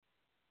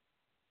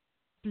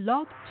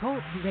Blog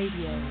Talk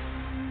Radio.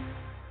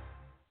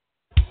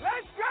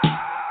 Let's go!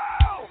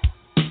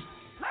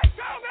 Let's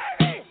go,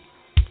 baby!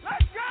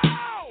 Let's go!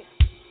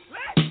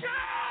 Let's go!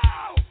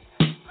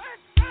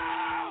 Let's go!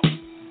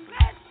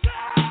 Let's go!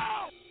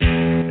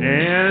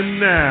 And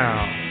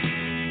now,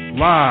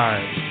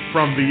 live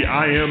from the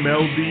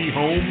IMLD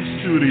home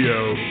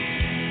studio,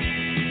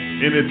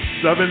 in its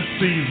 7th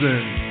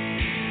season,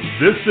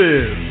 this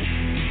is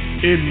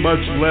In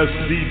Much Less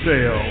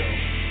Detail,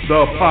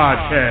 the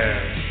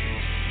podcast,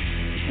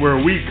 where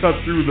we cut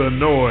through the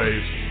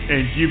noise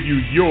and give you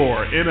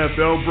your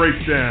NFL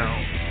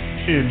breakdown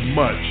in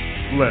much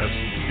less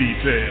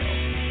detail.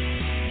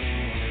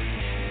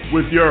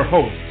 With your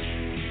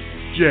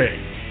hosts, Jay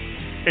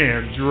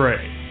and Dre.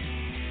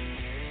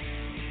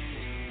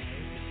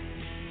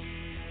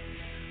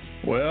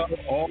 Well,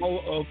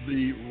 all of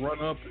the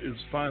run-up is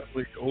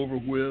finally over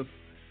with.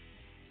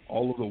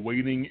 All of the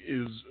waiting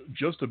is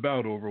just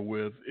about over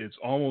with. It's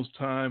almost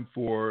time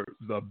for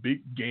the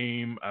big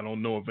game. I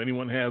don't know if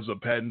anyone has a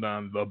patent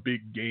on the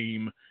big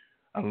game.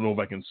 I don't know if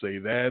I can say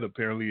that.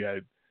 Apparently,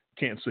 I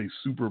can't say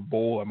Super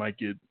Bowl. I might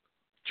get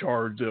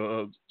charged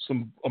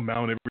some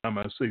amount every time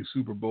I say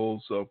Super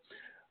Bowl. So,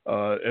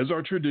 as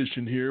our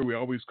tradition here, we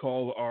always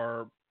call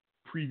our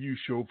preview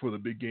show for the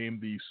big game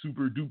the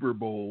Super Duper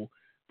Bowl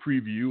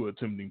preview,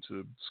 attempting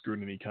to skirt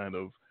any kind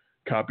of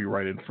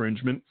copyright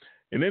infringement.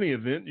 In any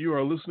event, you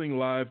are listening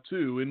live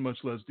to In Much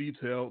Less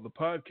Detail, the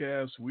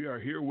podcast. We are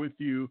here with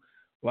you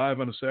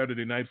live on a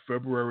Saturday night,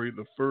 February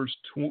the 1st,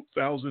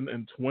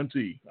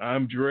 2020.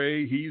 I'm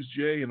Dre, he's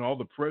Jay, and all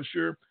the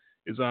pressure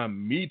is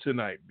on me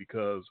tonight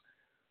because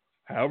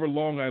however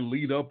long I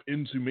lead up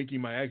into making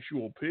my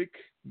actual pick,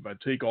 if I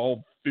take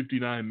all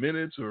 59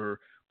 minutes or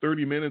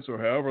 30 minutes or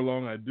however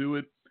long I do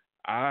it,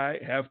 I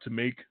have to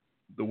make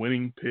the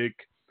winning pick.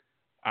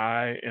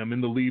 I am in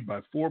the lead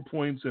by 4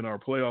 points in our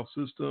playoff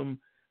system.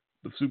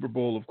 The Super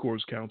Bowl, of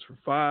course, counts for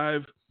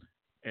 5,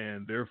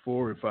 and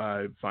therefore, if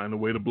I find a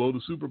way to blow the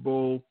Super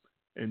Bowl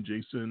and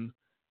Jason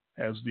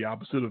has the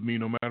opposite of me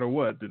no matter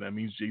what, then that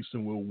means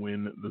Jason will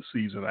win the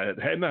season. I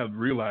had not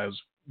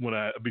realized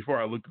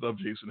before I looked it up,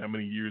 Jason, how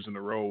many years in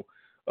a row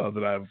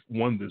that I've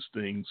won this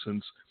thing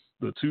since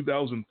the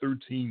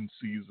 2013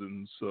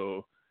 season.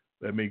 So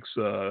that makes,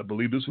 I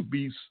believe it's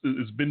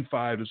been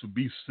 5. This would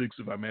be 6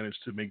 if I manage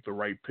to make the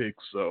right pick.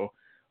 So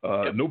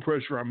no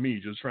pressure on me,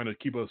 just trying to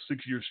keep a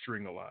 6-year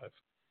string alive.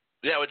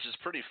 Yeah, which is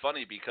pretty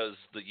funny because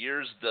the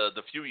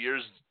few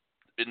years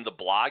in the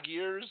blog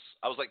years,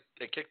 I was like,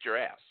 I kicked your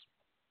ass.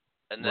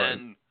 And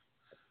then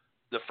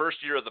the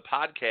first year of the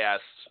podcast,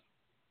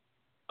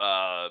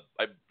 I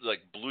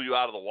blew you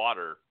out of the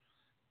water.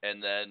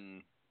 And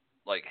then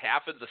like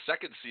half of the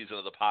second season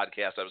of the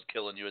podcast, I was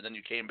killing you. And then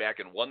you came back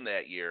and won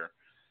that year.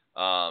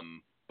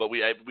 But we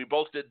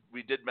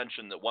did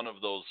mention that one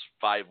of those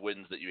 5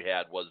 wins that you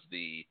had was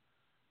the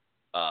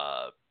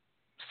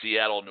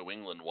Seattle New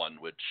England one,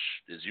 which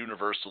is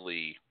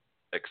universally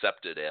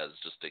accepted as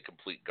just a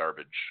complete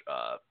garbage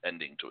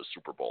ending to a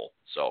Super Bowl.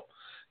 So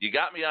you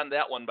got me on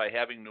that one by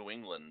having New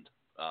England.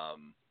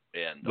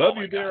 And love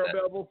you,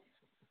 Daredevil.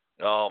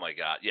 Oh my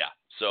God, yeah.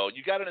 So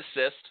you got an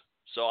assist.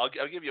 So I'll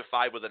give you a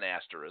 5 with an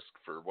asterisk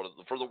for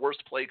the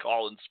worst play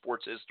call in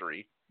sports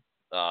history,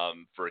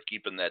 for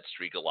keeping that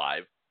streak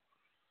alive.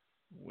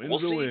 We'll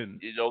see. Win.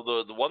 You know,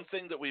 the one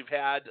thing that we've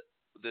had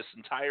this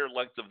entire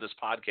length of this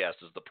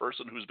podcast is the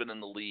person who's been in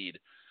the lead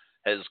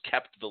has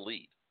kept the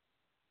lead.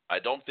 I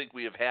don't think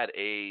we have had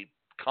a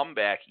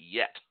comeback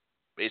yet.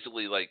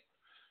 Basically,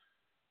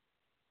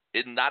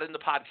 not in the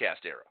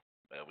podcast era.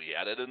 We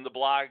had it in the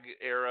blog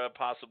era,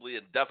 possibly,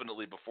 and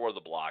definitely before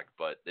the blog.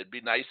 But it'd be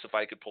nice if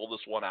I could pull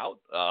this one out.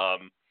 I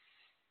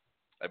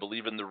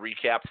believe in the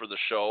recap for the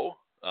show,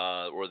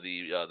 or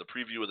the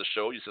preview of the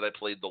show, you said I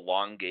played the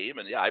long game,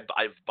 and yeah,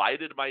 I've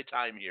bided my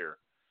time here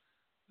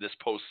this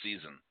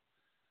postseason.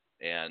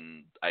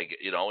 And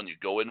when you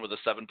go in with a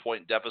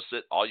 7-point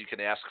deficit, all you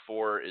can ask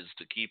for is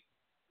to keep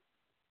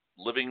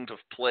living to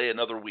play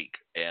another week.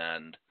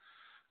 And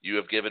you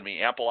have given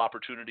me ample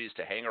opportunities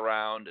to hang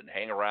around and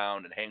hang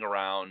around and hang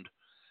around.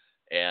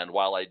 And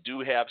while I do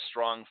have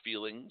strong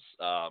feelings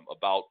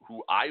about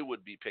who I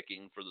would be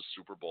picking for the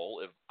Super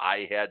Bowl if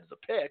I had the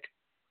pick,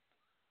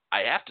 I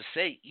have to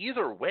say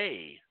either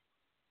way,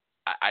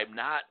 I'm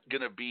not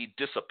going to be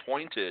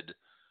disappointed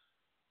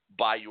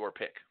by your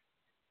pick.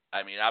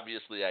 I mean,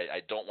 obviously,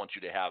 I don't want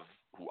you to have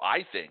who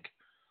I think,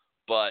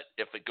 but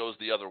if it goes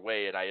the other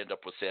way and I end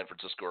up with San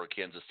Francisco or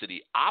Kansas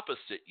City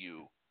opposite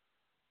you,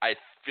 I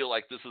feel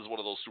like this is one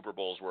of those Super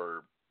Bowls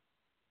where,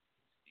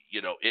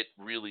 it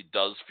really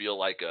does feel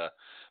like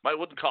I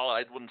wouldn't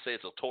say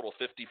it's a total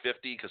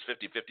 50-50, because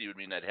 50-50 would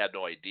mean I'd had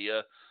no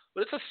idea,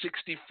 but it's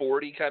a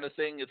 60-40 kind of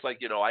thing. It's like,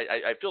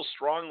 I feel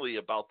strongly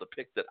about the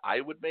pick that I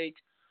would make,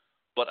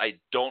 but I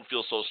don't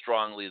feel so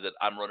strongly that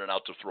I'm running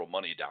out to throw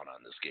money down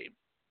on this game.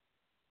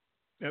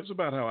 That's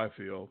about how I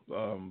feel.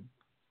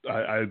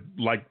 I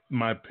like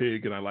my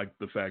pick, and I like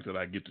the fact that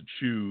I get to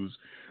choose.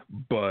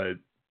 But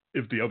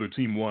if the other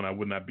team won, I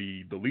would not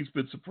be the least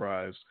bit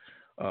surprised.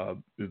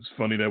 It's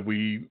funny that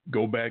we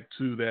go back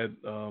to that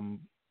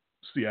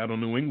Seattle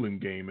New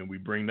England game and we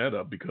bring that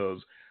up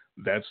because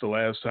that's the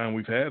last time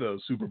we've had a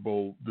Super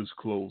Bowl this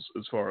close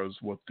as far as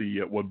what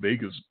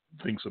Vegas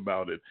thinks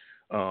about it.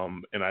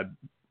 And I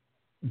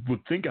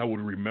would think I would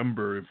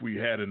remember if we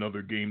had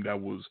another game that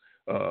was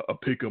a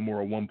pick'em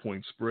or a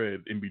 1-point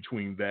spread in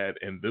between that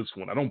and this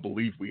one. I don't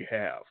believe we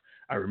have.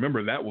 I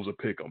remember that was a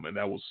pick'em, and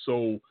that was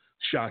so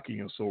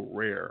shocking and so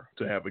rare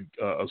to have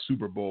a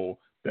Super Bowl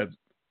that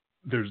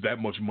there's that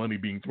much money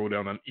being thrown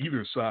down on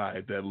either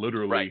side that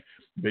literally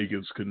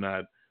Vegas could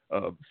not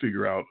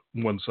figure out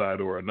one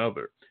side or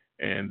another.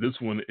 And this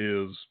one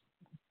is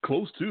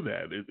close to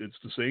that. It's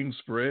the same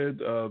spread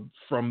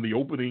from the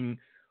opening,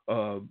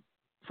 from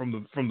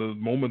the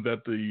moment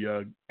that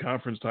the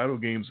conference title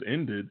games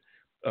ended.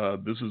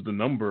 This is the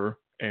number,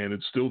 and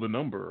it's still the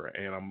number.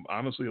 And I'm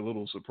honestly a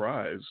little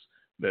surprised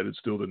that it's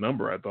still the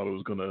number. I thought it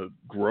was going to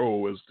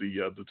grow as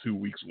the 2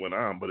 weeks went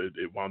on, but it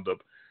wound up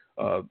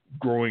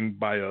growing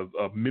by a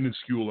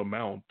minuscule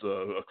amount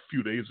a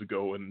few days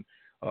ago. And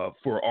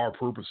for our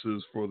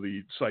purposes, for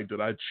the site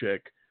that I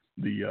check,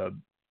 the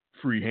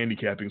free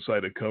handicapping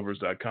site at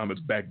covers.com,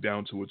 it's back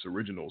down to its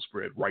original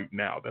spread right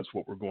now. That's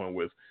what we're going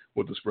with,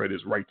 what the spread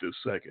is right this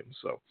second.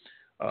 So,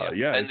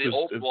 yeah, and it's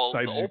just as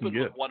tight as you can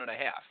get. It opened with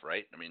 1.5,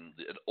 right? I mean,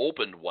 it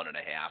opened 1.5.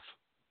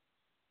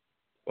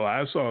 Well,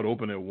 I saw it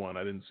open at 1.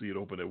 I didn't see it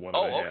open at 1.5.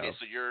 Oh, okay.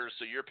 So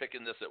you're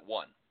picking this at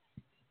 1.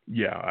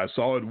 Yeah, I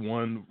saw it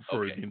 1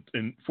 for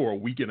a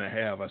week and a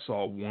half. I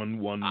saw 1,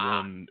 1,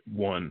 1,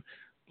 1.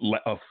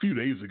 A few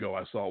days ago,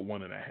 I saw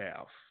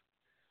 1.5.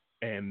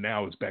 And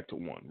now it's back to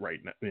 1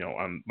 right now. You know,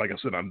 like I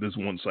said, on this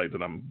one site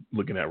that I'm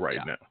looking at right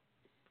now.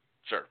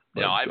 Sure.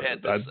 But, now I've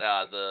had this.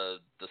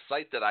 The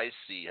site that I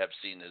have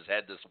seen has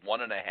had this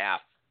 1.5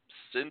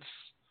 since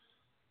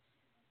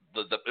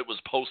it was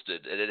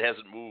posted, and it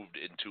hasn't moved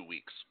in 2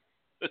 weeks.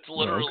 It's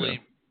literally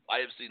I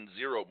have seen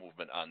zero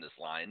movement on this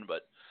line,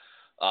 but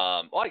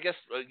I guess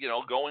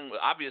going.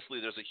 Obviously,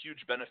 there's a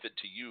huge benefit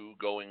to you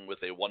going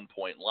with a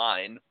 1-point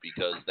line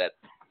because that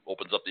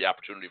opens up the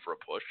opportunity for a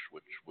push,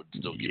 which would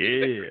still give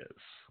you the victory.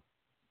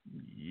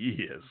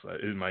 Yes.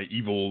 In my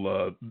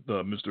evil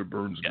Mr.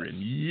 Burns grin.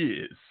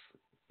 Yes.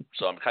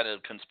 So I'm kind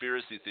of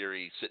conspiracy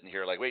theory sitting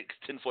here like, wait,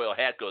 tinfoil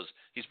hat goes,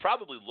 he's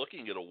probably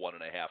looking at a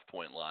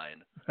 1.5-point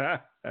line.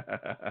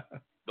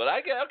 But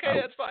I get, okay,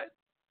 that's fine.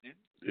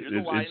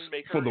 You're the line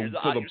maker. For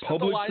the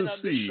public to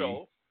see.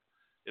 Show.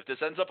 If this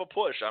ends up a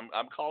push,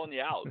 I'm calling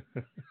you out.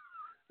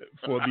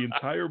 For the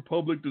entire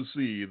public to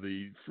see,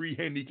 the free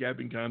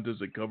handicapping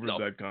contest at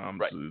covers.com.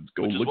 Right. So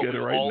go look at it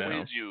right now.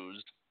 Always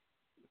used.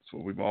 That's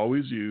what we've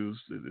always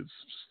used. It's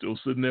still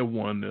sitting at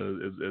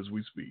 1 as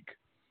we speak.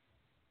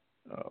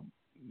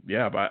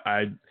 But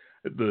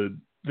the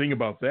thing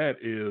about that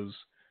is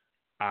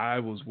I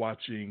was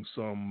watching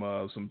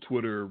some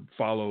Twitter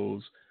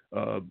follows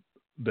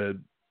that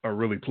are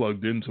really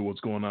plugged into what's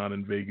going on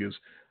in Vegas,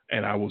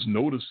 and I was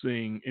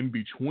noticing in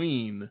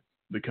between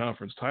the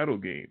conference title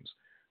games,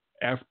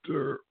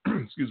 after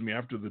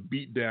the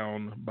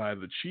beatdown by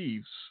the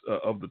Chiefs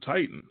of the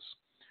Titans,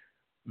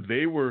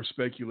 they were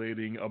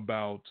speculating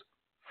about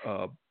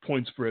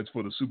point spreads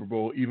for the Super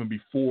Bowl even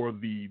before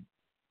the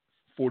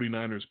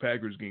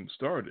 49ers-Packers game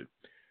started.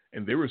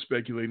 And they were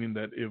speculating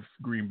that if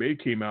Green Bay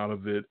came out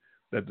of it,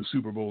 that the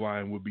Super Bowl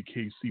line would be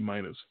KC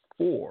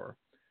 -4.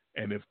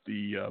 And if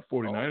the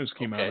 49ers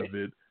came out of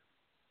it,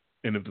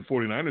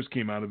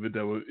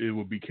 that it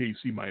would be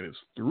KC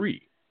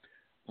 -3.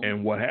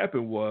 And what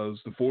happened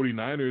was the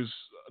 49ers'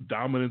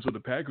 dominance of the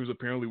Packers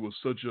apparently was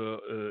such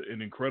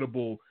an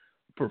incredible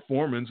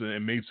performance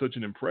and made such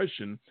an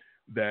impression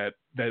that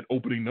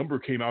opening number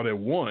came out at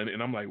 1.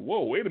 And I'm like,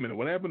 whoa, wait a minute,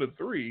 what happened to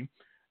 3?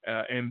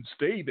 And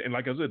stayed. And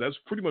like I said, that's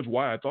pretty much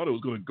why I thought it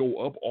was going to go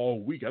up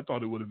all week. I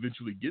thought it would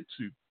eventually get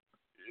to,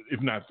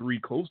 if not 3,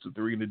 close to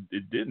 3, and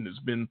it didn't. It's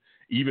been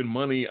even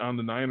money on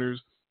the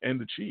Niners and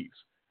the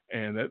Chiefs,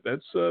 and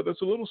that's a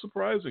little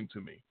surprising to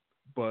me.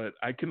 But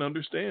I can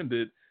understand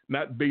it,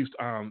 not based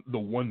on the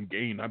one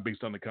game, not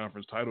based on the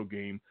conference title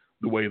game,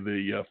 the way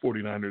the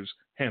 49ers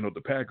handled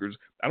the Packers.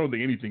 I don't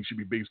think anything should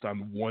be based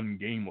on one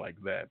game like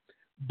that,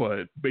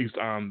 but based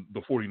on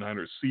the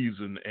 49ers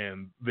season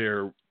and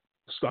their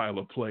style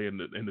of play and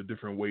the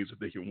different ways that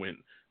they can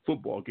win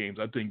football games.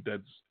 I think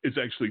it's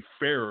actually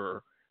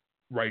fairer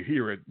right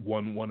here at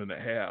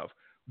 1.5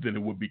 than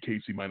it would be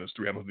KC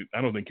 -3.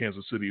 I don't think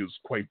Kansas City is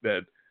quite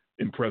that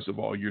impressive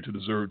all year to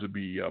deserve to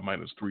be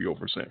 -3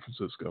 over San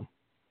Francisco.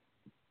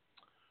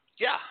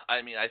 Yeah,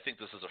 I mean, I think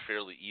this is a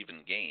fairly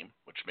even game,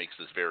 which makes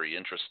this very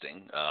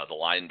interesting. The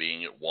line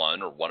being at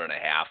 1 or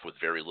 1.5 with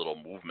very little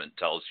movement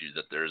tells you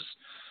that there's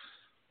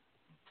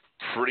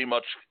pretty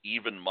much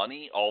even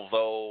money,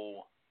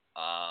 although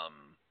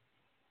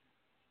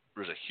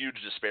there's a huge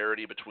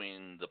disparity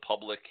between the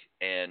public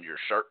and your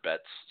sharp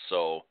bets.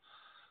 So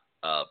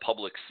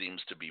public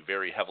seems to be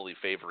very heavily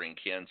favoring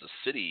Kansas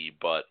City,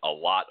 but a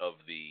lot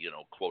of the,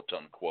 quote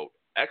unquote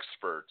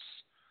experts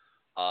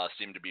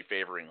seem to be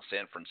favoring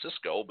San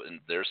Francisco,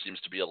 and there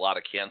seems to be a lot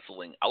of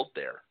canceling out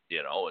there,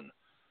 and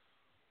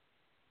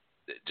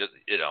just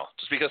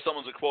because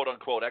someone's a quote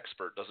unquote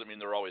expert doesn't mean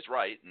they're always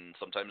right, and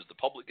sometimes the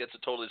public gets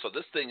it totally. So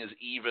this thing is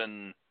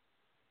even,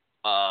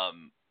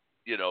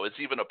 it's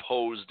even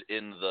opposed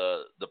in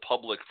the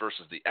public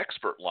versus the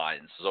expert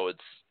lines. So it's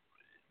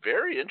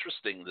very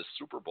interesting, this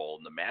Super Bowl,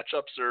 and the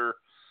matchups are.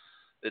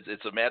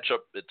 It's a matchup.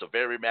 It's a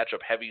very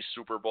matchup heavy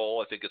Super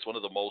Bowl. I think it's one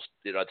of the most.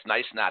 It's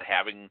nice not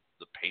having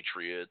the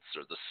Patriots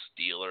or the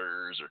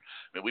Steelers.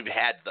 We've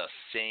had the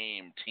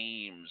same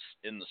teams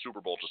in the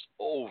Super Bowl just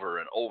over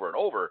and over and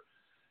over.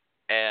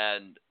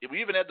 And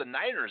we even had the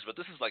Niners, but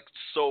this is like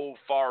so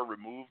far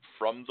removed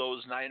from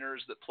those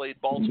Niners that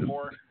played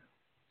Baltimore.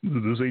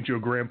 This ain't your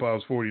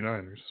grandpa's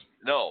 49ers.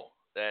 No.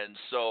 And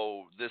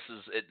so this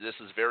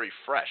is very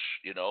fresh.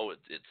 It's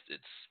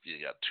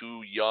you got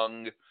two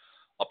young,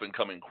 up and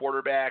coming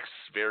quarterbacks.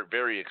 Very,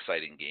 very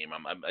exciting game.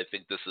 I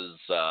think this is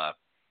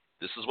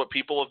what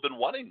people have been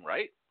wanting,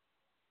 right?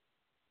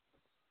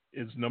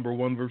 It's number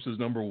one versus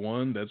number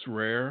one. That's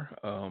rare.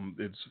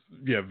 It's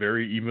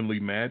very evenly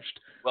matched.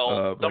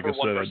 Well, number like I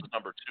one said, versus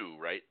number two,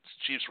 right?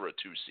 Chiefs were a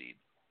 2 seed.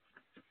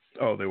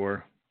 Oh, they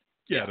were.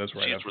 Yeah, that's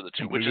right. Chiefs were the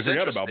 2. We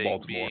forgot about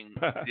Baltimore.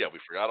 We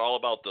forgot all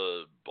about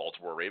the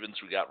Baltimore Ravens,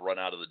 who got run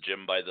out of the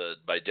gym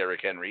by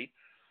Derrick Henry.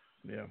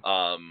 Yeah.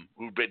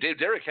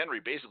 Derrick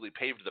Henry basically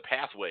paved the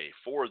pathway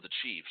for the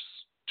Chiefs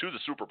to the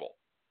Super Bowl.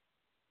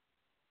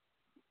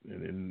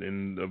 And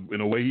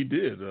in a way, he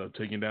did,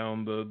 taking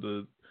down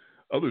the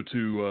other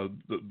two,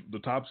 the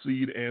top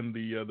seed and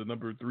the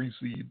number 3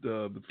 seed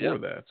before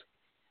that.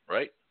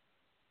 Right.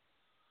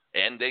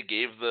 And they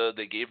gave the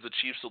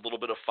Chiefs a little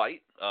bit of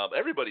fight.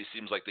 Everybody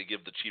seems like they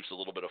give the Chiefs a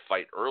little bit of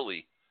fight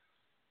early,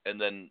 and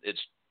then it's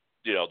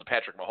the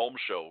Patrick Mahomes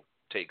show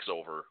takes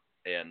over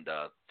and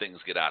things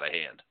get out of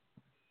hand.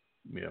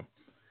 Yeah,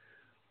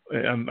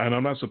 and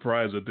I'm not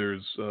surprised that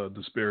there's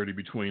disparity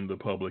between the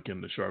public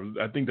and the Sharps.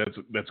 I think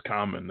that's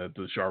common, that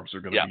the Sharps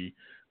are going to be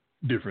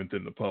different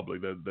than the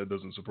public. That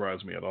doesn't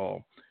surprise me at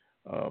all.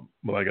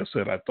 But like I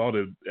said, I thought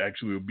it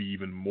actually would be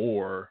even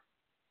more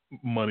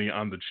money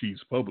on the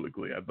Chiefs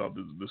publicly. I thought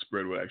the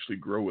spread would actually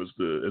grow as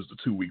the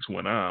 2 weeks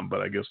went on. But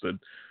I guess that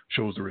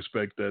shows the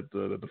respect that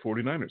the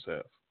 49ers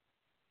have.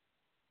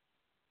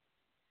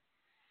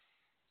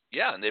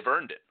 Yeah, and they've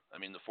earned it.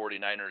 The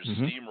 49ers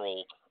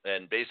steamrolled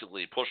and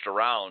basically pushed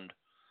around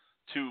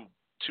two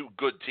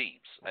good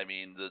teams.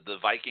 The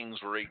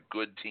Vikings were a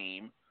good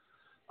team.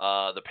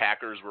 The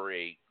Packers were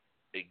a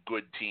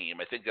good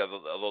team. I think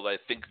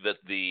that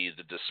the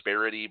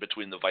disparity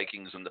between the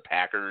Vikings and the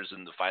Packers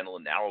in the final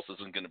analysis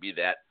isn't going to be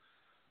that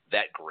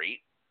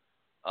great.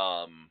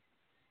 We're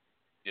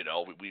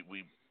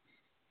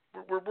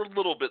a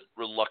little bit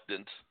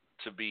reluctant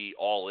to be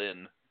all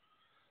in.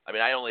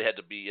 I only had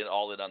to be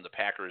all in on the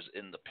Packers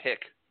in the pick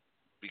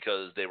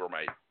because they were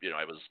my,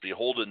 I was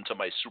beholden to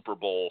my Super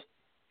Bowl.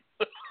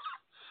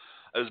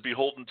 I was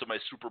beholden to my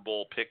Super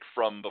Bowl pick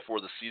from before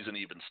the season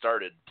even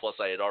started. Plus,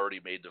 I had already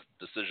made the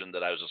decision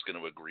that I was just going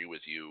to agree with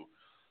you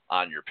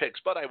on your picks.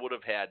 But I think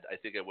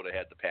I would have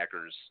had the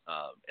Packers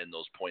and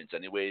those points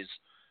anyways,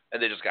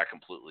 and they just got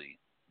completely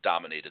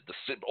dominated,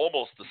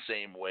 almost the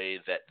same way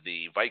that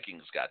the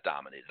Vikings got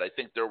dominated. I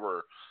think there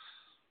were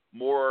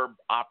more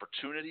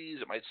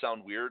opportunities. It might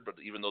sound weird, but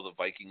even though the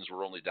Vikings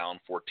were only down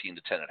 14-10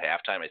 at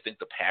halftime, I think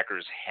the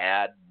Packers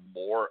had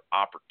more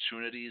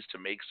opportunities to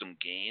make some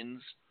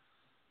gains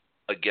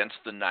against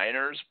the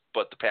Niners,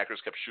 but the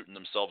Packers kept shooting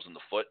themselves in the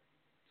foot.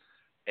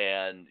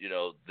 And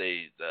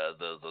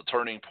the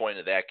turning point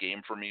of that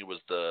game for me was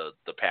the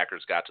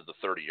Packers got to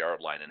the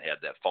 30-yard line and had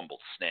that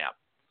fumbled snap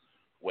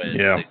when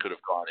they could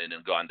have gone in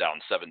and gone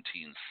down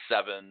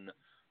 17-7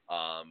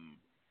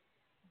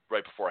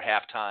 right before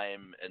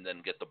halftime, and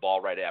then get the ball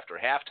right after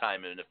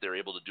halftime. And if they're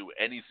able to do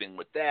anything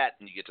with that,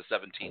 and you get to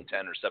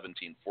 17-10 or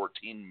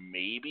 17-14,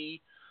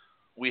 maybe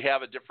we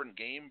have a different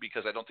game,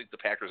 because I don't think the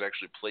Packers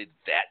actually played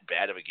that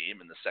bad of a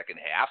game in the second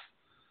half,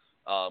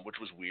 which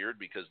was weird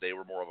because they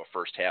were more of a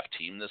first half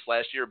team this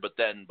last year. But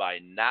then by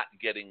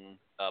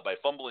by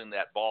fumbling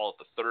that ball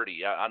at the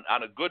 30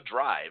 on a good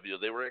drive,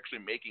 they were actually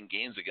making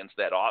gains against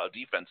that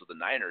defense of the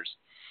Niners,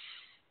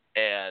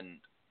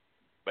 and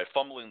by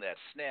fumbling that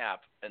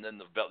snap, and then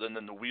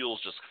the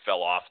wheels just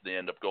fell off. They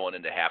end up going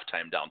into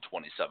halftime down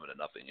 27-0,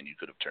 and you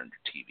could have turned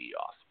your TV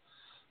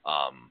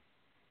off.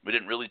 We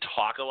didn't really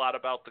talk a lot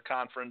about the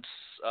conference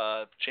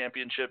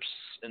championships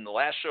in the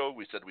last show.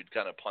 We said we'd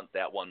kind of punt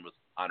that one with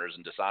honors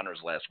and dishonors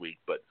last week,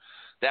 but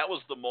that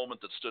was the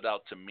moment that stood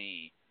out to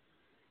me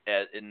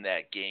in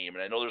that game.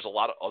 And I know there's a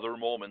lot of other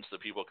moments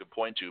that people could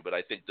point to, but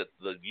I think that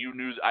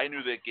I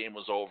knew that game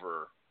was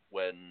over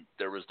when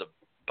there was the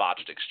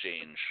botched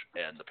exchange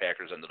and the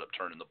Packers ended up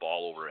turning the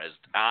ball over as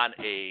on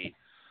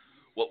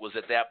what was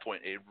at that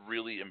point a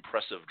really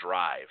impressive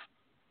drive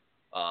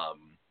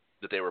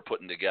that they were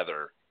putting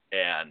together.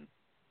 And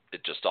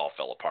it just all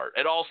fell apart.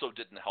 It also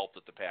didn't help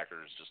that the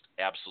Packers just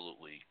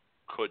absolutely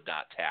could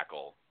not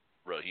tackle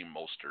Raheem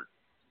Mostert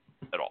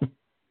at all.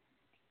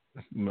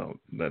 No,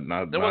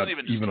 not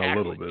wasn't even a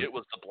little bit. It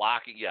was the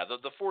blocking. Yeah,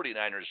 the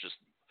 49ers just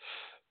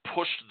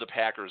pushed the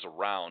Packers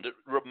around. It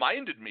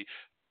reminded me,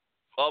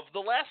 of the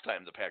last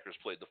time the Packers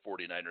played the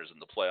 49ers in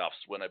the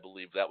playoffs, when I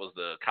believe that was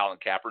the Colin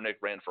Kaepernick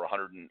ran for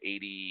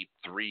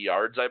 183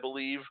 yards, I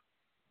believe.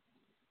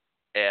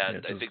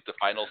 And I think the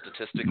final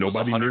statistic was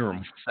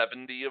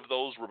 170 of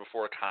those were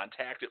before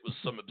contact. It was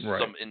some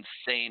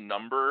insane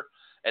number,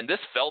 and this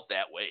felt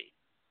that way.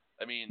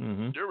 I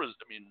mean,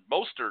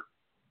 Mostert,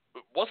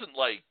 it wasn't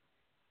like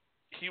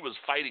he was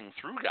fighting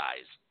through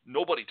guys.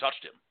 Nobody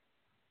touched him.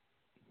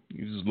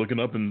 He was just looking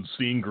up and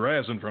seeing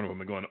grass in front of him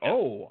and going,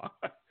 "Oh,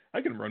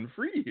 I can run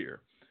free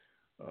here."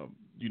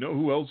 You know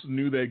who else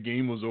knew that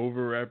game was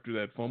over after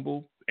that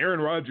fumble?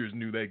 Aaron Rodgers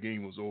knew that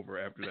game was over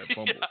after that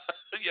fumble.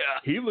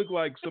 Yeah. He looked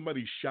like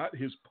somebody shot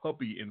his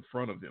puppy in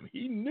front of him.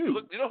 He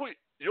knew. You know what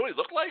he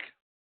looked like?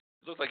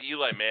 He looked like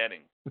Eli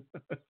Manning.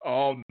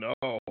 Oh, no.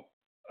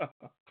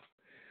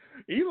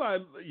 Eli,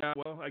 yeah,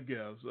 well, I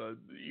guess.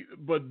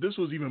 But this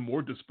was even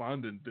more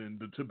despondent than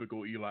the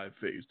typical Eli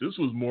face. This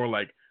was more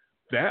like,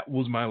 that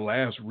was my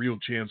last real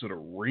chance at a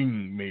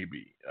ring,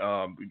 maybe.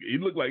 It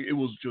looked like it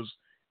was just,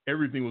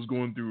 everything was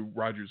going through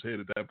Rodgers'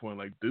 head at that point.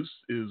 Like, this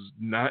is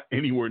not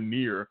anywhere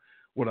near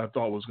what I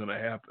thought was going to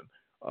happen.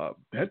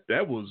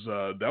 That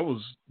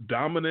was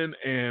dominant,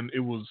 and it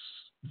was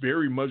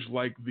very much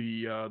like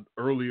the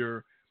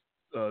earlier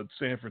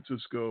San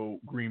Francisco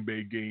Green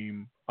Bay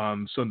game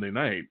on Sunday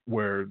night,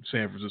 where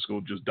San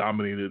Francisco just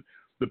dominated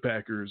the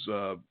Packers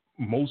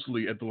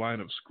mostly at the line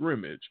of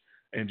scrimmage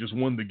and just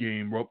won the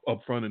game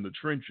up front in the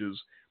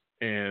trenches.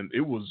 And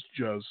it was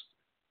just,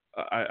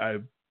 I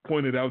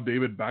pointed out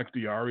David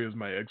Bakhtiari as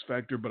my X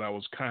factor, but I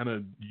was kind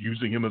of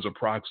using him as a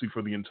proxy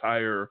for the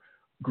entire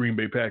Green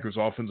Bay Packers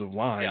offensive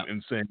line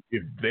and saying,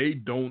 if they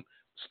don't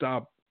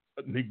stop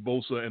Nick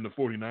Bosa and the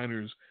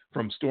 49ers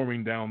from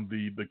storming down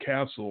the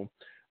castle,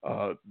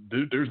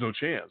 there's no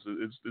chance.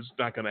 It's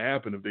not going to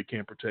happen if they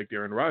can't protect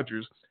Aaron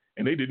Rodgers,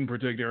 and they didn't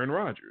protect Aaron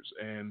Rodgers.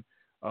 And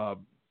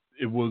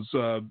it was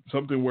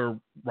something where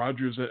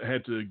Rodgers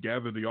had to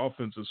gather the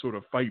offense to sort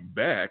of fight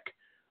back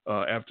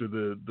after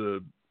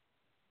the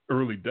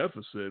early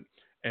deficit,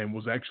 and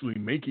was actually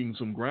making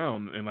some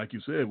ground. And like you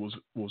said,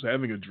 was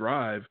having a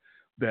drive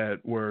that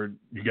where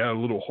you got a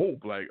little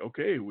hope, like,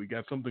 okay, we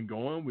got something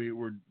going.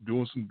 We're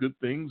doing some good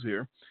things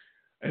here.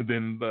 And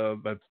then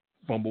that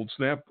fumbled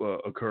snap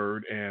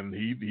occurred, and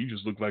he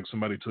just looked like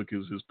somebody took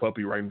his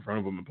puppy right in front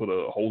of him and put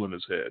a hole in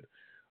his head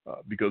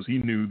because he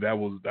knew that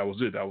was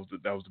it. That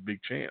was the big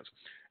chance.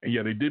 And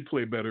yeah, they did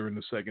play better in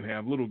the second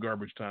half. Little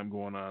garbage time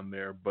going on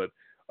there, but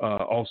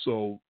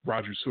also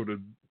Rodgers sort of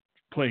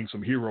playing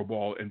some hero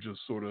ball and just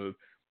sort of,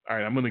 all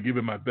right, I'm going to give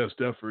it my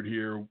best effort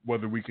here.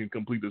 Whether we can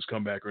complete this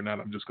comeback or not,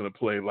 I'm just going to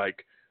play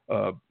like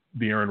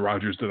the Aaron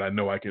Rodgers that I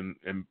know I can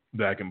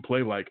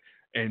play like.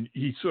 And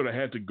he sort of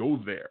had to go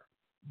there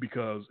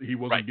because he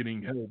wasn't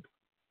getting help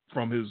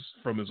from his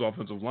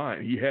offensive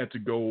line. He had to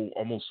go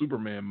almost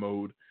Superman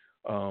mode,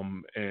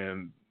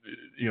 and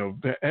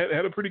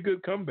had a pretty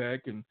good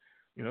comeback. And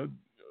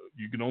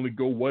you can only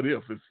go what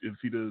if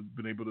he'd have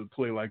been able to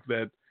play like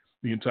that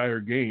the entire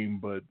game.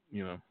 But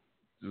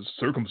the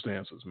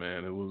circumstances,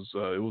 man, it was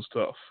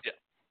tough. Yeah.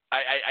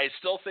 I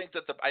still think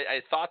that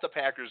I thought the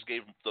Packers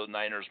gave the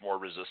Niners more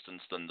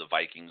resistance than the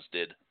Vikings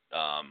did.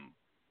 I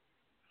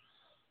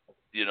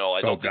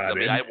don't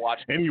think. I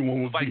watched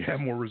anyone would have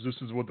more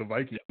resistance than what the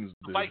Vikings did.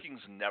 The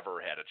Vikings never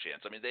had a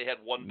chance. I mean, they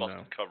had one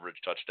busted coverage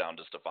touchdown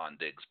to Stephon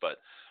Diggs, but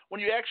when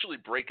you actually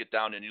break it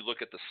down and you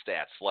look at the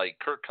stats, like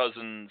Kirk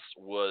Cousins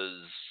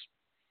was,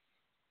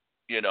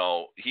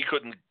 he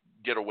couldn't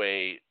get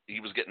away. He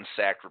was getting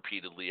sacked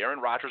repeatedly. Aaron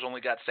Rodgers only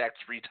got sacked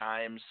 3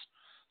 times,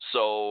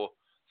 so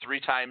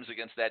 3 times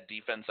against that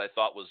defense I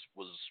thought was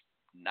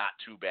not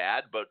too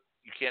bad, but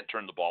you can't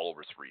turn the ball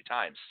over 3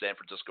 times. San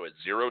Francisco had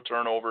 0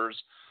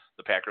 turnovers.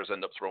 The Packers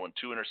end up throwing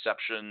 2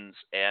 interceptions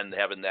and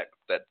having that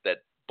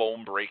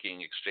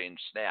bone-breaking exchange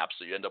snap.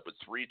 So you end up with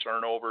 3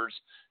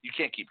 turnovers. You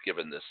can't keep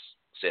giving this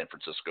San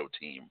Francisco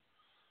team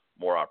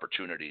more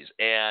opportunities.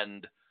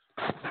 And,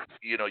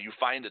 you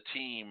find a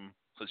team,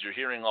 because you're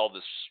hearing all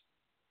this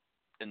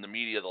in the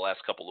media the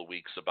last couple of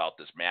weeks about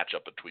this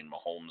matchup between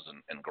Mahomes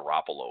and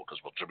Garoppolo,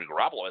 because Jeremie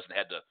Garoppolo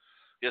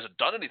he hasn't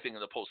done anything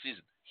in the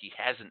postseason. He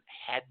hasn't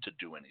had to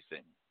do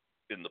anything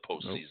in the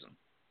postseason. Nope.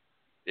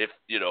 If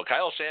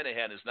Kyle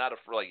Shanahan is not if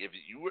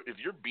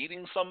you're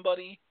beating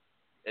somebody,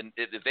 and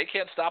if they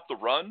can't stop the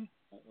run,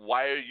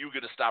 why are you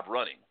going to stop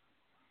running?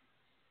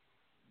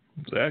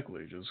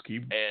 Exactly. Just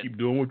keep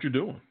doing what you're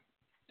doing.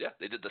 Yeah,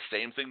 they did the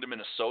same thing to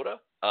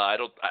Minnesota.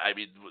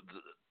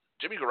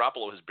 Jimmy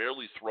Garoppolo has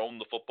barely thrown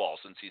the football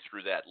since he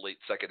threw that late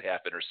second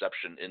half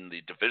interception in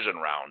the division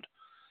round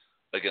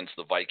against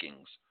the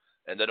Vikings.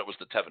 And then it was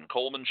the Tevin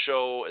Coleman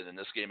show, and in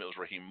this game it was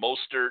Raheem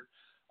Mostert.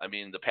 I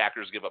mean, the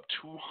Packers give up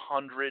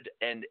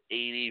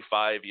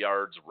 285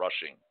 yards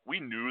rushing. We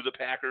knew the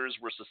Packers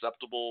were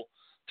susceptible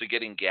to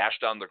getting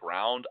gashed on the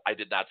ground. I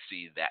did not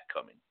see that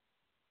coming.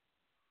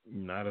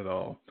 Not at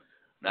all.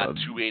 Not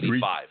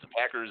 285. The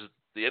Packers, at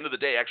the end of the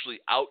day, actually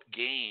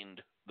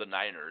outgained the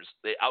Niners.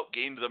 They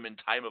outgained them in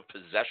time of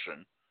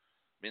possession.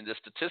 I mean, they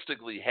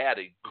statistically had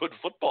a good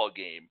football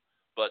game,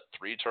 but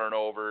 3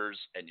 turnovers,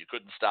 and you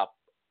couldn't stop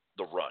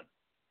the run.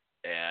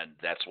 And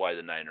that's why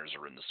the Niners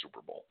are in the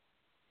Super Bowl.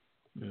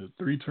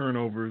 3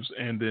 turnovers,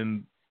 and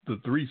then the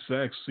 3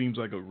 sacks seems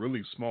like a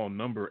really small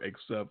number,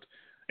 except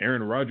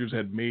Aaron Rodgers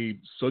had made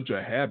such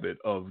a habit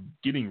of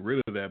getting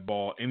rid of that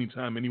ball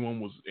anytime anyone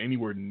was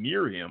anywhere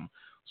near him.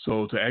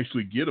 So to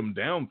actually get him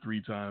down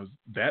 3 times,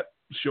 that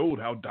showed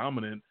how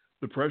dominant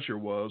the pressure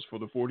was for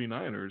the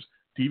 49ers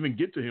to even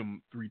get to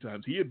him 3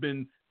 times. He had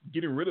been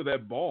getting rid of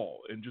that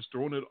ball and just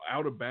throwing it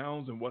out of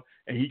bounds,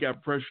 and he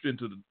got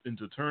pressured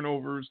into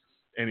turnovers,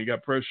 and he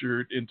got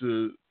pressured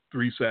into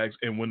 3 sacks,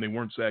 and when they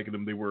weren't sacking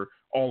him, they were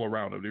all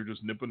around him. They were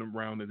just nipping him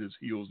around at his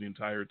heels the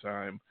entire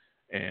time,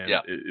 and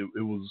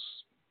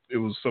it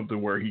was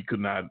something where he could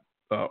not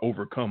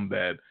overcome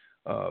that,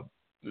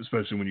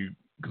 especially when you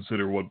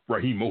consider what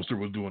Raheem Mostert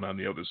was doing on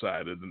the other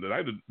side. And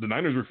the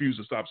Niners refused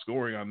to stop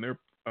scoring on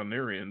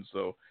their end,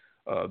 so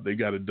they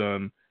got it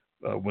done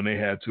when they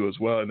had to as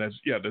well. And that's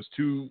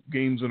 2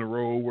 games in a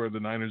row where the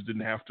Niners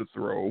didn't have to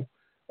throw.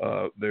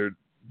 They're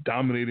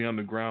dominating on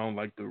the ground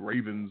like the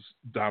Ravens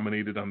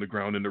dominated on the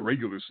ground in the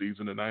regular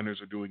season. The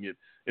Niners are doing it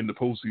in the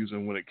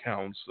postseason when it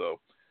counts. So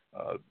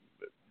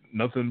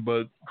nothing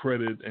but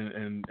credit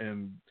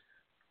and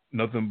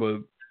nothing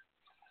but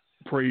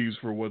praise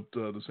for what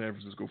the San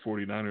Francisco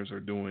 49ers are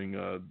doing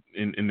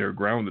in their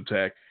ground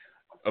attack.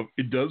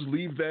 It does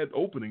leave that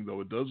opening,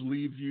 though. It does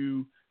leave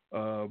you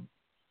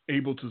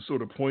able to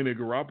sort of point at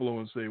Garoppolo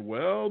and say,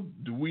 well,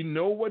 do we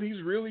know what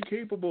he's really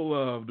capable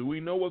of? Do we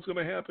know what's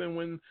going to happen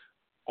when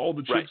all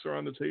the chips are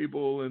on the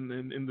table and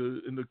in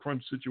the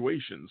crunch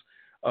situations?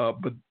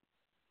 But,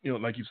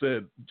 like you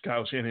said,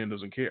 Kyle Shanahan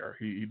doesn't care.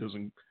 He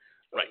doesn't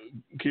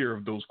care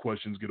if those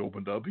questions get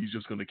opened up. He's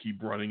just going to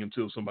keep running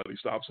until somebody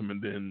stops him,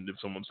 and then if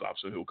someone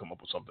stops him, he'll come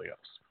up with something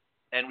else.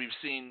 And we've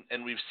seen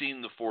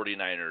the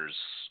 49ers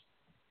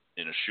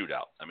in a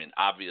shootout. I mean,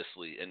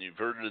 obviously, and you've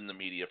heard it in the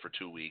media for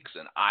 2 weeks,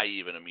 and I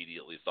even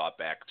immediately thought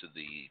back to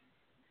the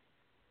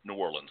New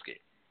Orleans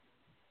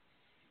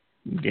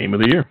game. Game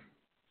of the year.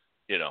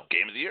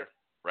 Game of the year,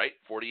 right?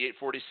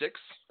 48-46,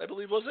 I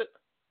believe, was it?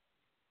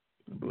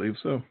 I believe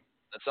so.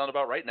 That sound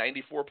about right,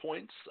 94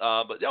 points.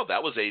 But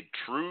that was a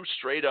true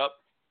straight-up,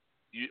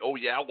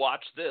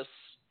 watch this,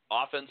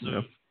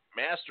 offensive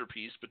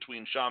masterpiece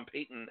between Sean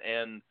Payton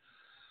and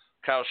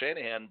Kyle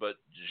Shanahan, but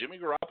Jimmy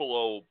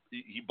Garoppolo,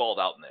 he balled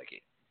out in that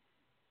game.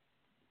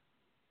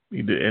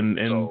 He did, and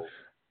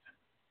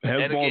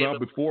has balled out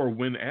before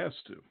when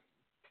asked to.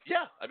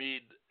 Yeah, I mean,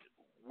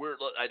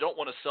 I don't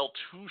want to sell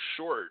too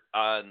short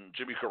on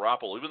Jimmy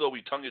Garoppolo, even though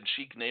we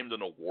tongue-in-cheek named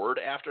an award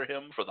after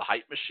him for the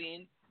hype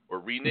machine, or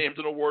renamed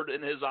an award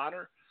in his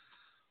honor.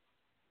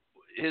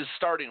 His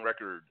starting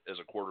record as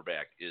a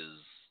quarterback is,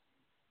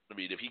 I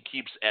mean, if he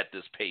keeps at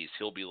this pace,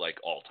 he'll be like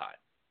all-time.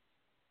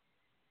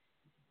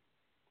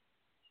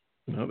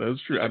 No, that's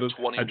true. I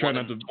try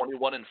not to.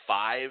 21-5,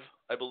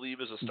 I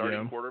believe, is a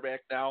starting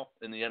quarterback now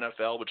in the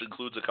NFL, which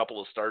includes a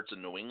couple of starts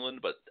in New England,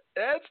 but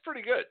that's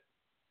pretty good.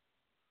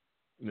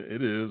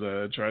 It is.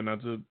 I try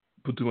not to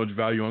put too much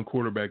value on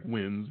quarterback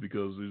wins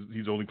because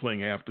he's only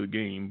playing half the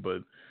game.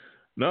 But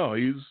no,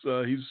 he's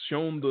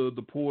shown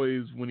the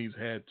poise when he's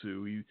had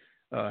to. He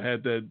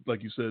had that,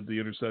 like you said, the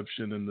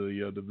interception in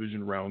the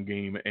division round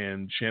game,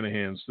 and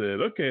Shanahan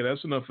said, "Okay,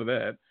 that's enough of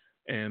that,"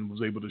 and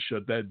was able to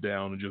shut that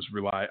down and just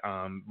rely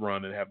on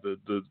run and have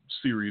the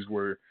series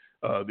where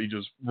they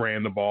just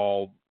ran the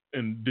ball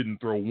and didn't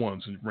throw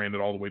once and ran it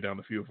all the way down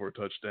the field for a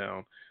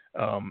touchdown.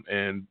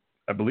 And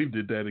I believe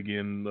did that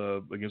again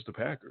against the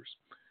Packers.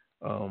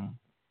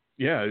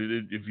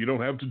 If you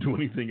don't have to do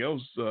anything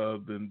else,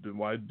 then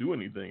why do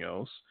anything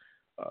else?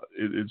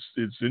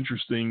 It's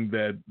interesting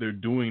that they're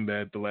doing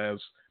that the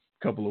last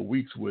couple of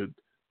weeks with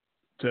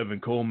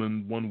Tevin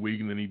Coleman 1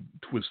 week, and then he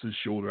twists his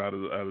shoulder out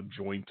of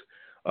joint.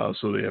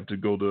 So they have to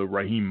go to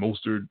Raheem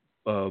Mostert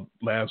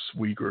last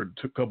week or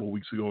a couple of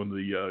weeks ago in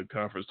the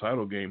conference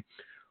title game.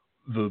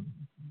 The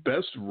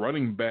best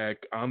running back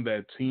on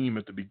that team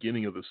at the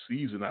beginning of the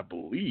season, I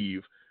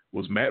believe,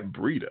 was Matt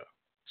Breida.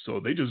 So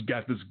they just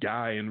got this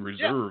guy in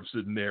reserve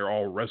sitting there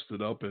all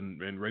rested up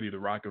and ready to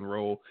rock and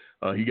roll.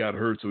 He got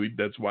hurt, so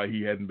that's why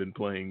he hadn't been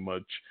playing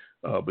much.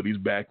 But he's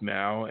back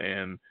now.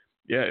 And,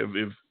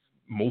 if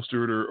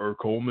Mostert or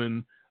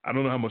Coleman, I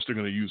don't know how much they're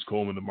going to use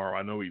Coleman tomorrow.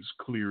 I know he's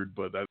cleared,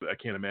 but I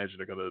can't imagine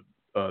they're going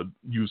to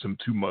use him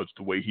too much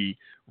the way he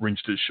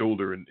wrenched his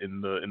shoulder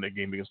in the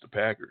game against the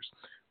Packers.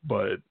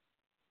 But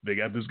they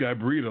got this guy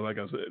Breida, like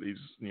I said.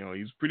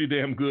 He's pretty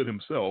damn good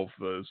himself.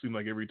 It seemed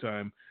like every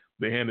time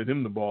they handed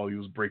him the ball, he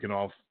was breaking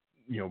off,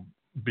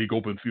 big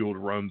open field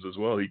runs as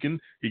well. He can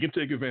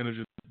take advantage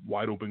of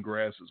wide open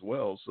grass as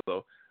well.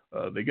 So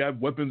they got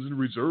weapons in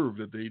reserve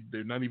that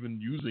they're not even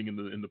using in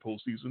the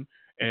postseason.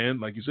 And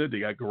like you said,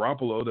 they got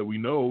Garoppolo that we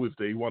know if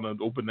they want to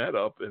open that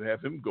up and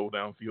have him go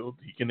downfield,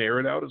 he can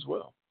air it out as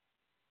well.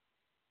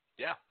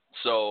 Yeah.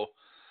 So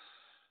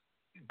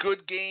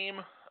good game.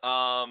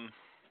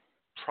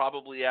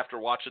 Probably after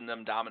watching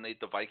them dominate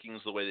the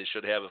Vikings the way they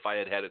should have, if I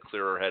had a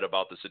clearer head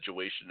about the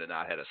situation and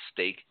not had a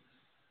stake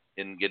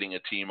in getting a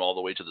team all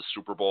the way to the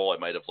Super Bowl, I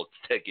might have looked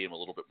at that game a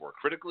little bit more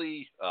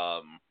critically.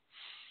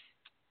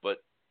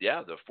 But,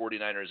 yeah, the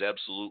 49ers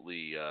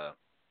absolutely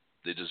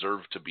they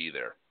deserve to be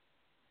there.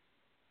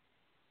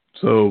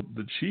 So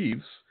the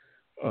Chiefs,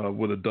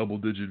 with a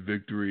double-digit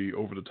victory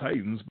over the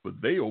Titans, but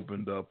they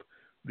opened up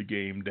the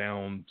game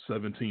down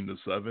 17-7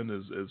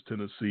 as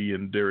Tennessee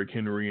and Derrick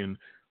Henry and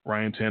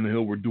Ryan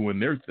Tannehill were doing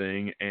their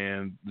thing,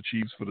 and the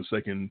Chiefs for the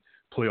second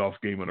playoff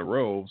game in a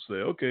row say,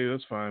 okay,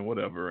 that's fine,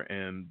 whatever,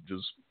 and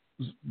just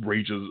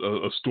rages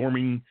a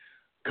storming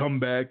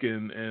comeback,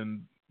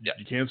 and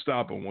you can't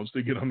stop them. Once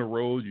they get on the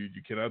road, you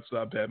cannot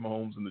stop Pat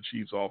Mahomes and the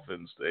Chiefs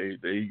offense.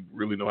 They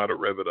really know how to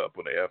rev it up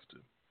when they have to.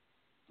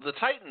 The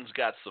Titans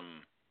got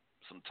some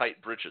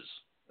tight britches.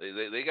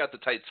 They got the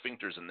tight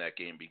sphincters in that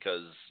game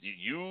because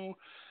you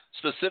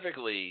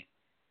specifically,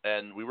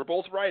 and we were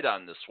both right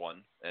on this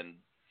one, and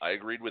I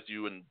agreed with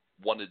you and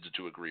wanted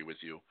to agree with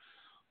you.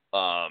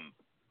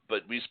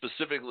 But we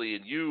specifically,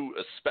 and you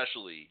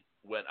especially,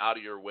 went out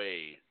of your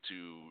way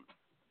to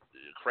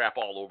crap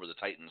all over the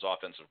Titans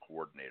offensive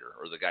coordinator,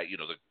 or the guy,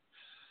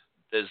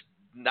 as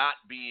not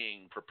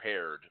being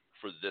prepared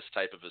for this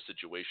type of a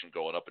situation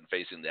going up and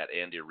facing that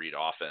Andy Reid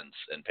offense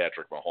and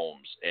Patrick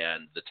Mahomes.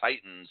 And the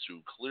Titans, who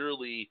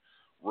clearly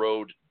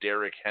rode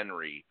Derrick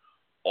Henry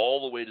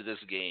all the way to this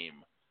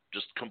game,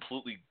 just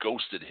completely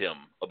ghosted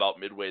him about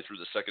midway through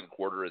the second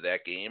quarter of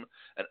that game.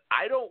 And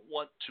I don't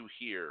want to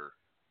hear,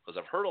 because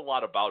I've heard a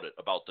lot about it,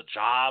 about the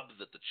job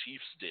that the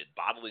Chiefs did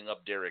bottling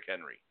up Derrick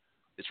Henry.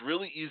 It's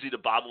really easy to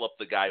bottle up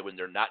the guy when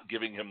they're not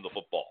giving him the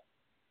football.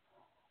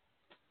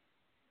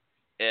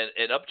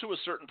 And up to a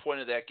certain point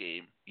of that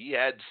game, he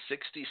had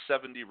 60,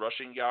 70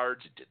 rushing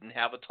yards. He didn't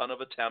have a ton of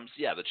attempts.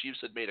 Yeah, the Chiefs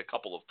had made a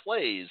couple of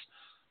plays,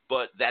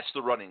 but that's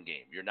the running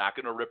game. You're not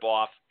going to rip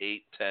off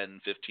 8, 10,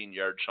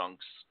 15-yard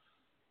chunks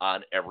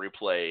on every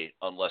play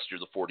unless you're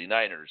the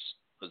 49ers,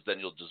 because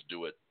then you'll just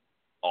do it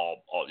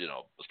all,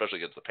 especially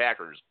against the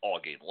Packers, all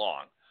game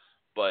long.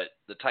 But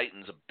the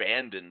Titans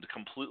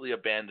completely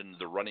abandoned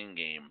the running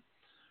game.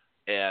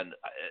 And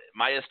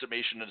my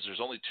estimation is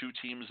there's only 2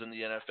 teams in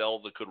the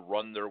NFL that could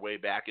run their way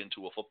back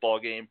into a football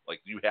game. Like,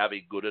 you have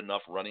a good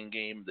enough running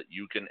game that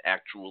you can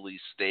actually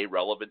stay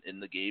relevant in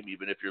the game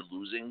even if you're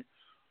losing,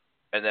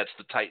 and that's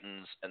the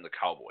Titans and the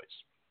Cowboys.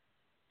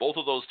 Both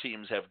of those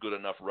teams have good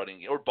enough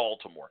running, or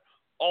Baltimore.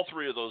 All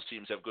 3 of those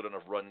teams have good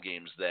enough run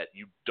games that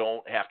you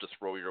don't have to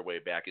throw your way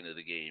back into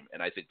the game.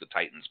 And I think the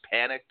Titans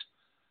panicked,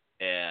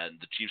 and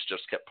the Chiefs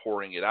just kept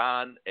pouring it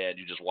on, and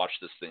you just watch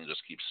this thing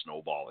just keep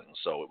snowballing.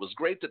 So it was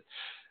great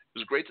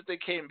that they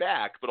came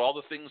back, but all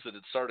the things that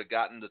had started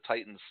gotten the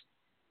Titans'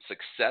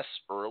 success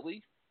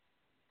early,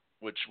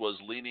 which was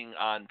leaning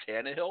on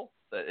Tannehill,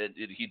 and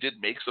he did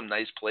make some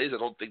nice plays. I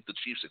don't think the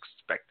Chiefs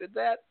expected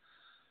that,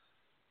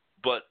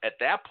 but at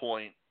that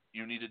point,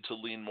 you needed to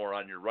lean more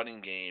on your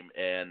running game,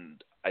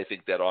 and I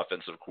think that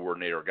offensive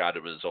coordinator got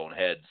in his own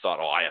head, thought,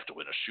 I have to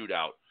win a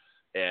shootout,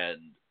 and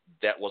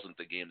that wasn't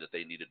the game that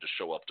they needed to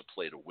show up to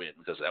play to win,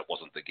 because that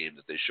wasn't the game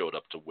that they showed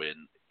up to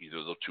win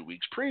either the 2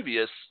 weeks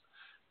previous.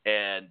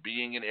 And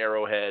being in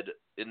Arrowhead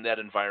in that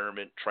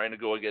environment, trying to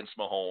go against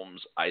Mahomes,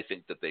 I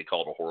think that they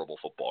called a horrible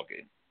football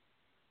game.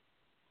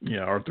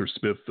 Yeah, Arthur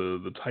Smith,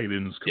 the tight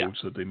ends coach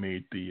that they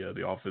made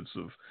the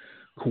offensive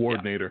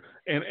coordinator.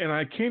 Yeah. And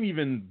I can't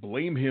even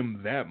blame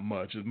him that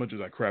much as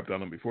I crapped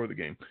on him before the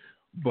game.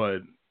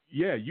 But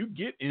yeah, you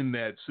get in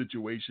that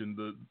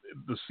situation.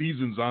 The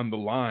season's on the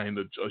line.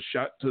 A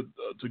shot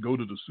to go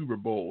to the Super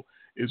Bowl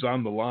is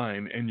on the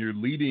line, and you're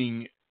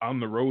leading on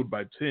the road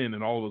by 10,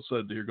 and all of a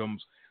sudden here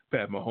comes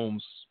Pat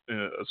Mahomes,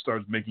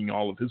 starts making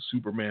all of his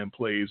Superman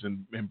plays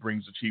and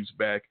brings the Chiefs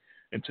back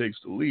and takes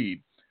the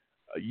lead.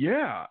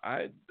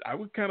 I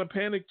would kind of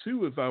panic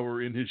too if I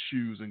were in his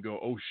shoes and go,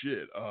 oh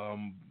shit,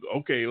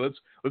 okay, let's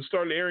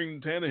start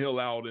airing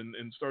Tannehill out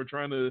and start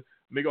trying to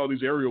make all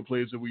these aerial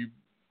plays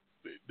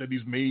that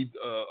he's made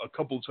a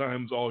couple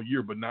times all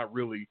year, but not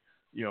really,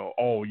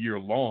 all year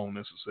long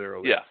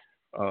necessarily.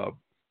 Yeah.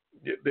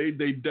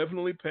 They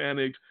definitely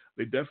panicked.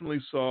 They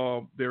definitely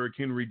saw Derrick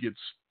Henry get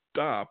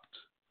stopped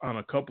on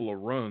a couple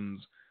of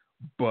runs,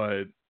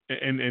 but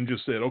and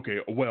just said, okay,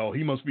 well,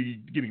 he must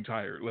be getting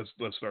tired.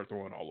 Let's start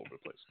throwing all over the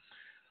place.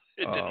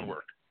 It didn't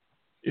work.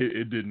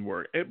 It didn't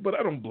work, but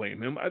I don't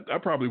blame him. I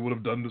probably would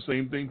have done the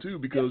same thing too,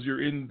 because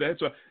you're in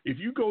if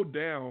you go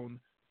down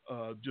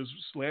just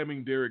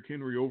slamming Derrick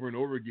Henry over and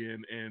over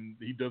again and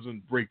he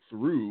doesn't break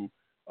through,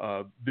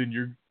 then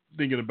you're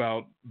thinking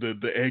about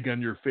the egg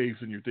on your face,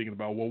 and you're thinking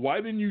about, well, why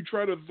didn't you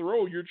try to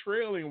throw? You're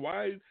trailing.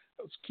 Why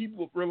keep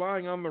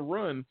relying on the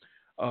run?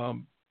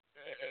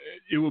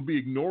 It will be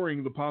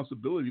ignoring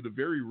the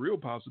very real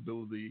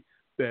possibility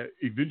that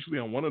eventually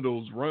on one of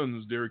those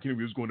runs, Derrick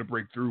Henry was going to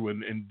break through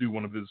and do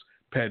one of his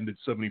patented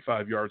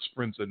 75-yard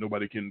sprints that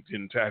nobody can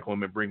tackle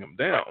him and bring him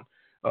down.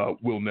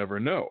 We'll never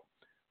know.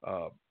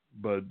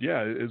 But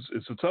yeah,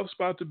 it's a tough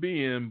spot to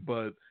be in,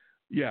 but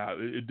yeah,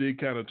 it did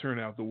kind of turn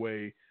out the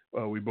way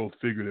we both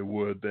figured it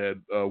would,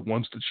 that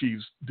once the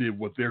Chiefs did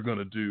what they're going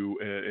to do,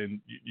 and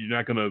you're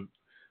not going to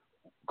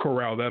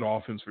corral that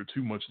offense for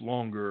too much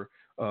longer,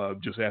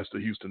 just ask the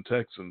Houston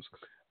Texans.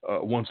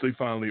 Once they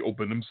finally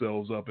open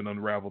themselves up and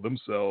unravel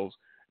themselves,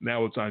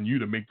 now it's on you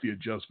to make the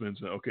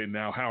adjustments. Okay,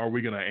 now how are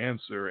we going to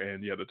answer?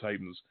 And the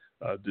Titans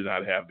did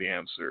not have the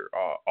answer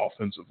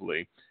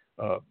offensively.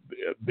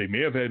 They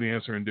may have had the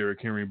answer in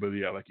Derrick Henry, but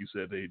like you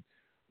said, they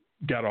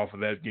got off of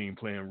that game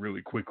plan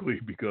really quickly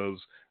because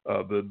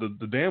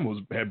the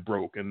dam had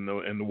broke and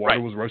the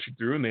water was rushing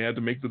through, and they had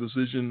to make the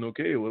decision.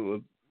 Okay,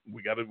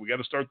 we got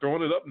to start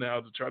throwing it up now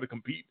to try to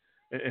compete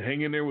and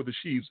hang in there with the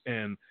Chiefs.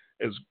 And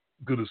as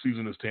good a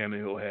season as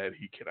Tannehill had,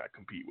 he cannot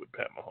compete with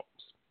Pat Mahomes.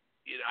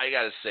 I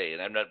got to say,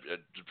 and I'm not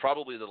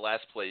probably the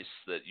last place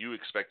that you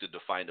expected to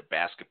find a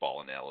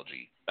basketball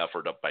analogy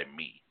offered up by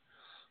me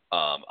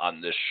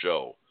on this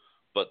show,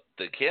 but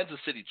the Kansas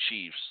City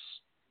Chiefs,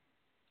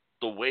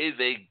 the way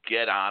they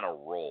get on a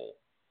roll,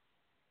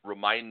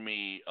 remind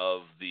me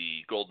of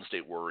the Golden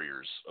State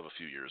Warriors of a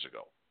few years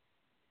ago.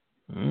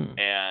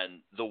 And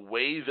the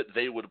way that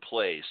they would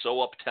play, so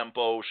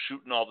up-tempo,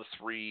 shooting all the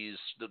threes,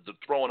 the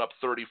throwing up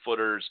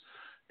 30-footers,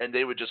 and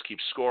they would just keep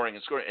scoring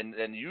and scoring.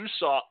 And you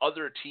saw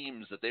other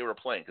teams that they were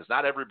playing, because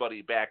not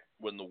everybody back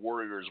when the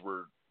Warriors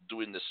were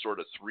doing this sort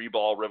of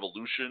three-ball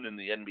revolution in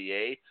the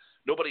NBA,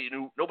 nobody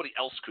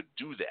else could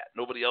do that.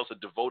 Nobody else had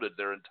devoted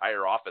their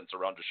entire offense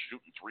around just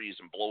shooting threes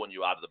and blowing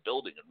you out of the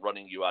building and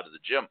running you out of the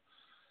gym.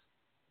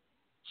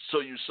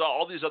 So you saw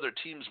all these other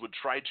teams would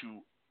try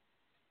to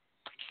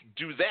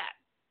do that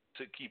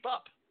to keep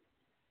up.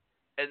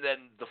 And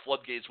then the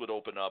floodgates would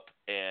open up,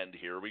 and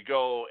here we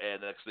go.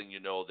 And the next thing you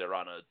know, they're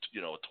on a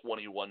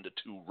 21-2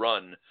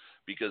 run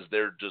because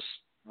they're just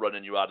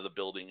running you out of the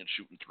building and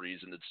shooting threes.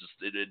 And it's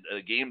just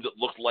a game that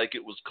looked like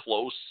it was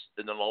close,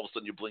 and then all of a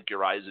sudden you blink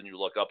your eyes and you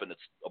look up and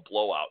it's a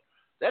blowout.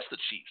 That's the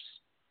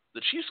Chiefs.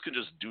 The Chiefs can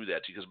just do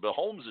that because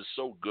Mahomes is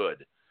so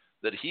good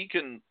that he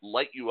can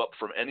light you up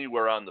from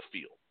anywhere on the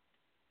field.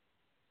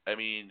 I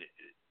mean,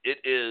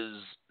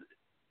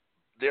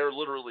 they're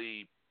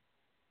literally,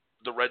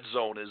 the red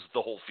zone is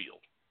the whole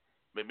field.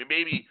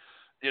 Maybe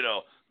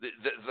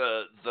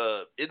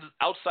the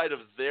outside of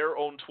their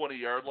own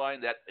 20-yard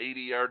line, that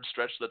 80-yard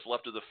stretch that's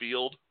left of the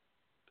field,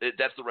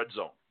 that's the red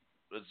zone.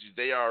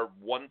 They are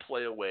one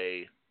play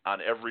away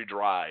on every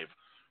drive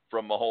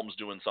from Mahomes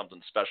doing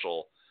something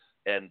special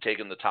and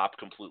taking the top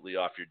completely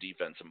off your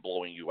defense and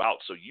blowing you out.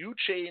 So you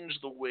change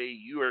the way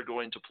you are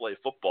going to play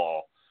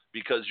football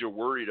because you're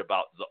worried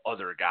about the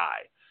other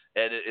guy.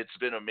 And it's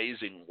been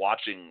amazing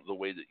watching the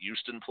way that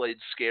Houston played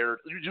scared.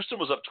 Houston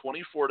was up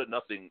 24-0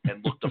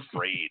 and looked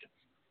afraid.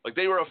 Like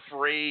they were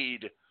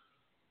afraid. It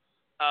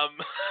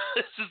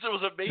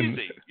was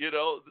amazing,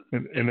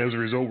 And as a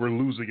result, we're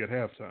losing at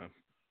halftime.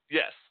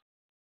 Yes.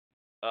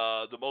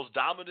 The most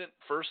dominant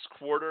first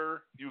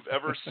quarter you've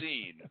ever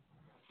seen.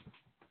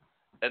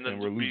 And then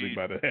we're losing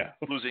by the half.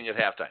 Losing at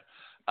halftime.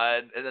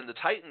 And then the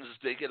Titans,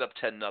 they get up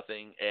 10-0,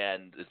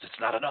 and it's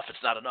not enough.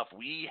 It's not enough.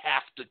 We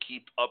have to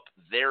keep up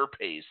their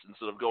pace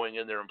instead of going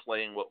in there and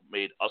playing what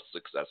made us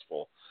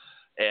successful.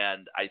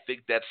 And I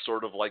think that's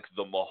sort of like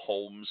the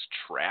Mahomes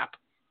trap.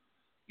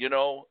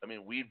 I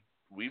mean,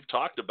 we've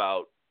talked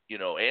about,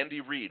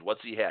 Andy Reid.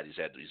 What's he had? He's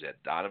had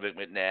Donovan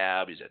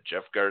McNabb. He's had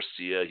Jeff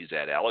Garcia. He's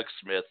had Alex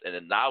Smith. And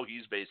then now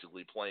he's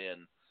basically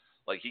playing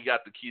like he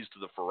got the keys to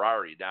the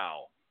Ferrari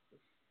now.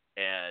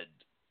 And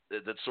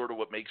that's sort of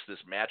what makes this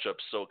matchup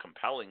so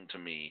compelling to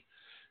me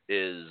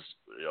is,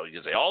 you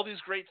can say all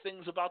these great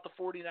things about the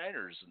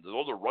 49ers, and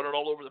they're running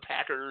all over the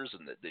Packers,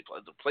 and they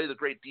play the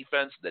great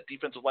defense, that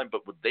defensive line,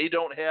 but what they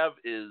don't have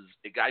is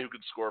a guy who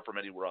can score from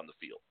anywhere on the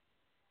field.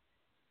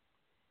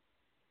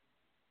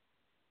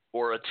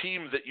 Or a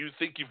team that you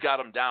think you've got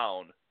them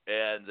down,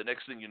 and the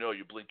next thing you know,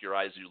 you blink your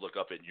eyes and you look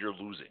up and you're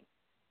losing.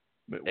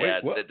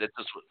 Wait, what?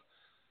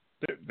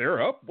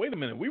 They're up? Wait a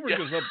minute. We were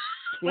just up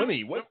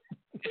 20. What?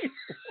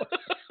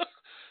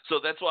 So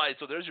that's why.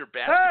 So there's your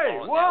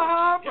basketball. Hey, what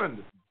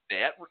happened?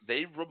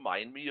 They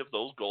remind me of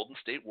those Golden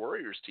State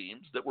Warriors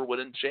teams that were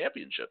winning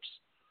championships.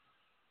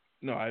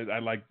 No, I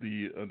like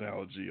the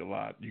analogy a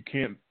lot. You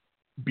can't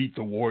beat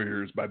the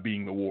Warriors by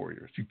being the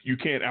Warriors. You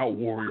can't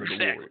out-warrior the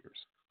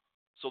Warriors.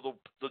 So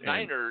the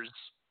Niners'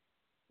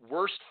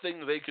 worst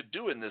thing they could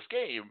do in this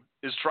game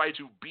is try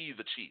to be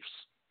the Chiefs.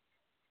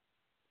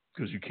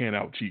 Because you can't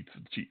out-cheat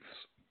the Chiefs.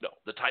 No,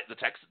 the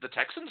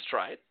Texans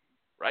tried,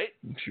 right?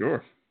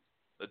 Sure.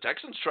 The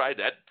Texans tried.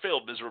 That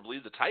failed miserably.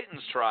 The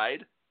Titans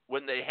tried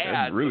when they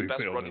had the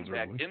best running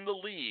back in the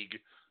league.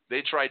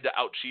 They tried to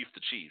out-chief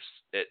the Chiefs.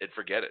 And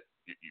forget it.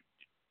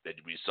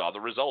 We saw the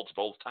results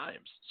both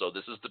times. So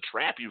this is the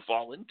trap you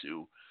fall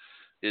into,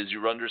 is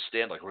you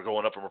understand, like, we're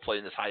going up and we're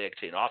playing this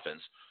high-octane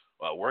offense.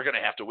 Well, we're going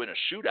to have to win a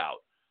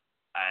shootout.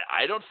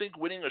 I don't think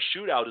winning a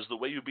shootout is the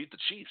way you beat the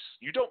Chiefs.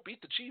 You don't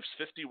beat the Chiefs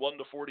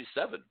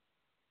 51-47.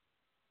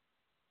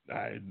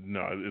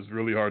 No, it's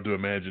really hard to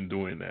imagine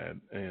doing that.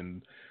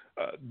 And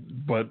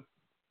but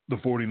the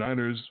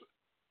 49ers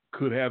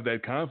could have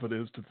that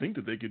confidence to think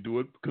that they could do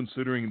it,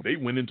 considering they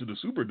went into the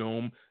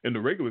Superdome in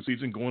the regular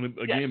season, going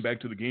again back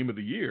to the game of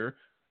the year,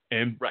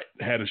 and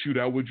had a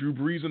shootout with Drew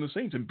Brees and the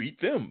Saints and beat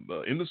them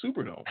in the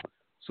Superdome.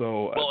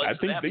 So I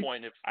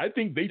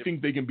think they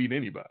think they can beat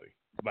anybody.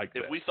 like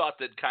if that. we thought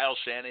that Kyle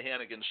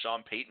Shanahan against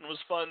Sean Payton was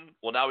fun,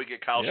 well, now we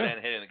get Kyle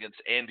Shanahan against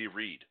Andy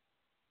Reid.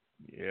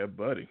 Yeah,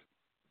 buddy.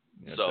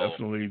 Yeah, So,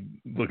 definitely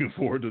looking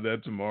forward to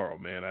that tomorrow,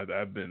 man.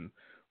 I've been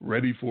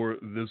ready for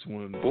this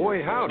one.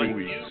 Boy, howdy.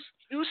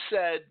 You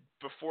said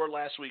before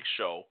last week's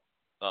show,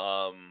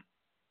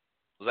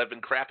 because I've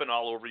been crapping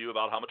all over you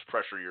about how much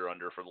pressure you're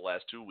under for the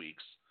last 2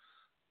 weeks,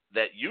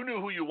 that you knew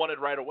who you wanted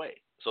right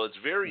away. So it's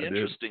very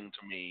interesting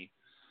to me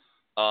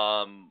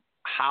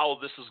how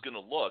this is going to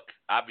look.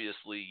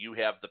 Obviously, you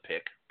have the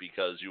pick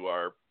because you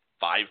are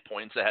 5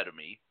 points ahead of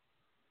me.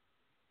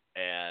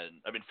 And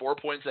 4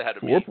 points ahead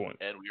of me. 4 points.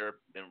 And we are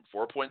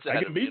 4 points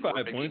ahead of me. I can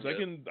be 5 points.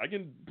 I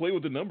can play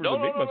with the numbers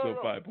and make myself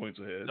 5 points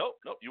ahead. No,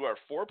 you are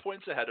 4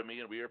 points ahead of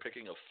me, and we are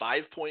picking a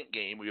 5-point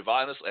game. We've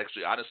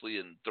honestly,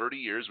 in 30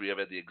 years, we have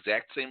had the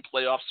exact same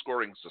playoff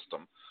scoring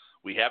system.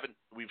 We've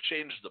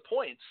changed the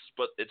points,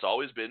 but it's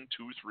always been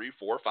 2, 3,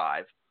 4,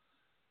 5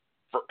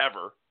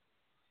 forever.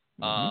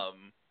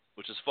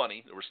 Which is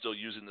funny. We're still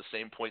using the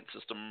same point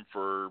system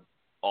for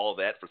all of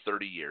that for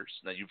 30 years.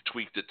 Now you've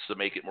tweaked it to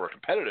make it more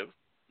competitive,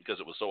 because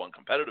it was so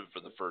uncompetitive for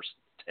the first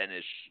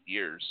 10-ish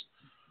years,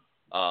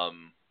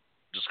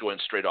 just going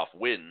straight off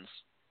wins.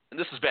 And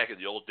this is back in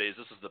the old days.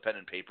 This is the pen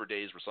and paper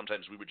days where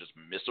sometimes we would just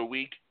miss a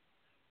week,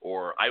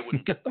 or I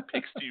wouldn't get the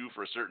picks to you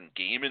for a certain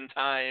game in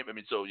time.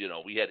 So,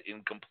 we had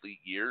incomplete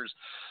years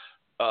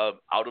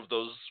out of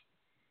those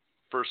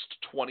first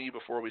 20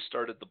 before we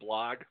started the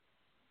blog.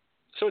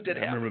 So it did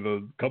happen. I remember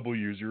the couple of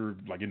years you were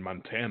like in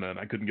Montana, and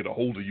I couldn't get a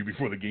hold of you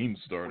before the game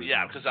started. Well,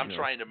 yeah, because I'm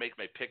trying to make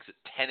my picks at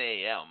 10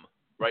 a.m.,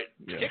 right?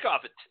 Yeah. Kickoff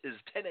is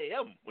 10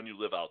 a.m. when you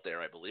live out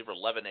there, I believe, or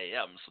 11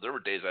 a.m. So there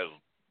were days I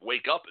would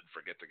wake up and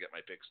forget to get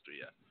my picks to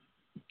you.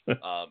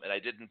 And I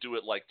didn't do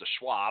it like the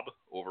Schwab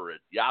over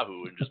at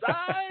Yahoo and just,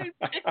 I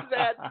picked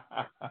that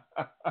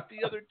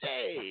the other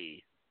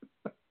day.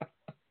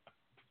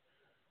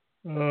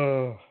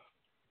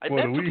 I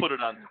meant to put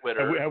it on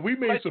Twitter. Have we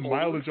made some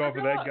mileage off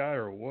of that guy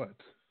or what?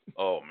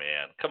 Oh,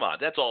 man. Come on.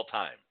 That's all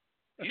time.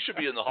 He should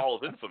be in the Hall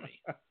of Infamy.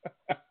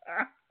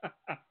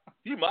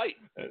 He might.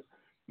 It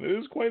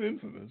is quite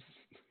infamous.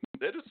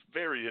 That is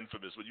very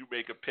infamous when you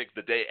make a pick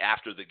the day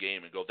after the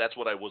game and go, that's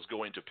what I was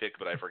going to pick,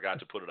 but I forgot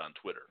to put it on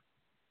Twitter.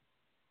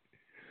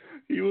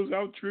 He was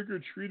out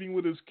trick-or-treating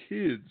with his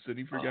kids, and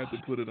he forgot to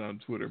put it on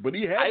Twitter. But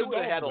he had I would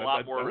have had a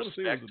lot more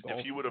respect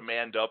if he would have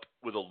manned up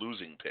with a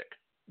losing pick.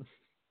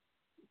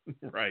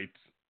 Right.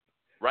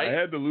 Right? I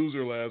had the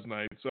loser last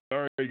night.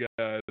 Sorry,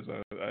 guys.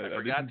 I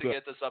forgot to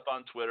get this up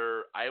on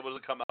Twitter. I would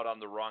have come out on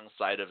the wrong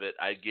side of it.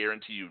 I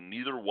guarantee you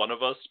neither one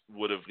of us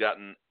would have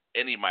gotten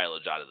any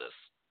mileage out of this.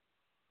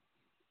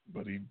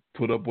 But he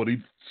put up what he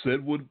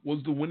said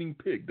was the winning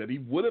pick that he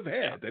would have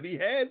had, that he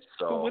had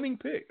the winning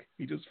pick.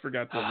 He just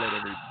forgot to let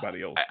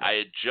everybody else know. I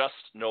had just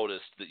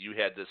noticed that you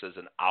had this as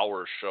an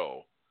hour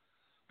show,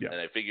 and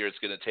I figure it's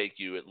going to take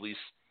you at least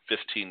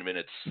 15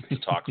 minutes to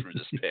talk through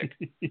this pick.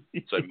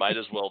 So I might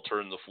as well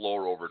turn the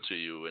floor over to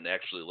you and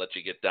actually let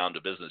you get down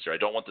to business here. I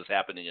don't want this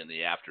happening in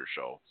the after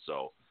show.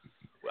 So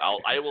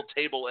I will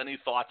table any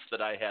thoughts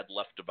that I had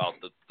left about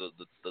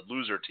the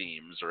loser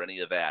teams or any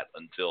of that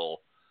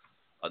until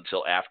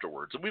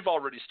afterwards. And we've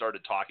already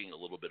started talking a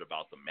little bit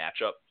about the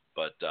matchup,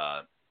 but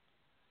I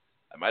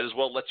might as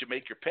well let you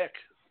make your pick.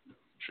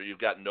 I'm sure you've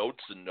got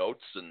notes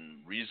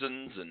and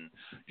reasons, and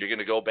you're going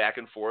to go back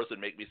and forth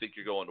and make me think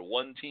you're going to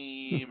one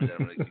team, and then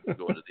I'm going to think you're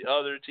going to the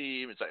other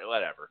team. It's like,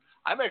 whatever.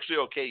 I'm actually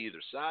okay either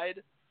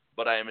side,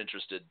 but I am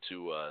interested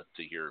to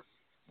hear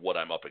what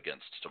I'm up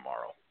against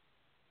tomorrow.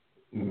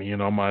 Me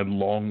and all my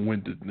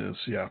long-windedness,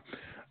 yeah.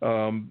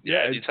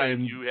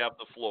 Anytime you have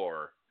the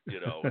floor,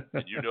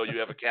 and you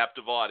have a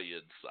captive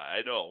audience,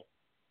 I know.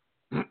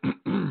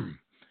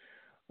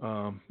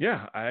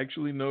 I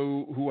actually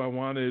know who I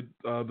wanted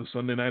the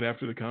Sunday night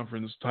after the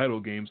conference title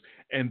games,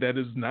 and that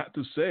is not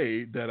to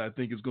say that I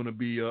think it's going to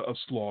be a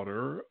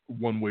slaughter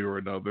one way or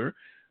another.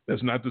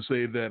 That's not to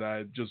say that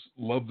I just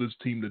love this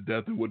team to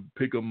death and would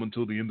pick them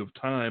until the end of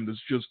time.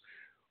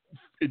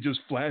 It just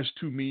flashed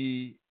to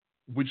me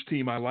which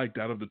team I liked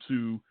out of the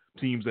two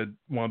teams that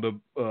wound up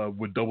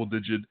with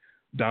double-digit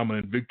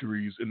dominant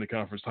victories in the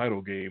conference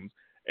title games.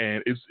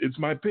 And it's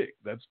my pick.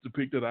 That's the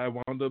pick that I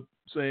wound up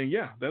saying,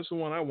 yeah, that's the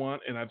one I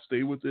want, and I've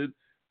stayed with it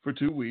for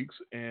 2 weeks,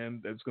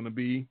 and that's going to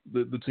be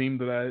the team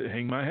that I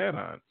hang my hat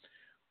on.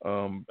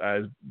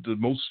 The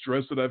most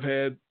stress that I've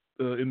had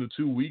in the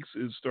 2 weeks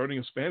is starting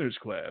a Spanish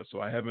class, so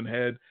I haven't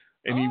had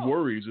any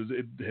worries.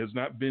 It has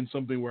not been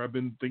something where I've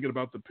been thinking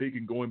about the pick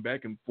and going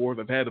back and forth.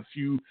 I've had a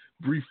few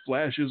brief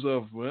flashes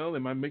of, well,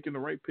 am I making the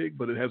right pick?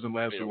 But it hasn't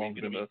lasted long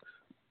enough.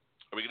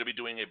 Are we going to be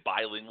doing a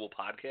bilingual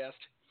podcast?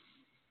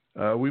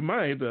 We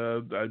might.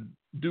 I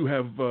do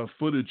have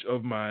footage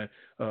of my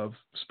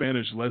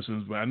Spanish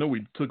lessons, but I know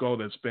we took all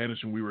that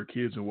Spanish when we were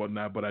kids and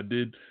whatnot, but I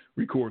did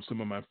record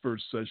some of my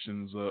first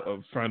sessions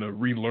of trying to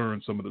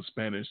relearn some of the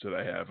Spanish that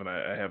I have, and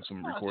I have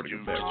some recording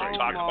of that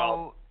right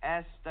now.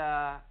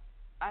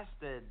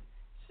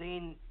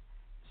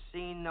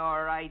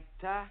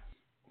 Senorita.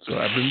 So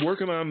I've been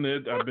working on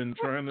it. I've been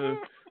trying to,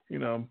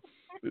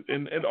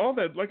 and all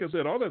that, like I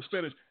said, all that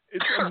Spanish.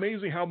 It's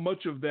amazing how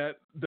much of that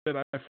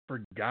I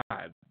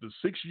forgot. The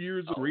 6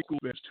 years of grade school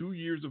Spanish, 2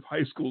 years of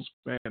high school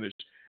Spanish,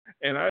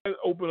 and I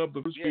open up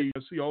the first page,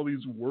 I see all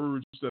these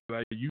words that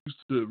I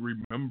used to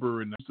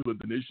remember and the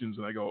definitions,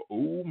 and I go,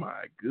 "Oh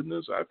my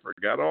goodness, I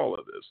forgot all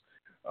of this."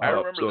 I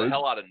remember the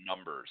hell out of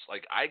numbers.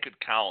 Like I could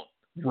count.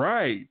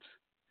 Right.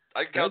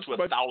 I could count to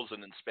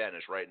 1,000 in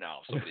Spanish right now.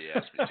 If somebody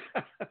asked me to.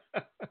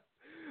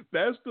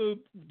 That's the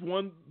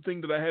one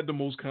thing that I had the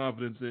most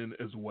confidence in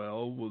as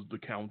well, was the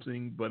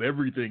counting, but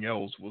everything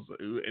else was,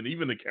 and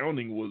even the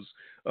counting was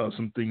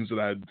some things that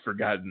I'd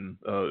forgotten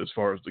as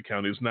far as the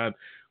counting. It's not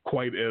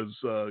quite as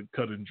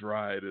cut and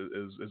dried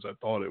as I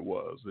thought it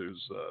was.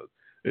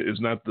 It's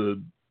not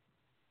the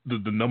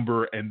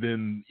number and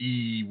then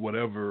E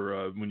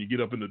whatever. When you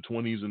get up in the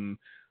 20s and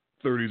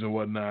 30s and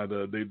whatnot,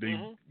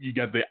 you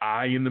got the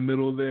I in the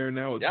middle there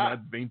now. It's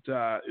not 20,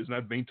 it's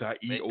not 28,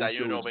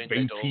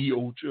 it's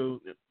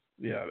 28.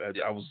 Yeah,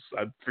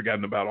 I'd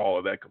forgotten about all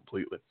of that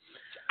completely.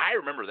 I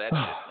remember that shit.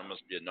 I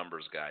must be a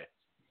numbers guy.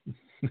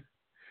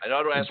 I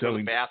know how to ask where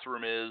the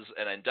bathroom is,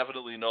 and I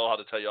definitely know how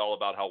to tell you all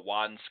about how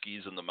Juan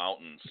skis in the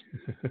mountains.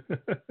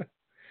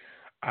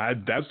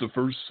 That's the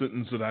first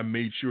sentence that I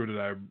made sure that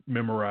I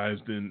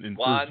memorized in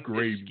Juan first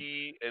grade. Juan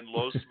ski en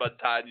los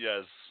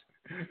montañas.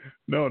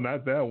 No,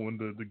 not that one.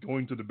 The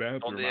going to the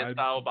bathroom. ¿Dónde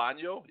está el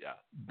baño? Yeah.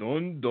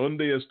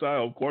 ¿Dónde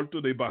está el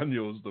cuarto de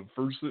baño? Is the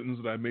first sentence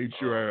that I made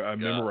sure I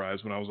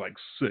memorized when I was like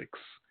 6,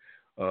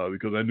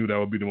 because I knew that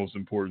would be the most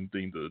important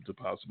thing to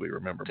possibly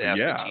remember. But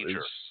yeah,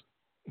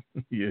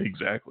 yeah,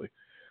 exactly.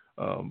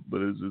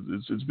 But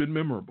it's been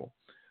memorable.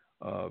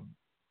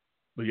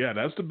 But yeah,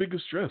 that's the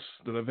biggest stress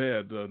that I've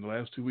had in the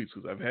last 2 weeks,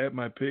 because I've had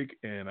my pick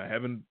and I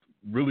haven't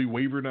really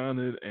wavered on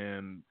it,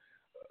 and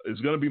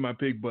it's gonna be my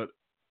pick, but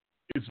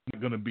it's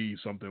not going to be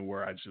something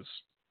where I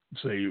just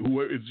say,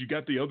 if you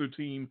got the other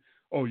team,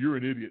 oh, you're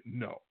an idiot.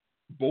 No.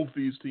 Both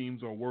these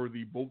teams are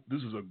worthy.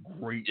 This is a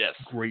great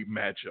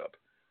matchup.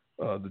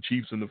 The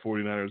Chiefs and the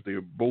 49ers, they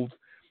are both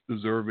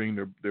deserving.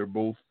 They're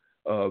both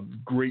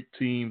great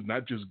teams,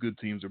 not just good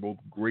teams. They're both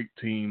great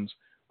teams,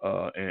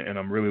 and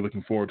I'm really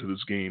looking forward to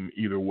this game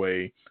either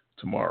way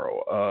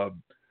tomorrow.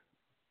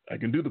 I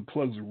can do the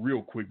plugs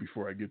real quick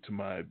before I get to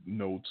my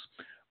notes.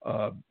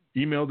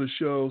 Email the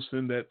show,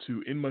 send that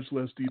to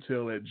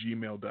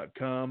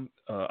inmuchlessdetail@gmail.com.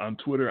 On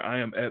Twitter, I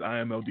am at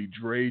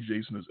IMLDDre.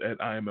 Jason is at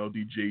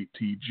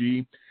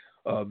IMLDJTG.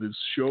 This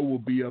show will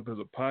be up as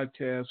a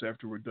podcast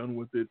after we're done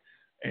with it.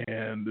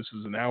 And this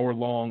is an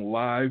hour-long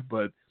live,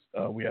 but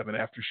we have an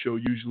after show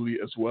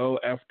usually as well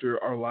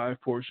after our live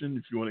portion.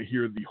 If you want to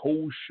hear the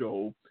whole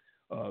show,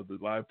 the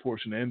live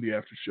portion and the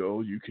after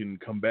show, you can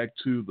come back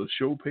to the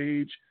show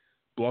page,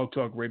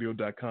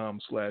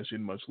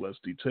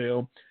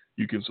 blogtalkradio.com/inmuchlessdetail.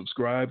 You can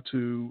subscribe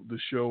to the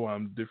show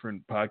on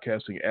different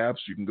podcasting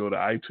apps. You can go to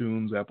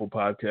iTunes, Apple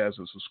Podcasts,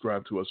 and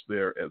subscribe to us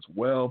there as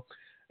well.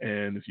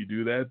 And if you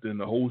do that, then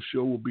the whole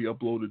show will be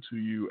uploaded to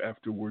you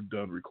after we're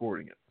done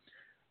recording it.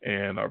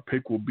 And our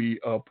pick will be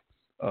up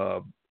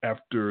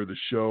after the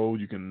show.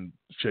 You can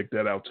check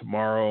that out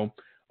tomorrow.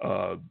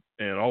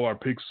 And all our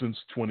picks since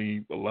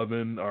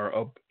 2011 are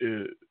up.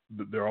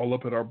 They're all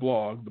up at our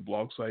blog. The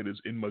blog site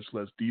is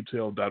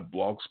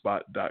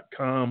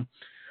inmuchlessdetail.blogspot.com.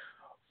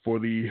 For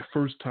the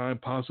first time,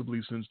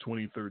 possibly since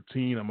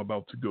 2013, I'm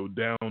about to go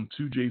down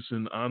to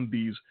Jason on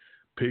these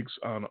picks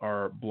on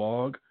our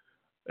blog.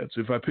 That's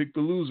if I pick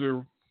the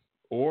loser,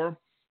 or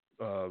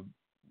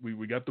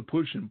we got the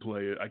push in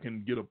play. I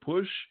can get a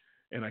push,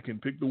 and I can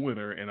pick the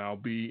winner, and I'll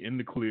be in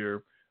the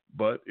clear.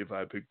 But if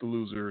I pick the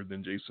loser,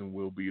 then Jason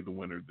will be the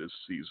winner this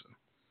season.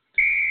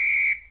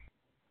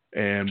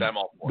 And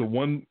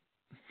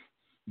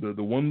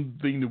the one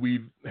thing that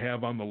we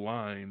have on the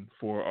line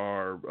for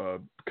our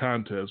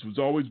contest was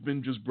always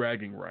been just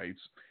bragging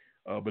rights.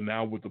 But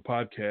now with the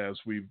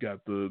podcast, we've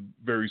got the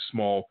very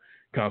small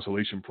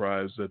consolation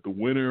prize that the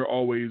winner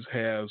always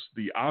has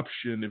the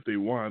option, if they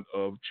want,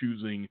 of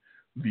choosing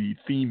the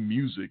theme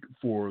music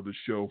for the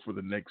show for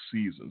the next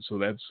season. So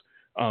that's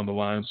on the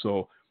line.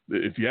 So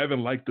if you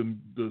haven't liked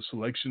the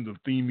selections of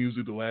theme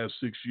music the last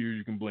 6 years,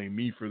 you can blame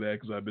me for that,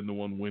 because I've been the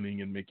one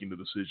winning and making the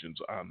decisions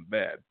on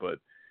that. But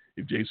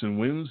if Jason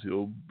wins,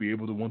 he'll be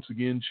able to once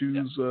again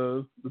choose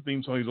the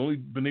theme song. He's only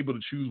been able to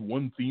choose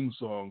one theme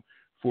song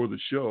for the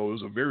show. It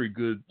was a very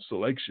good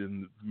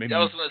selection many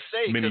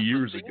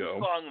years ago.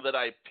 The song that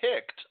I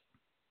picked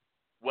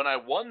when I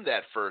won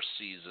that first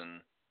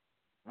season,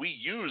 we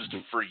used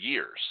for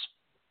years.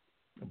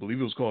 I believe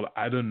it was called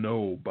I Don't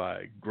Know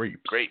by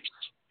Grapes.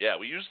 Yeah,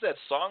 we used that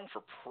song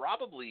for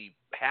probably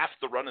half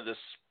the run of this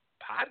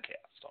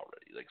podcast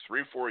already, like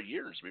 3 or 4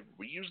 years.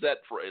 We used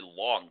that for a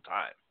long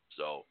time.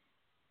 So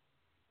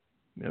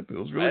yep, it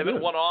was really I haven't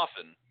good. won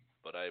often,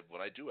 but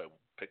when I do, I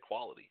pick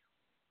quality.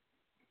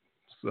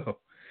 So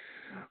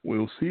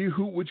we'll see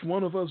which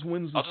one of us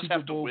wins the I'll just Super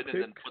have to Bowl win pick.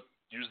 and then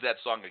use that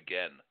song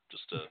again,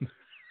 just to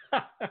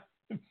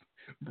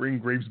bring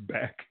Grapes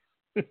back.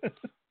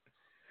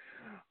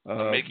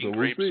 making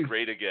Grapes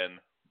great again.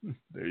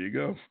 There you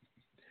go.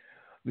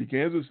 The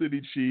Kansas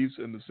City Chiefs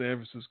and the San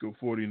Francisco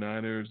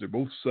 49ers, they're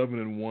both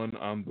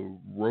 7-1 on the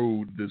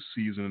road this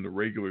season in the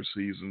regular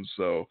season.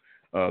 So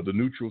the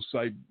neutral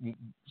site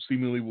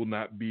seemingly will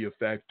not be a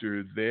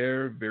factor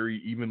there.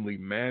 Very evenly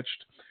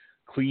matched.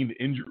 Clean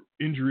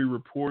injury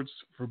reports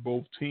for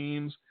both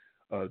teams.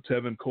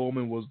 Tevin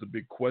Coleman was the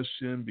big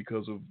question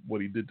because of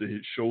what he did to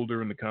his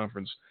shoulder in the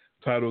conference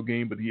title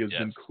game, but he has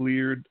been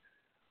cleared.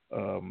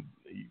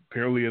 He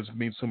apparently has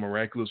made some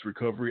miraculous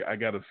recovery. I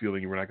got a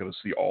feeling we're not going to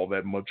see all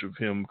that much of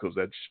him because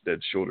that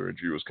shoulder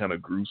injury was kind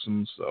of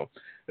gruesome. So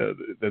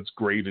that's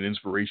great and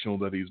inspirational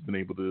that he's been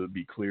able to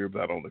be clear,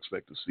 but I don't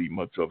expect to see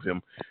much of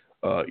him.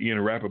 Ian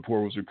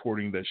Rappaport was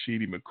reporting that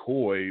Shady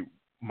McCoy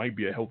might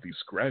be a healthy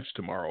scratch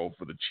tomorrow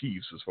for the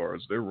Chiefs as far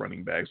as their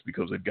running backs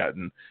because they've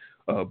gotten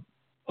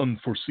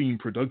unforeseen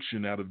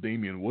production out of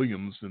Damian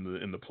Williams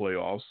in the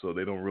playoffs, so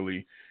they don't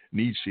really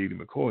need Shady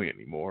McCoy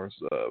anymore.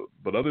 So,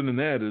 but other than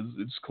that,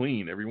 it's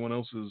clean. Everyone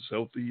else is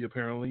healthy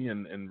apparently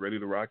and ready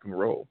to rock and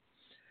roll.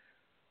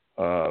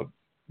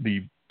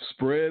 The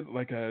spread,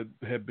 like I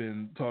had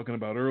been talking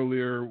about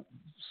earlier,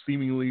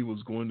 seemingly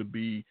was going to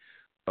be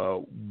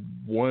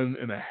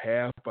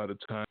 1.5 by the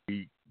time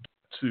we got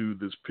to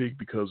this pick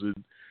because it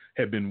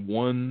had been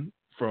 1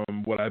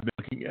 from what I've been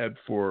looking at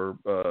for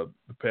the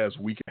past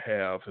week and a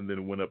half, and then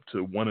it went up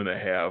to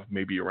 1.5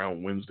 maybe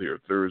around Wednesday or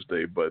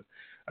Thursday. But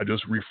I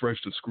just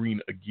refreshed the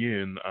screen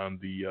again on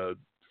the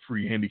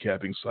free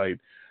handicapping site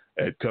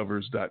at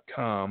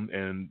covers.com,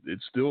 and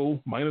it's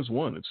still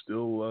 -1. It's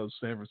still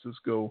San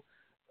Francisco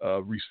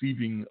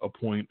receiving a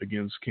point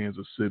against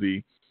Kansas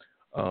City.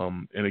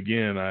 And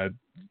again,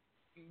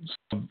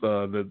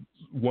 the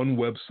one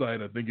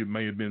website, I think it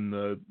may have been,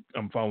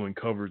 I'm following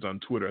Covers on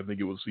Twitter, I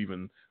think it was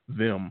even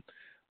them,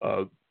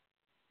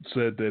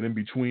 said that in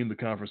between the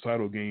conference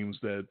title games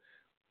that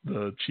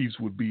the Chiefs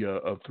would be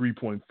a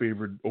 3-point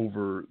favorite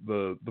over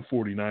the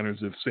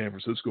 49ers if San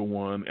Francisco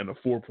won, and a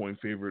 4-point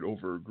favorite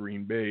over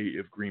Green Bay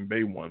if Green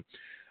Bay won.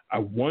 I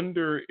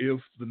wonder if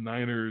the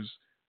Niners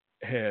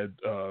had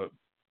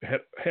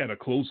a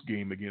close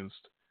game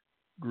against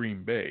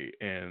Green Bay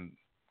and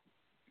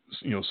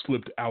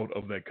slipped out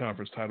of that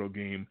conference title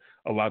game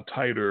a lot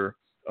tighter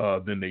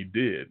than they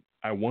did.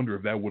 I wonder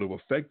if that would have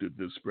affected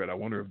this spread. I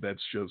wonder if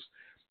that's just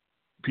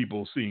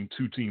people seeing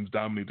two teams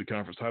dominate the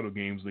conference title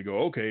games. And they go,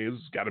 okay,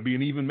 it's got to be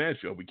an even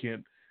matchup. We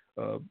can't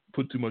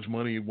put too much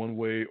money one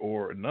way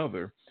or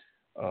another.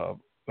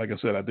 Like I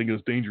said, I think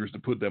it's dangerous to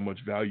put that much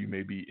value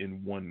maybe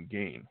in one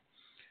game.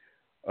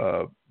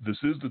 This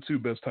is the two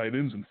best tight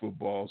ends in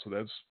football, so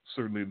that's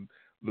certainly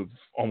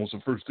almost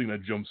the first thing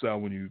that jumps out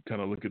when you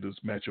kind of look at this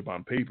matchup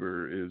on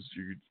paper is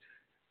you're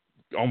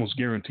almost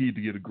guaranteed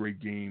to get a great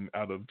game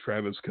out of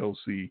Travis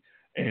Kelce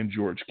and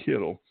George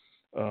Kittle.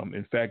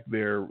 In fact,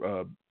 their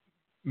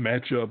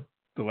matchup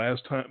the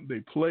last time they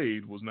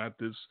played was not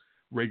this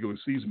regular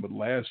season, but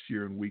last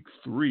year in week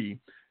 3.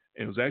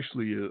 And it was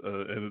actually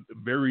a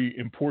very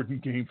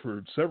important game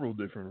for several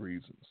different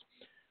reasons.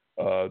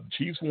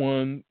 Chiefs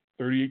won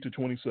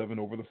 38-27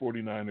 over the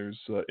 49ers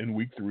in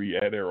week 3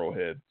 at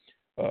Arrowhead.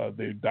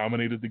 They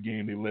dominated the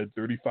game. They led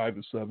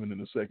 35-7 in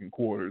the second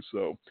quarter.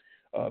 So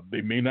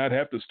they may not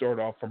have to start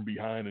off from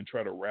behind and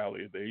try to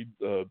rally.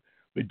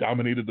 They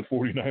dominated the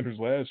 49ers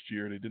last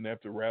year. They didn't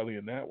have to rally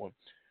in that one.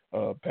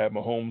 Pat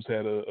Mahomes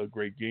had a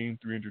great game,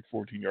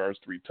 314 yards,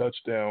 3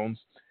 touchdowns.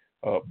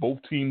 Both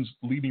teams'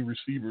 leading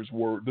receivers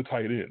were the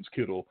tight ends,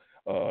 Kittle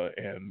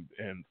and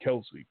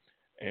Kelce.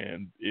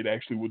 And it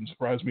actually wouldn't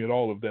surprise me at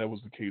all if that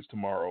was the case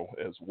tomorrow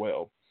as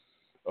well.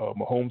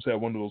 Mahomes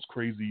had one of those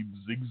crazy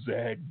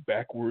zigzag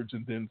backwards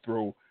and then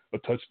throw a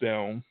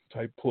touchdown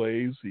type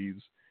plays.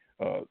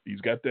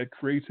 He's got that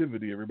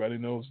creativity. Everybody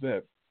knows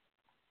that.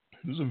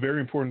 This is a very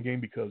important game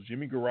because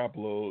Jimmy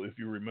Garoppolo, if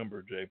you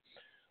remember, Jay,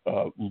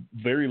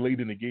 very late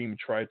in the game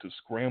tried to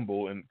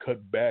scramble and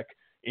cut back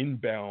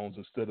inbounds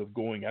instead of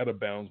going out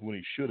of bounds when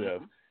he should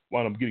have.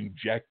 Wound up getting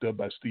jacked up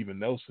by Steven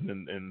Nelson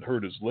and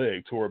hurt his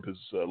leg, tore up his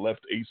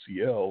left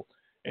ACL,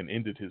 and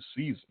ended his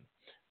season.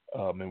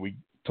 And we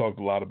talked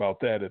a lot about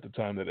that at the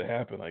time that it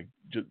happened. Like,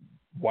 just,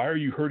 why are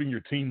you hurting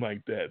your team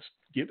like that?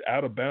 Get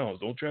out of bounds.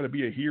 Don't try to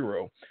be a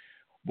hero.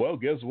 Well,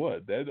 guess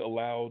what? That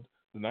allowed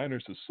the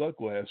Niners to suck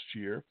last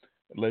year.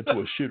 It led to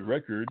a shit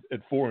record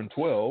at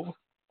 4-12,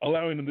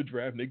 allowing them to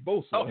draft Nick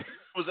Bosa. Oh,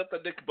 was that the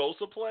Nick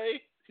Bosa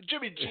play?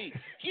 Jimmy G,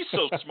 he's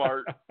so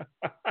smart.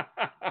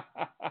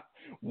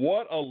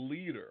 What a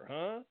leader,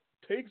 huh?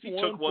 He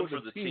took one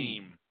for the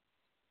team.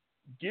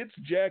 Gets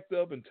jacked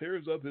up and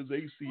tears up his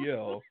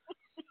ACL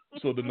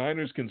so the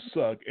Niners can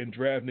suck and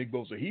draft Nick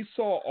Bosa. He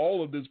saw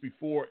all of this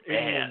before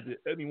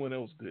anyone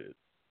else did.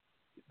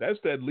 That's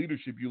that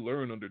leadership you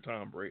learn under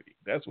Tom Brady.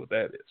 That's what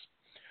that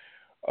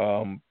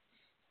is.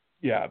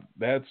 Yeah,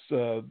 that's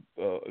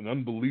an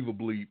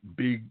unbelievably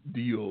big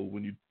deal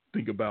when you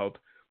think about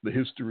the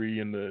history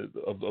and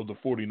of the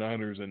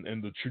 49ers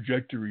and the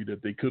trajectory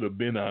that they could have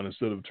been on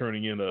instead of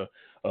turning in a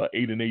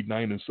 8-8,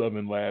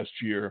 9-7 last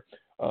year.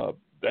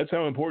 That's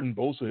how important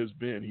Bosa has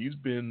been. He's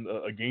been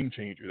a game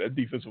changer. That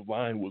defensive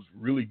line was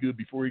really good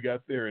before he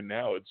got there, and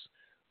now it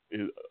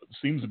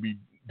seems to be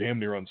damn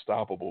near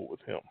unstoppable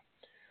with him.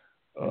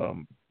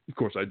 Of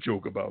course, I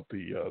joke about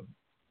the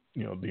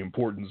the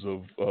importance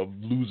of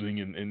losing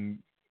and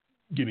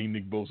getting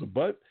Nick Bosa,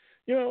 but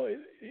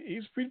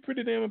he's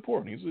pretty damn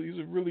important. He's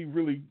a really,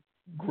 really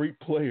great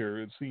player.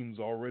 It seems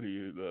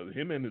already.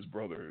 Him and his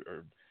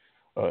brother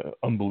are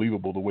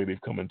unbelievable the way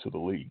they've come into the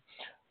league.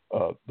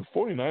 The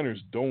 49ers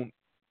don't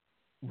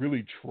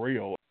really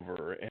trail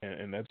over,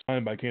 and that's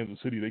fine by Kansas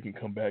City. They can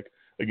come back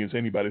against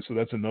anybody. So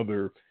that's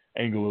another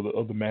angle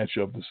of the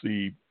matchup to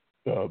see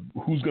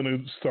who's going to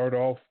start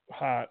off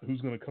hot,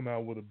 who's going to come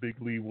out with a big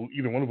lead. Will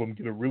either one of them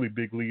get a really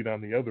big lead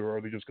on the other, or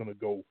are they just going to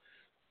go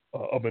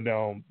up and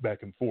down,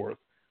 back and forth,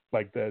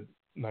 like that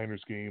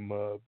Niners game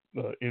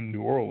in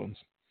New Orleans?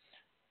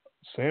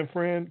 San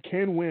Fran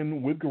can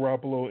win with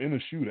Garoppolo in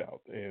a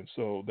shootout, and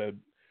so that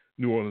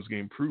New Orleans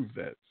game proved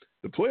that.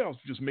 The playoffs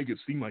just make it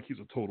seem like he's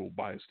a total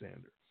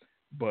bystander,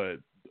 but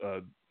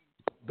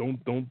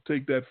don't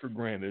take that for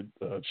granted.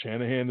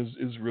 Shanahan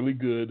is really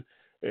good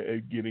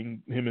at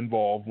getting him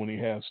involved when he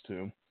has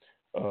to.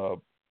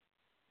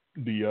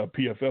 The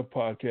PFF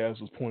podcast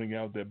was pointing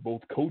out that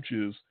both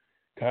coaches,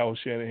 Kyle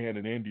Shanahan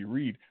and Andy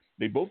Reid,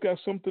 they both got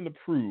something to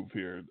prove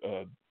here.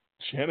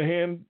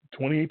 Shanahan,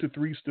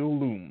 28-3, still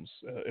looms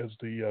as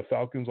the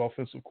Falcons'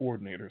 offensive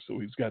coordinator, so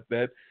he's got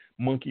that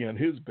monkey on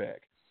his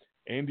back.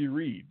 Andy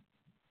Reid,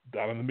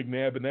 Donovan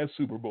McNabb in that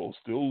Super Bowl,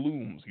 still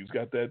looms. He's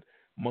got that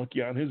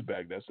monkey on his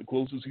back. That's the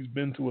closest he's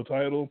been to a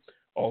title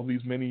all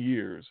these many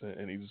years,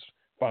 and he's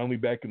finally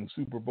back in the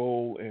Super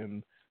Bowl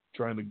and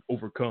trying to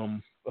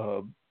overcome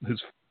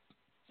his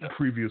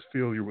previous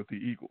failure with the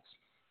Eagles.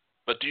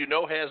 But do you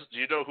know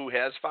who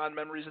has fond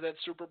memories of that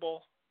Super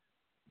Bowl?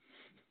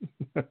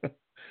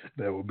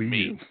 That would be me.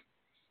 you.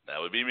 That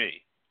would be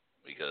me,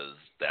 because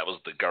that was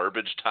the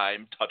garbage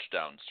time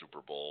touchdown Super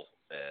Bowl,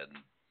 and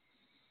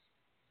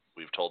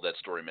we've told that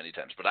story many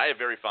times. But I have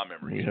very fond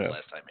memories of the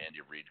last time Andy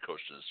Reid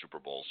coached in the Super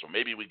Bowl, so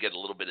maybe we get a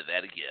little bit of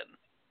that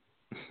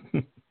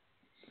again.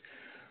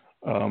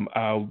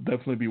 I'll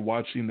definitely be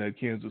watching that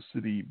Kansas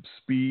City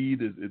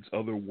speed. It's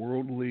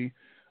otherworldly.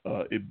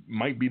 It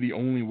might be the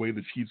only way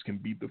the Chiefs can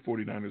beat the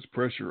 49ers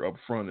pressure up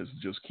front is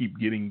to just keep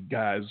getting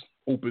guys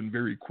open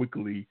very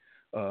quickly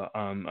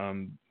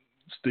on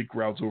stick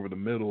routes over the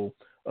middle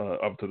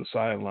up to the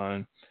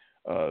sideline.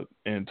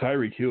 And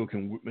Tyreek Hill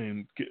can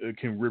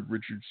rip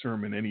Richard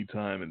Sherman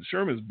anytime. And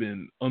Sherman's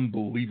been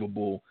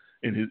unbelievable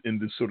in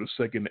this sort of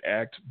second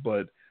act,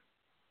 but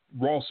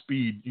raw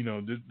speed,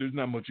 there's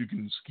not much you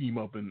can scheme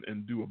up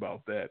and do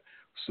about that.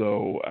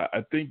 So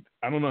I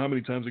don't know how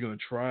many times they're going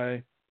to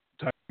try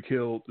Tyreek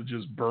Hill to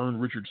just burn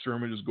Richard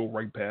Sherman, just go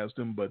right past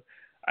him. But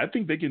I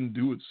think they can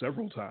do it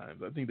several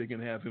times. I think they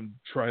can have him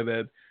try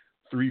that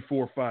 3,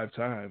 4, 5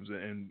 times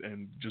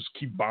and just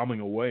keep bombing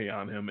away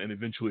on him, and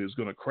eventually it's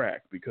going to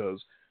crack because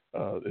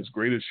as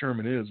great as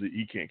Sherman is,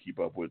 he can't keep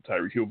up with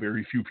Tyreek Hill.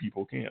 Very few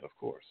people can, of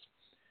course.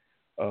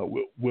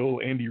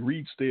 Will Andy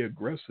Reid stay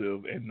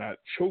aggressive and not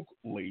choke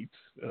late?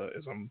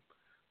 As I'm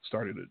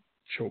starting to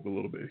choke a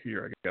little bit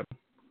here, I got to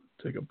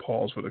take a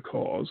pause for the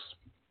cause.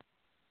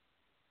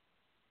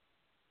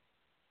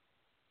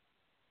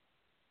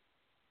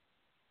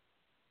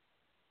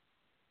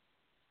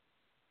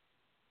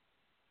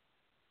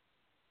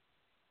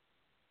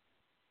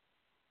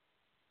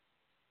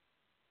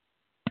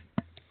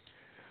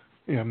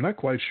 Yeah, I'm not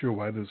quite sure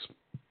why this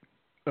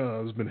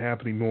has been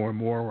happening more and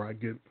more, where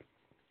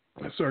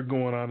I start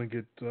going on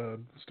and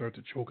start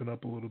to choking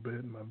up a little bit,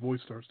 and my voice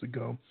starts to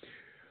go.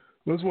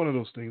 Well, it's one of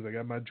those things. I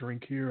got my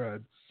drink here. I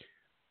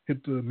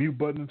hit the mute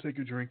button and take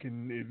a drink,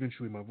 and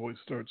eventually my voice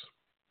starts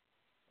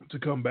to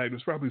come back.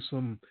 There's probably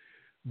some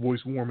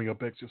voice warming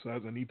up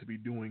exercise I need to be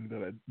doing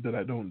that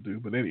I don't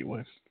do. But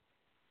anyway,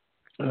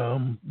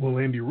 will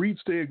Andy Reid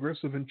stay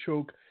aggressive and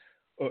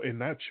and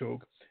not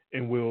choke?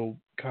 And will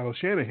Kyle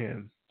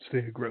Shanahan stay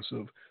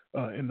aggressive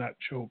and not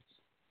choke?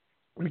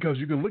 Because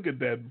you can look at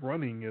that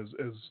running as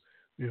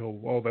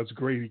that's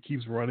great. He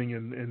keeps running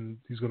and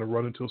he's going to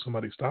run until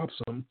somebody stops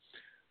him.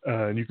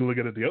 And you can look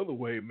at it the other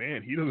way.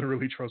 Man, he doesn't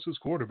really trust his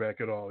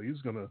quarterback at all.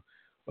 He's going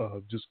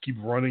to just keep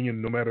running,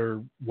 and no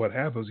matter what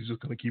happens, he's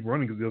just going to keep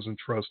running because he doesn't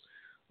trust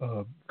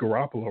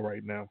Garoppolo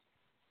right now.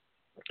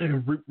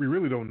 And we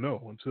really don't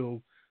know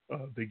until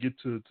they get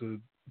to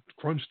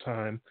crunch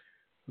time.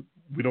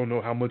 We don't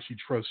know how much he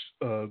trusts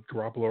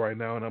Garoppolo right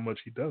now and how much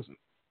he doesn't.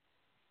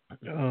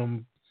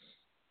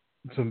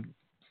 Some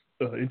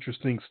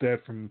interesting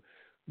stat from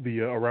the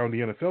Around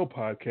the NFL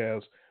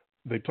podcast.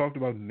 They talked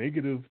about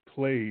negative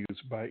plays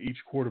by each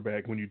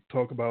quarterback when you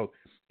talk about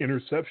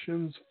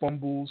interceptions,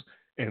 fumbles,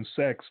 and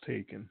sacks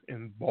taken,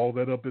 and ball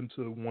that up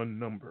into one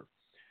number.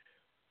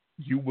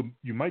 You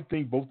might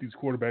think both these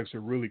quarterbacks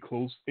are really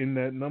close in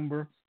that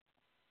number,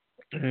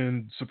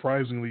 and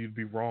surprisingly, you'd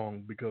be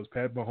wrong because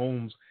Pat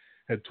Mahomes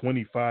had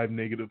 25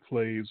 negative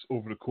plays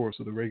over the course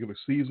of the regular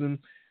season,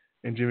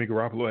 and Jimmy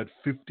Garoppolo had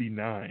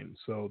 59.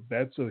 So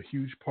that's a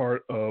huge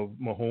part of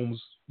Mahomes'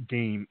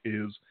 game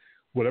is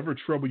whatever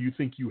trouble you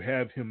think you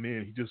have him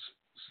in, he just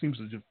seems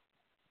to just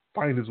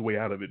find his way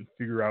out of it and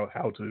figure out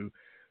how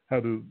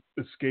to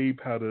escape,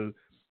 how to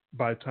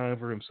buy time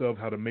for himself,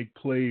 how to make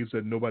plays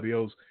that nobody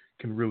else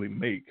can really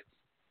make.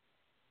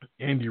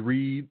 Andy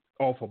Reid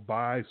off a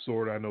bye,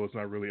 sort of. I know it's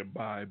not really a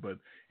bye, but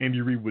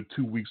Andy Reid with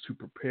 2 weeks to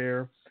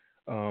prepare.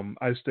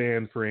 I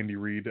stand for Andy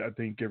Reid. I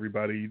think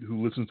everybody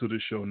who listens to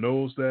this show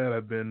knows that.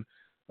 I've been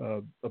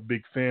a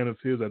big fan of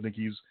his. I think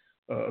he's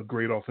a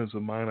great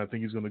offensive mind. I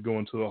think he's going to go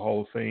into the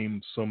Hall of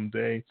Fame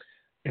someday.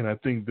 And I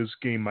think this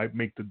game might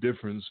make the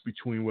difference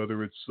between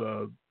whether it's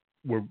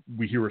where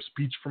we hear a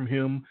speech from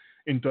him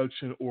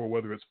induction or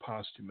whether it's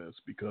posthumous,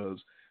 because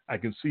I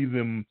can see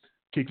them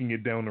kicking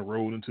it down the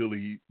road until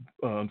he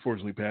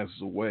unfortunately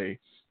passes away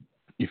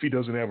if he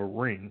doesn't have a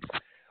ring,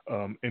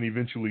 and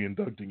eventually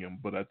inducting him.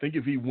 But I think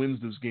if he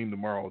wins this game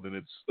tomorrow, then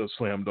it's a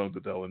slam dunk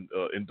that they'll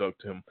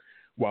induct him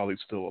while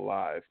he's still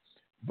alive.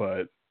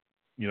 But,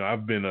 you know,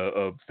 I've been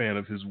a fan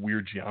of his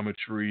weird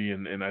geometry,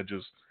 and I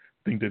just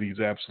think that he's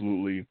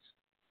absolutely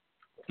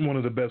one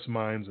of the best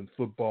minds in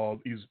football.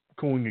 He's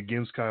going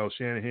against Kyle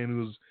Shanahan,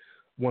 who's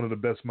one of the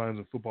best minds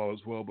in football as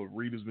well, but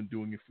Reid has been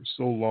doing it for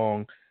so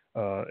long.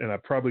 And I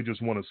probably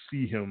just want to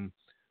see him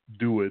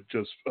do it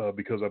just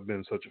because I've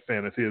been such a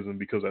fan of his and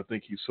because I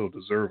think he's so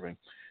deserving.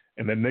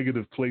 And that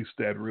negative play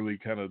stat really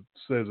kind of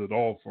says it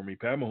all for me.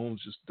 Pat Mahomes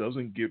just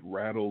doesn't get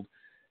rattled.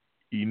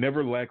 He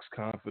never lacks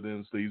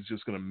confidence that he's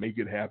just going to make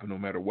it happen no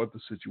matter what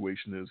the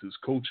situation is. His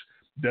coach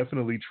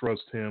definitely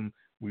trusts him.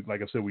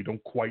 Like I said, we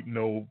don't quite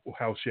know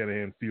how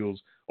Shanahan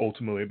feels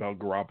ultimately about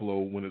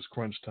Garoppolo when it's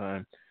crunch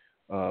time.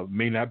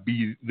 May not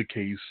be the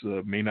case,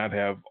 may not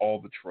have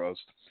all the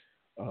trust.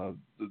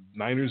 The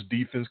Niners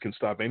defense can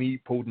stop any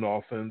potent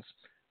offense,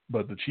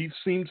 but the Chiefs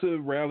seem to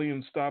rally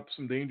and stop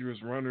some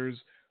dangerous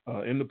runners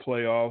in the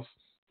playoffs.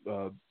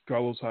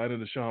 Carlos Hyde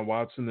and Deshaun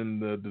Watson in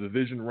the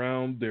division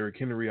round. Derrick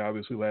Henry,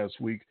 obviously, last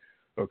week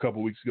or a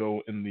couple weeks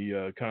ago in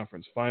the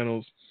conference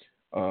finals.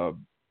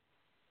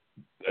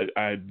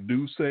 I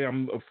do say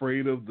I'm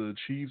afraid of the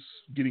Chiefs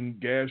getting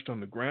gashed on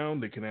the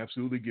ground. They can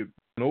absolutely get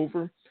run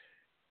over.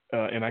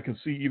 And I can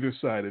see either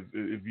side.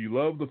 If you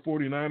love the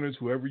 49ers,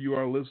 whoever you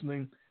are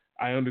listening,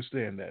 I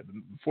understand that.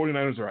 The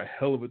 49ers are a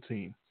hell of a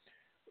team.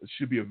 It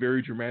should be a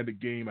very dramatic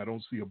game. I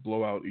don't see a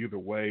blowout either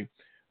way.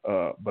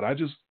 But I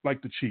just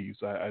like the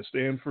Chiefs. I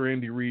stand for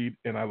Andy Reid,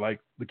 and I like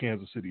the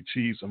Kansas City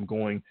Chiefs. I'm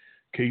going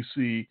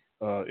KC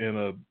in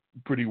a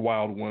pretty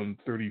wild one,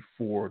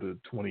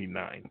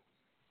 34-29.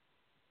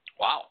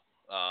 Wow.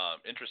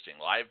 Interesting.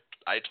 Well,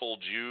 I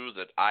told you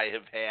that I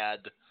have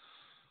had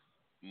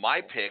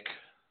my pick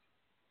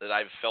that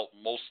I've felt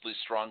mostly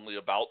strongly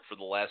about for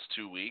the last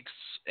 2 weeks,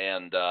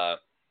 and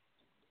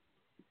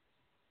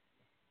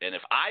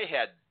if I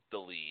had the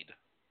lead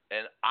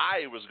and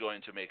I was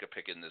going to make a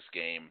pick in this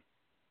game,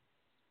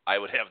 I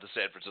would have the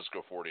San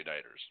Francisco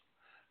 49ers.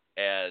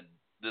 And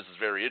this is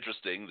very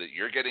interesting that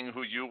you're getting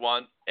who you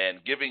want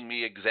and giving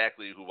me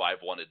exactly who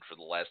I've wanted for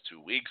the last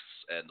 2 weeks.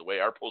 And the way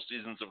our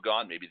postseasons have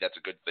gone, maybe that's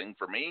a good thing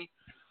for me.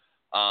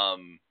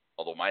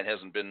 Although mine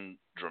hasn't been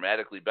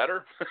dramatically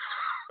better.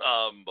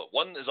 But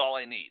one is all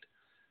I need.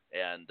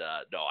 And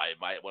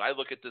when I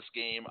look at this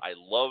game, I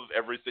love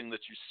everything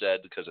that you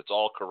said because it's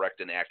all correct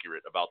and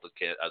accurate about the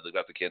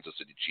Kansas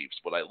City Chiefs.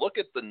 When I look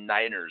at the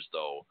Niners,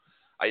 though,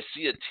 I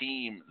see a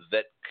team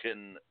that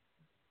can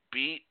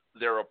beat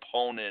their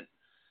opponent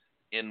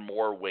in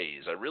more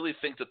ways. I really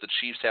think that the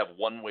Chiefs have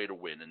one way to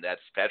win, and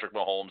that's Patrick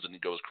Mahomes and he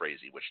goes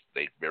crazy, which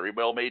they very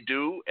well may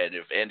do. And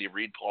if Andy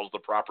Reid calls the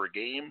proper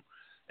game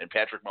and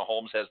Patrick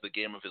Mahomes has the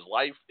game of his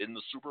life in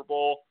the Super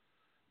Bowl,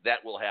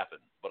 that will happen.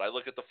 But I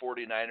look at the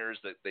 49ers,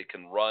 that they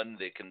can run,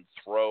 they can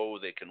throw,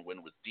 they can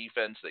win with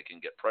defense, they can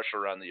get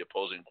pressure on the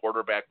opposing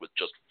quarterback with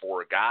just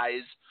 4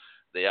 guys.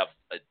 They have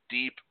a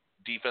deep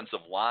defensive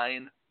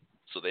line,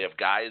 so they have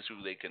guys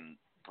who they can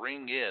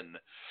bring in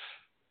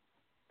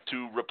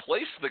to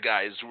replace the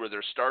guys who are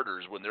their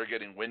starters when they're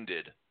getting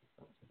winded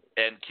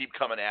and keep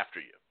coming after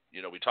you.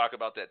 You know, we talk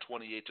about that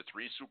 28-3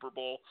 Super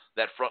Bowl.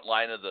 That front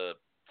line of the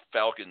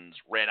Falcons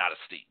ran out of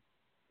steam.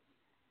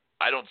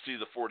 I don't see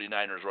the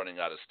 49ers running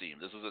out of steam.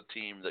 This is a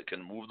team that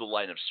can move the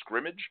line of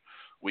scrimmage.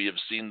 We have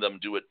seen them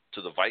do it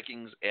to the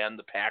Vikings and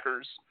the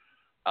Packers.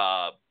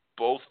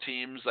 Both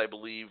teams, I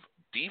believe,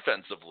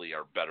 defensively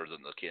are better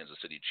than the Kansas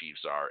City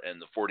Chiefs are,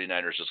 and the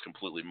 49ers just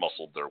completely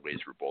muscled their way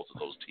through both of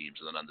those teams.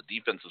 And then on the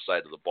defensive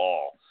side of the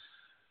ball,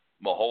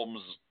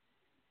 Mahomes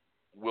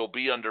will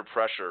be under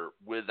pressure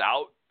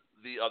without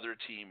the other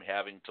team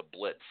having to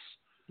blitz.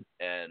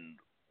 And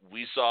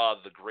we saw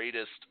the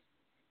greatest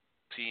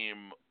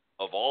team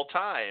of all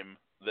time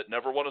that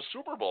never won a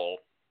Super Bowl,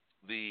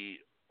 the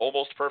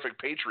almost perfect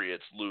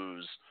Patriots,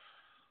 lose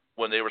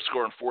when they were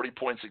scoring 40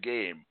 points a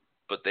game,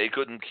 but they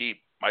couldn't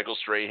keep Michael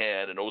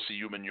Strahan and Osi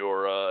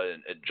Umenyiora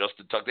and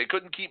Justin Tuck. They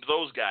couldn't keep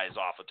those guys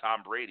off of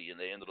Tom Brady, and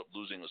they ended up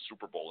losing the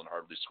Super Bowl and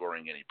hardly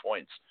scoring any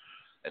points.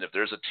 And if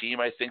there's a team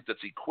I think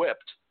that's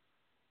equipped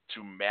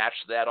to match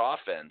that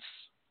offense,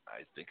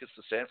 I think it's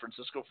the San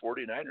Francisco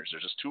 49ers.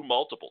 There's just too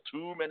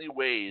many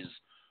ways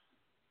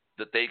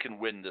that they can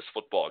win this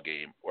football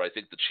game, or I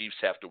think the Chiefs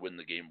have to win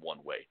the game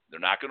one way. They're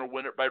not going to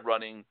win it by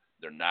running.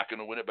 They're not going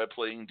to win it by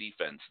playing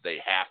defense. They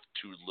have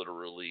to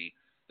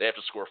They have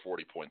to score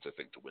 40 points, I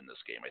think, to win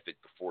this game. I think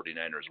the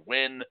 49ers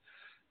win,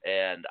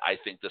 and I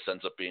think this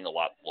ends up being a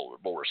lot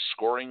lower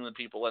scoring than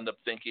people end up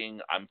thinking.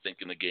 I'm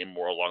thinking a game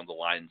more along the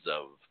lines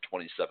of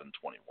 27-21.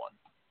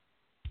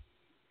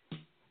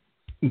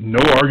 No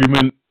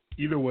argument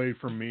either way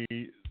from me.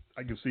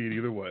 I can see it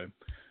either way.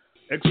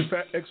 X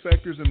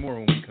factors and more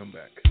when we come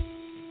back.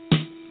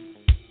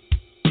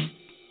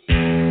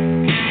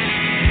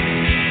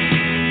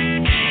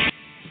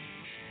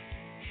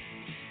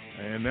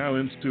 And now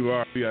into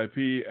our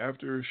VIP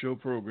after show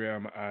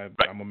program.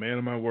 I'm a man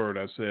of my word.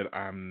 I said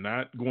I'm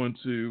not going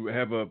to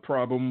have a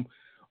problem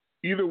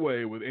either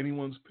way with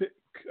anyone's pick.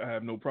 I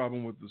have no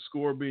problem with the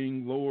score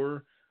being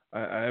lower.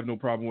 I have no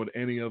problem with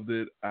any of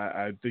it.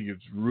 I think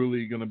it's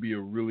really going to be a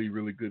really,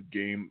 really good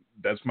game.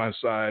 That's my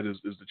side is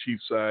the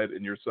Chiefs side,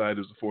 and your side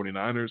is the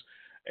 49ers.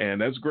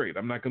 And that's great.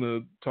 I'm not going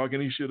to talk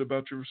any shit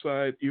about your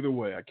side either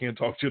way. I can't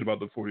talk shit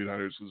about the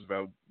 49ers because of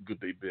how good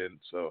they've been.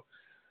 So,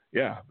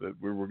 yeah,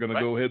 we're going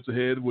to go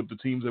head-to-head with the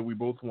teams that we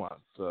both want.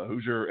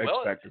 Who's your X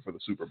factor for the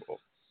Super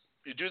Bowl?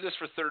 You do this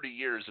for 30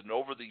 years, and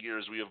over the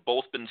years we have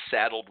both been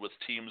saddled with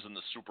teams in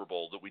the Super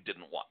Bowl that we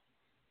didn't want,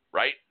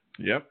 right?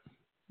 Yep.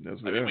 I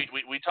mean,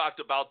 we talked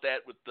about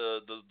that with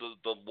the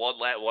one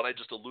I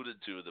just alluded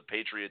to, the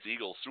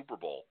Patriots-Eagles Super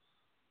Bowl.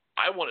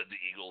 I wanted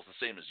the Eagles the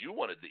same as you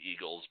wanted the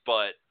Eagles,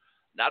 but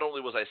not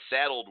only was I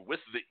saddled with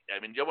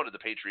you wanted the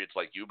Patriots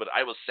like you, but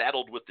I was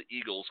saddled with the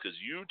Eagles because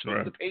you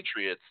took the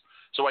Patriots,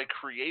 so I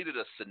created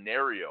a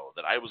scenario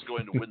that I was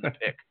going to win the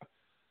pick.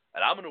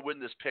 And I'm going to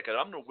win this pick, and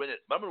I'm going to win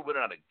it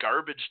on a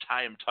garbage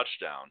time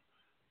touchdown.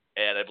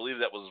 And I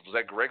believe was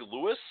that Greg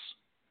Lewis?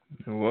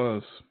 It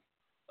was.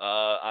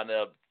 On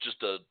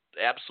just a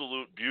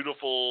absolute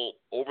beautiful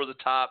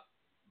over-the-top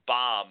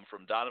bomb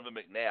from Donovan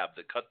McNabb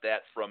that cut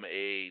that from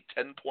a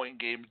 10-point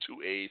game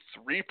to a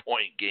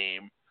 3-point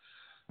game,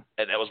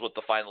 and that was what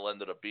the final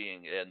ended up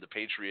being. And the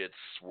Patriots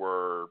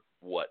were,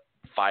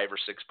 5 or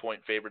 6 point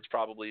favorites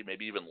probably,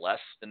 maybe even less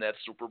in that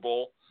Super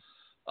Bowl.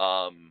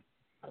 And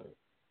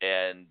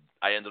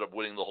I ended up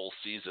winning the whole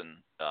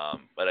season.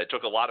 But I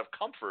took a lot of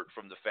comfort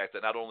from the fact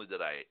that not only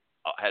did I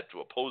had to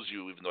oppose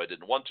you, even though I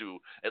didn't want to,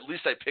 at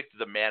least I picked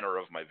the manner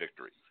of my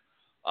victory.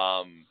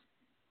 I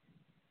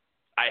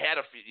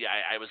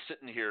was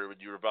sitting here when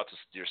you were about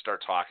to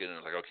start talking, and I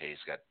was like, okay,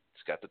 he's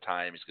got the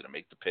time, he's going to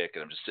make the pick,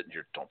 and I'm just sitting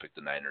here, don't pick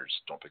the Niners,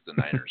 don't pick the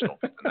Niners, don't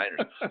pick the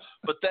Niners.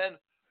 But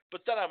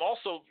then I'm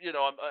also,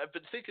 I've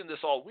been thinking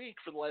this all week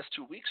for the last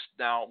 2 weeks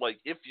now, like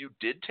if you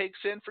did take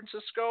San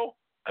Francisco,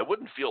 I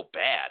wouldn't feel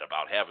bad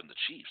about having the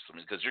Chiefs. I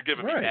mean, because you're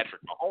giving me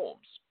Patrick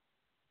Mahomes.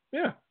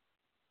 Yeah.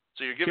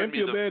 So you're giving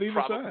me bad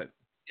either side.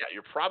 Yeah,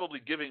 you're probably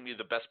giving me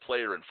the best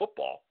player in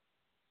football.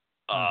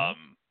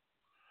 Mm-hmm.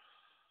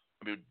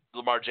 I mean,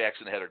 Lamar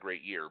Jackson had a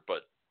great year,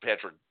 but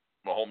Patrick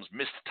Mahomes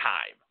missed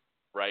time,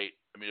 right?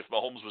 I mean, if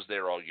Mahomes was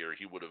there all year,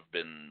 he would have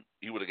gotten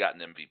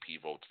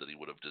MVP votes that he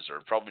would have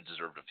deserved. Probably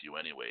deserved a few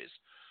anyways.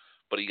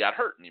 But he got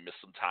hurt and he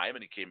missed some time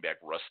and he came back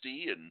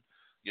rusty and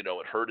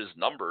it hurt his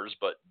numbers,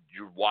 but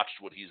you watched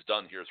what he's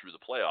done here through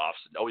the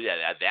playoffs. And,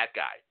 that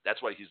guy.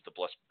 That's why he's the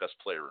best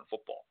player in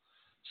football.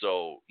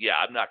 So,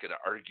 yeah, I'm not going to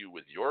argue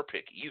with your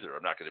pick either.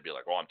 I'm not going to be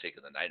like, I'm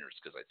taking the Niners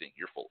because I think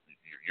your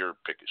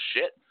pick is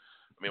shit.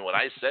 I mean, when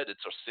I said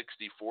it's a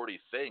 60-40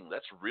 thing,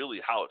 that's really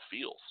how it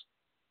feels.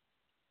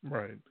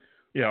 Right.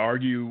 Yeah,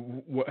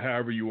 argue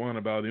however you want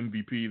about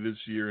MVP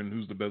this year and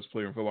who's the best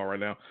player in football right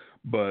now.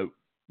 But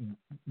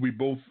we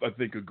both, I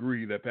think,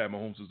 agree that Pat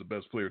Mahomes is the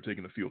best player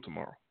taking the field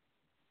tomorrow.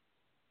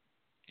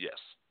 Yes.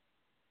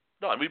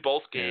 No, and we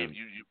both gave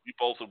you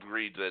both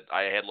agreed that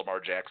I had Lamar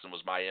Jackson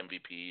was my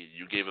MVP.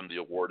 You gave him the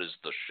award as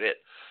the shit.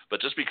 But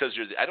just because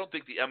I don't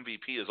think the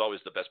MVP is always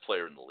the best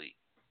player in the league.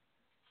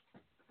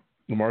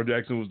 Lamar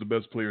Jackson was the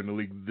best player in the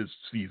league this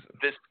season.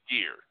 This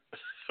year.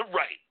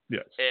 Right.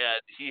 Yes.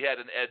 And he had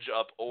an edge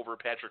up over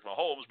Patrick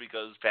Mahomes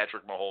because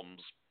Patrick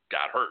Mahomes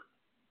got hurt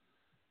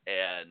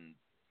and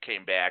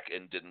came back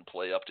and didn't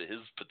play up to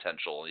his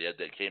potential.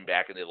 They came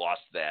back and they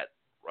lost that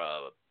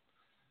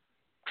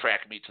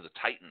track meet to the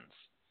Titans.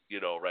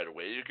 Right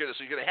away.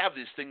 So you're gonna have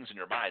these things in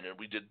your mind, and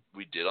we did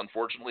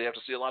unfortunately have to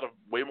see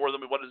way more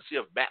than we wanted to see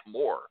of Matt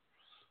Moore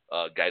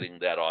guiding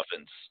that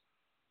offense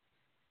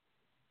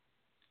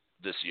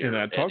this year. And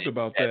I talked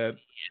about that.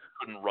 He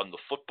couldn't run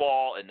the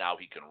football, and now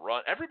he can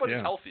run.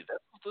 Everybody's healthy.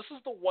 This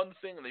is the one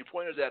thing, and they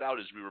pointed that out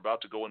as we were about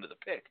to go into the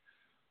pick.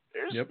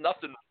 There's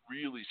nothing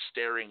really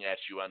staring at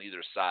you on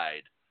either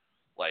side,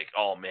 like,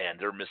 oh man,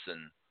 they're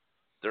missing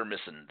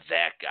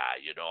that guy.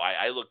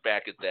 I look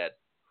back at that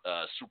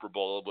Super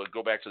Bowl, but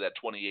go back to that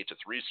 28-3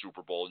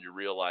 Super Bowl, and you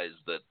realize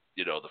that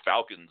the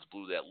Falcons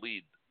blew that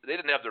lead. They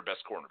didn't have their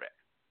best cornerback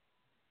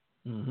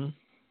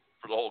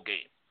for the whole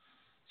game.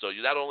 So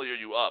not only are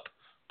you up,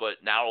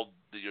 but now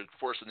you're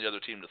forcing the other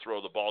team to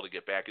throw the ball to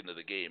get back into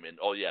the game. And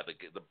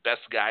the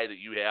best guy that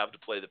you have to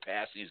play the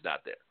pass, he's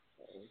not there.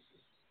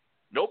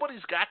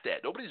 Nobody's got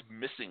that. Nobody's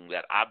missing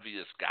that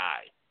obvious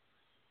guy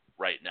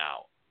right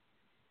now.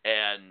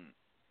 And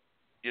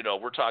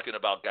we're talking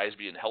about guys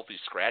being healthy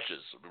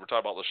scratches. We're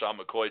talking about LaShawn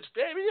McCoy.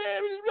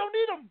 We don't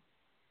need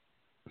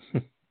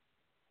him.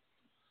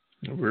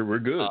 We're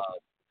good.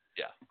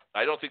 Yeah,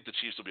 I don't think the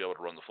Chiefs will be able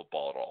to run the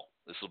football at all.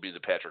 This will be the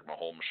Patrick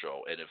Mahomes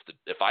show, and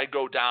if I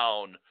go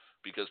down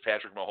because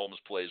Patrick Mahomes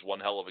plays one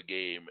hell of a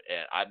game,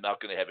 and I'm not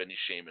going to have any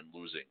shame in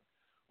losing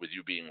with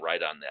you being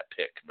right on that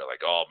pick. And be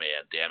like, oh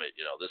man, damn it,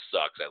 this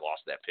sucks. I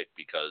lost that pick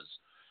because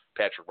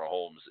Patrick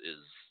Mahomes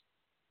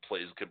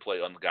can play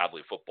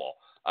ungodly football.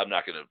 I'm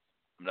not gonna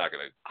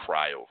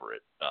cry over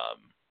it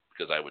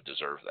because I would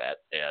deserve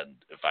that. And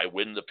if I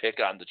win the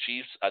pick on the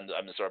Chiefs, I'm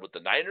gonna start with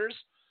the Niners.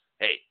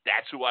 Hey,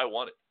 that's who I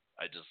wanted.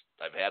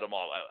 I've had them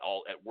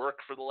all at work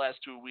for the last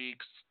 2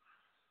 weeks.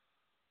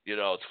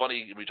 It's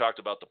funny, we talked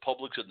about the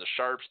publics and the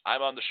sharps.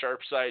 I'm on the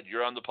sharp side.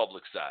 You're on the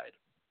public side.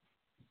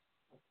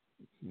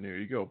 There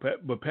you go.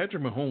 But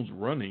Patrick Mahomes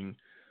running,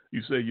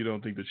 you say you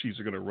don't think the Chiefs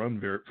are going to run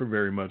for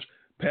very much.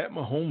 Pat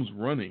Mahomes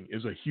running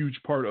is a huge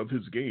part of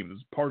his game.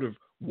 It's part of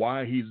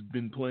why he's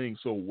been playing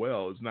so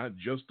well. It's not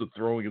just the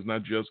throwing. It's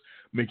not just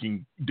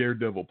making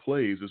daredevil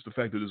plays. It's the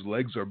fact that his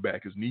legs are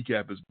back. His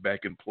kneecap is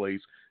back in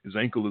place. His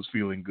ankle is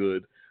feeling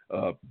good.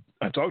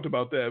 I talked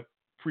about that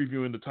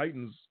previewing the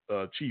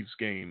Titans-Chiefs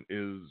game.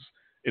 Is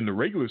in the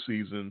regular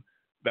season,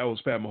 that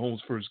was Pat Mahomes'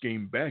 first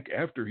game back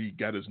after he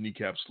got his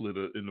kneecap slit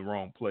in the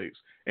wrong place.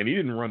 And he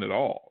didn't run at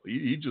all.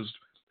 He just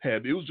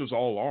it was just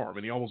all arm,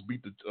 and he almost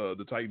beat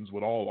the Titans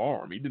with all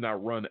arm. He did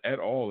not run at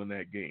all in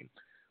that game.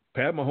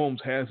 Pat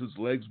Mahomes has his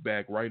legs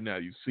back right now.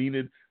 You've seen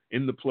it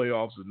in the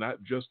playoffs. It's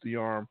not just the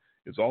arm.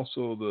 It's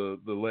also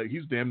the leg.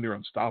 He's damn near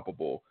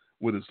unstoppable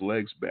with his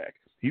legs back.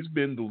 He's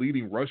been the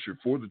leading rusher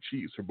for the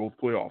Chiefs for both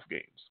playoff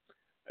games.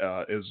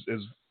 As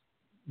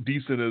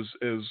decent as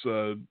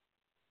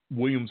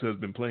Williams has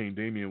been playing,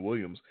 Damian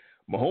Williams,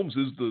 Mahomes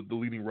is the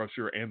leading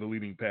rusher and the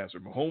leading passer.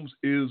 Mahomes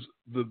is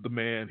the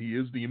man. He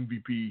is the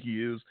MVP.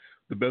 He is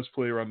the best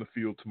player on the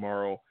field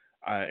tomorrow.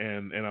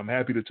 And I'm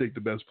happy to take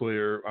the best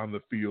player on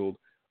the field.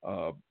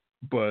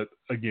 But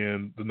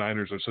again, the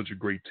Niners are such a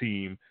great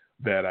team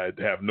that I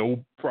have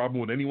no problem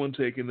with anyone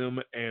taking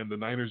them. And the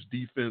Niners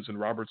defense and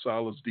Robert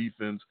Saleh's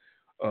defense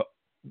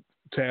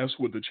tasked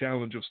with the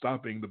challenge of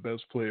stopping the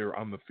best player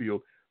on the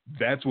field.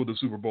 That's what the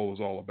Super Bowl is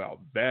all about.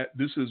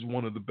 This is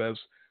one of the best,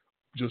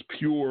 just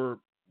pure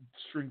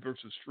strength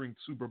versus strength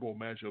Super Bowl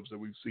matchups that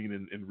we've seen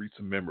in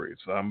recent memory.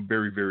 So I'm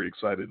very, very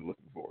excited and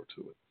looking forward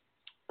to it.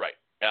 Right.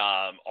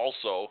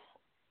 Also,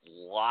 a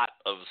lot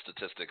of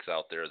statistics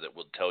out there that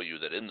will tell you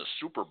that in the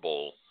Super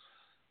Bowl,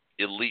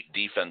 elite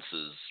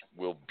defenses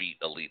will beat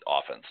elite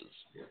offenses.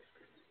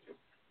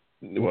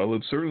 Well,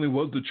 it certainly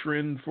was the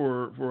trend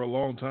for a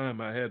long time.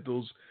 I had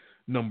those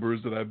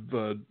numbers that I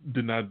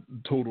did not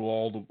total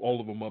all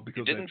of them up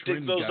because you didn't that trend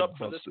dig those got up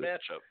busted. for this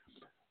matchup.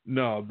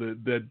 No,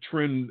 that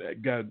trend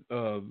got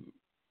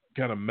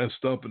kind of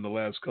messed up in the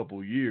last couple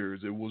of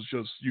years. It was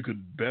just you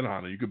could bet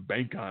on it, you could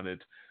bank on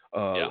it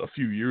a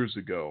few years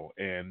ago,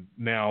 and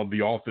now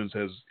the offense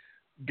has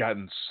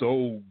gotten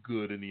so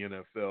good in the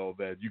NFL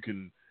that you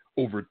can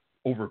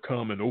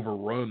overcome and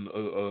overrun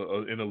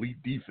an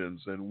elite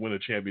defense and win a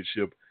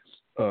championship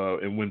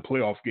and win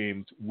playoff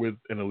games with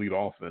an elite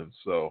offense.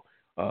 So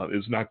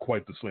it's not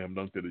quite the slam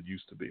dunk that it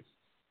used to be.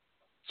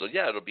 So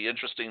yeah, it'll be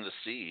interesting to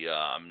see.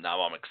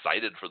 Now I'm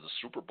excited for the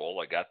Super Bowl.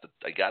 I got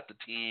the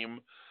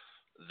team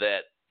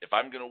that if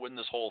I'm going to win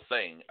this whole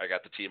thing, I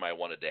got the team I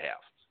wanted to have.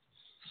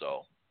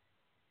 So.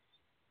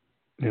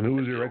 And who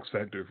was your X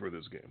factor for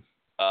this game?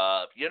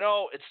 I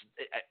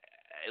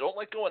don't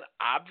like going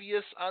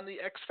obvious on the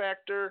X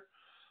factor,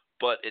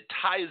 but it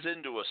ties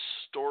into a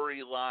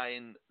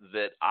storyline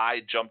that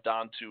I jumped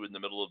onto in the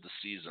middle of the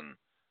season,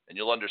 and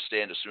you'll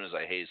understand as soon as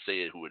I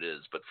say who it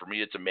is. But for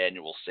me, it's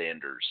Emmanuel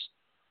Sanders,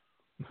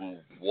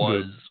 who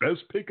was the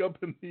best pickup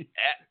in the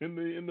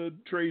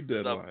trade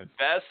deadline. The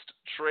best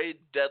trade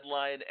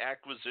deadline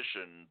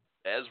acquisition,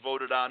 as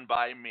voted on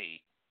by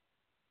me,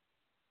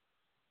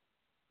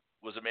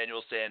 was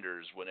Emmanuel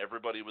Sanders when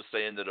everybody was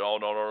saying that, oh,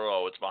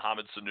 no, it's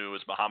Mohamed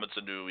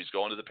Sanu, he's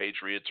going to the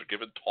Patriots, or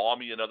giving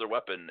Tommy another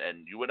weapon,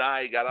 and you and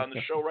I got on the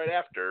show right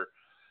after,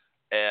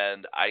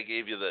 and I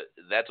gave you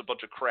that's a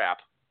bunch of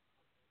crap.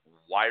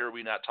 Why are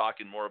we not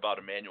talking more about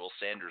Emmanuel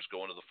Sanders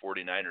going to the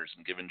 49ers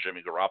and giving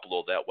Jimmy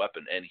Garoppolo that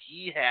weapon? And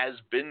he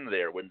has been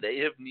there when they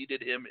have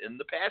needed him in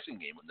the passing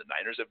game, when the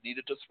Niners have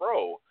needed to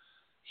throw.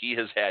 He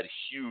has had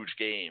huge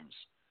games.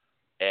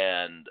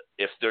 And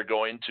if the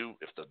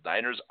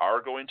Niners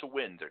are going to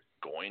win, they're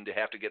going to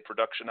have to get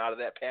production out of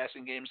that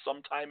passing game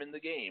sometime in the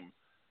game.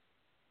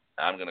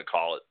 I'm going to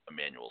call it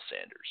Emmanuel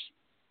Sanders.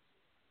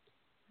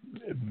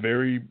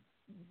 Very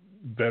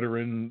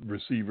veteran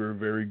receiver,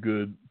 very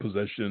good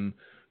possession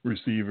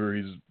receiver.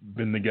 He's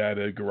been the guy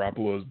that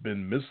Garoppolo has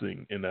been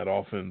missing in that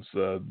offense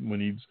when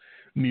he's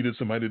needed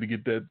somebody to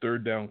get that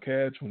third down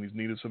catch, when he's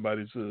needed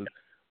somebody to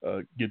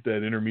get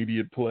that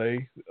intermediate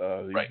play.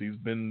 He's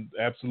been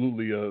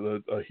absolutely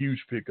a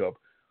huge pickup.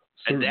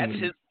 Certainly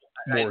and that's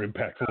more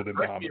impactful than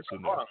Mohamed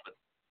Sanu.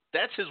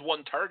 That's his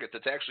one target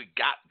that's actually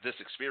got this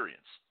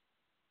experience.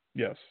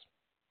 Yes.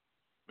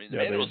 I mean,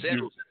 Emmanuel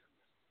Sanders has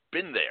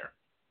been there.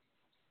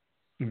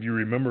 If you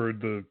remember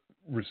the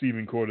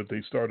receiving core that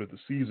they started the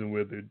season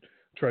with,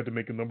 tried to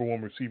make a number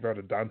one receiver out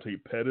of Dante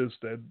Pettis.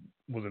 That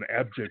was an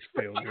abject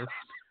failure.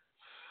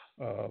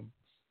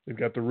 They've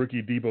got the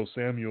rookie Deebo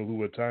Samuel,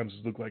 who at times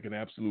has looked like an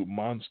absolute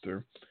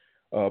monster,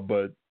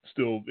 but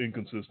still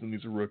inconsistent.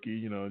 He's a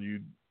rookie.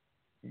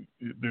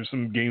 There's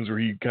some games where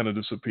he kind of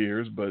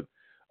disappears, but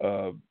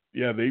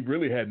they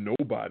really had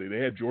nobody. They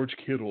had George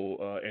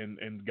Kittle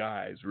and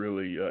guys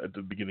really at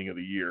the beginning of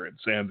the year, and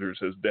Sanders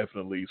has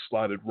definitely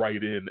slotted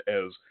right in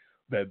as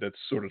that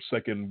sort of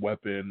second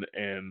weapon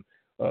and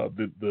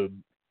the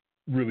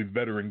really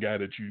veteran guy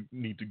that you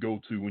need to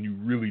go to when you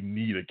really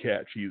need a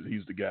catch.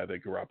 He's the guy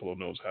that Garoppolo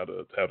knows how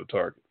to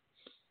target.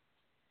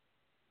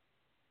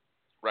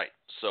 Right.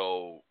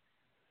 So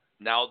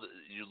now that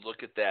you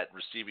look at that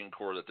receiving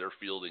core that they're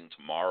fielding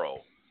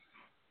tomorrow,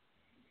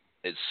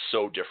 it's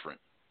so different,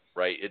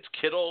 right? It's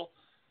Kittle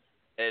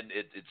and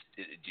it's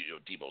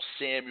Deebo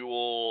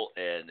Samuel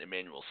and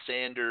Emmanuel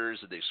Sanders,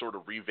 and they sort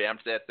of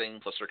revamped that thing.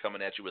 Plus, they're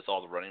coming at you with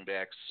all the running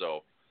backs.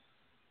 So,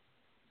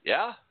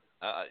 yeah,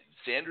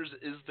 Sanders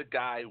is the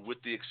guy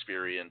with the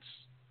experience.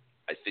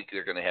 I think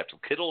they're going to have to.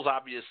 Kittle's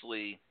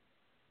obviously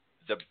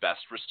the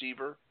best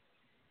receiver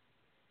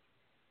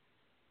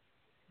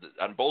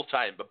on both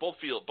sides of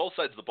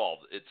the ball.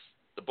 It's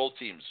both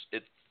teams.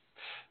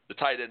 The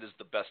tight end is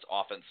the best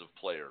offensive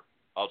player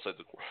outside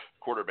the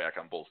quarterback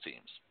on both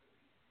teams.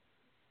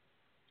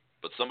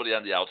 But somebody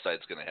on the outside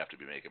is going to have to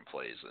be making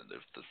plays, and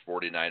if the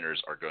 49ers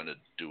are going to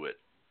do it,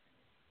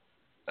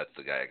 that's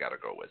the guy I got to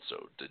go with.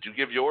 So, did you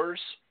give yours?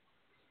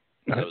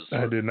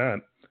 I did not.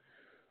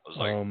 I was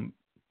like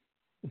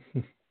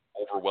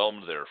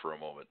overwhelmed there for a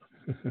moment.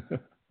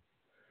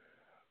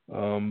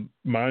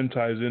 Mine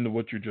ties into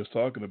what you're just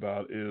talking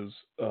about is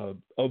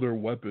other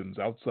weapons,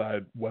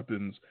 outside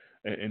weapons,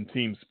 and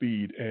team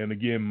speed. And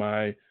again,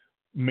 my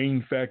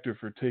main factor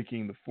for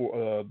taking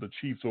the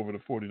Chiefs over the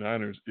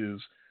 49ers is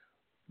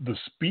the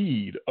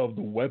speed of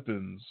the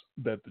weapons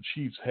that the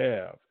Chiefs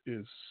have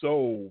is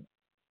so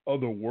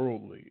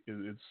otherworldly.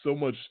 It's so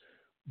much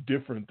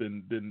different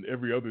than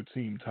every other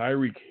team.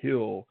 Tyreek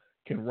Hill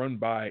can run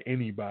by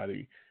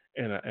anybody,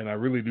 and I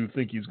really do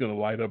think he's going to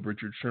light up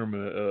Richard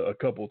Sherman a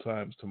couple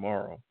times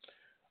tomorrow.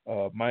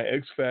 My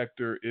X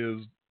factor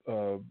is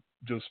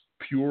just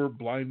pure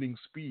blinding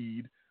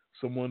speed,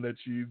 someone that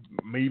you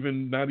may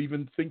even not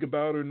even think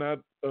about or not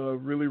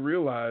really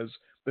realize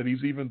that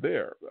he's even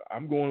there.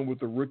 I'm going with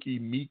the rookie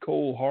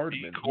Mecole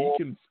Hardman.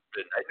 I knew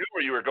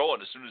where you were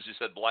going as soon as you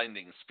said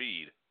blinding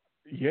speed.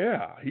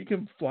 Yeah, he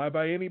can fly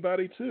by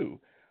anybody too.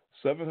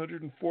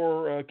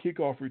 704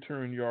 kickoff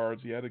return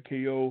yards. He had a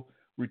KO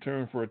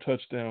return for a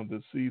touchdown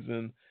this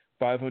season.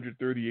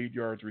 538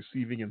 yards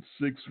receiving and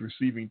 6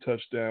 receiving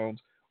touchdowns.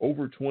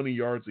 Over 20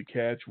 yards a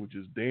catch, which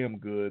is damn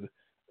good.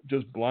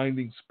 Just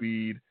blinding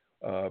speed.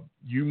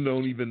 You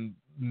don't even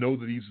know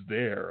that he's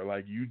there.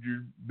 Like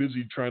you're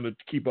busy trying to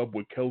keep up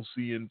with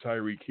Kelsey and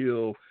Tyreek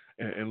Hill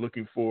and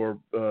looking for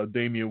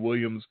Damian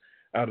Williams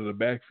out of the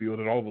backfield,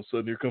 and all of a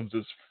sudden here comes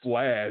this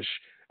flash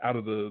out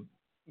of the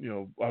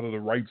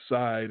right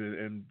side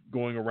and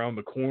going around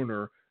the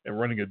corner and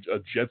running a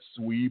jet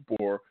sweep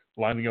or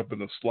lining up in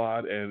the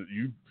slot, and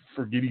you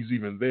forget he's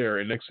even there,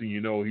 and next thing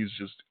you know, he's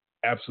just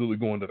absolutely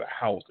going to the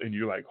house, and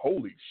you're like,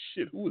 holy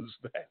shit, who is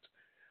that?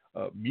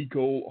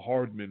 Mecole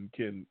Hardman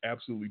can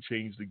absolutely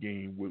change the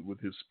game with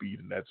his speed,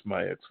 and that's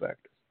my X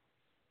factor.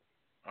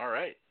 All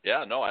right.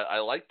 Yeah, no, I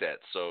like that.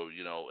 So,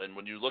 and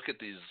when you look at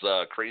these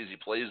crazy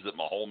plays that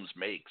Mahomes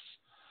makes,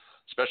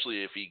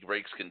 especially if he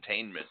breaks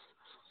containment,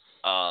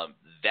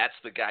 that's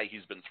the guy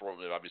he's been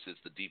throwing. Obviously,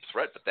 it's the deep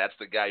threat, but that's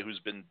the guy who's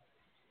been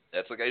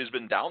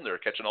down there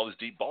catching all these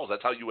deep balls.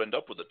 That's how you end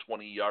up with a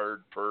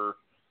 20-yard per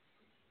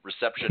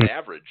reception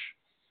average.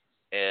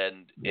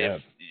 And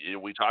if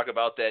we talk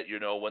about that,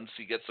 once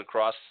he gets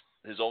across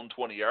his own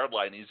 20-yard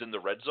line, he's in the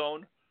red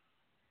zone.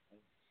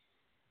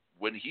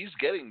 When he's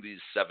getting these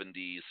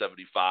 70,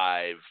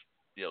 75,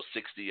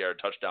 60-yard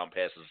touchdown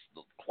passes,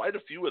 quite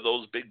a few of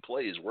those big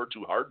plays were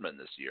to Hardman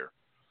this year.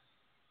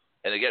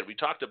 And again, we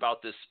talked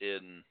about this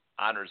in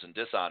honors and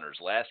dishonors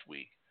last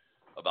week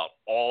about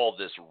all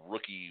this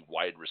rookie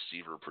wide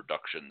receiver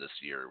production this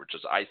year, which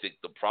is, I think,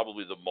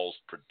 probably the most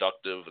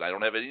productive, and I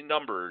don't have any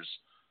numbers,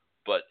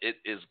 but it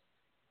is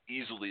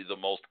easily the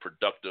most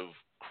productive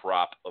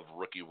crop of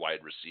rookie wide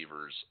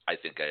receivers I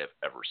think I have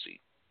ever seen.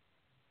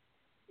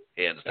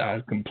 Hands down.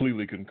 I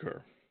completely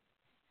concur.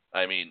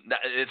 I mean,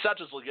 it's not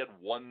just again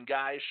one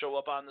guy show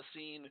up on the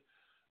scene.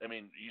 I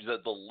mean,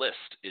 the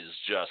list is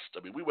just,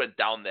 we went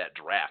down that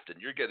draft, and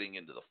you're getting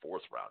into the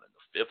 4th round and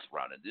the 5th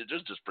round, and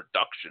there's just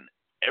production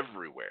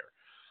everywhere,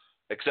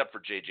 except for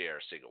J.J.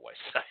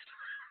 Arcega-Whiteside.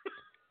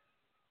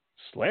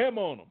 Slam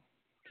on him.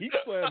 Keep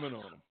slamming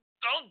on him.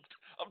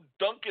 I'm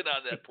dunking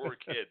on that poor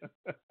kid.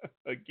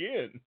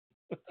 Again.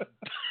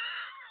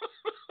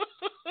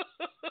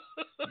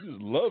 I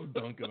just love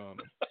dunking on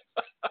him.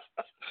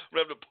 I'm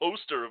going to have a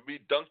poster of me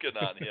dunking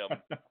on him.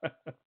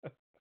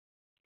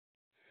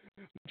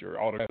 Your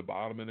autograph at the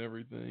bottom and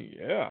everything.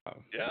 Yeah.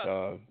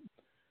 Yeah.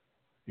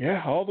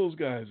 Yeah, all those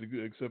guys are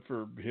good, except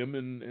for him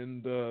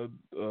and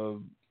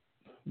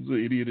Who's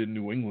the idiot in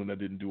New England that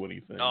didn't do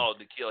anything? Oh,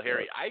 N'Keal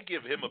Harry. I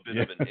give him a bit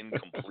of an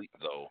incomplete,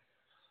 though.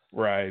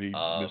 Right, he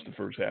missed the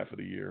first half of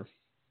the year.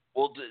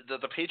 Well,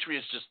 the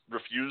Patriots just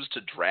refuse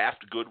to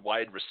draft good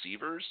wide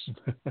receivers.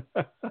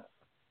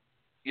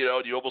 You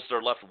almost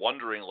are left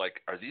wondering,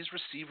 like, are these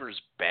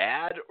receivers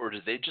bad, or do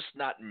they just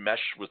not mesh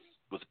with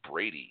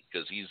Brady?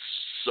 Because he's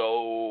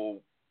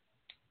so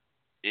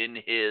in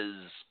his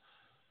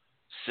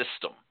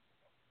system.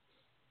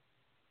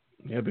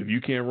 Yeah, but if you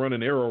can't run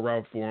an arrow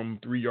route for him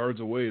 3 yards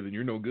away, then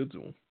you're no good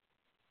to him.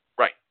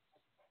 Right.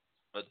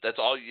 But that's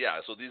all. Yeah.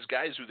 So these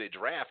guys who they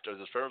draft are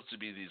supposed to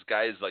be these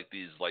guys like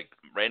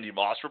Randy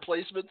Moss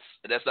replacements,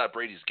 and that's not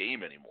Brady's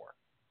game anymore.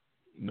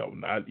 No,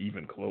 not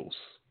even close.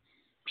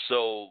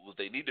 So what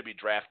they need to be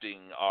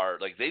drafting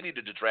they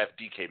needed to draft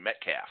DK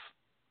Metcalf.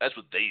 That's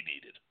what they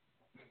needed.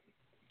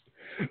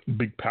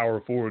 Big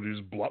power forward who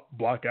just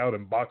block out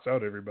and box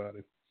out everybody.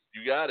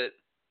 You got it.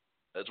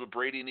 That's what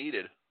Brady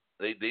needed.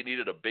 They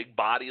needed a big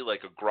body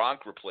like a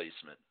Gronk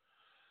replacement,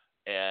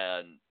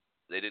 and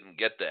they didn't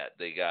get that.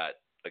 They got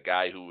a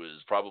guy who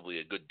is probably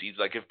a good deep.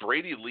 Like if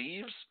Brady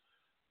leaves,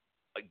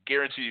 I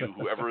guarantee you,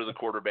 whoever the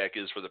quarterback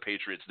is for the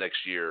Patriots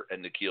next year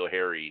and N'Keal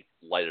Harry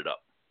light it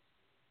up.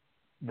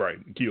 Right,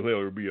 N'Keal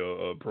Harry would be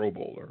a Pro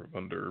Bowler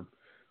under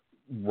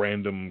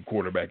random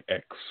quarterback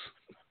X.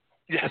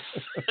 Yes,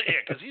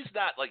 yeah, because he's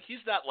not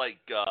like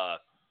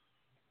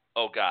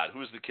oh God,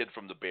 who's the kid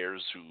from the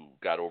Bears who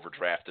got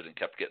overdrafted and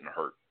kept getting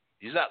hurt?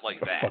 He's not like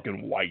that.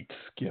 Fucking White.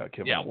 Yeah,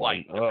 Kevin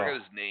White. I forgot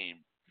his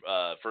name,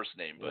 first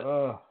name, but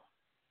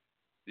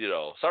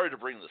sorry to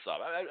bring this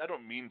up. I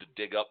don't mean to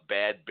dig up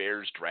bad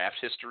Bears draft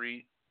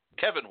history.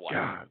 Kevin White.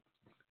 God.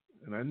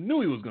 And I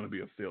knew he was going to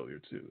be a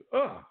failure too.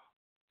 Yeah,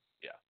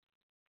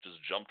 just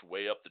jumped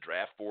way up the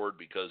draft board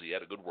because he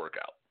had a good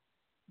workout.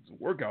 He's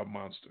a workout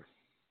monster.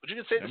 But you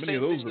can say the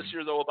same thing this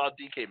year though about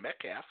DK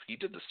Metcalf. He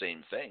did the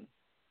same thing,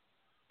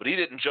 but he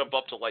didn't jump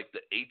up to like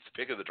the 8th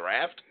pick of the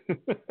draft.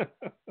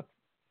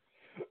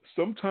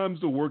 Sometimes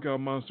the workout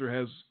monster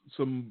has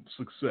some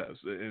success,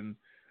 and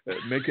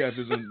Metcalf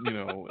isn't,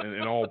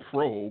 an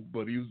all-pro,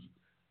 but he's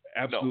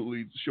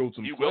absolutely showed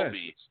some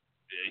flashes.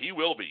 He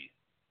will be.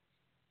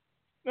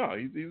 No,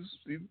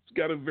 he's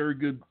got a very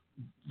good,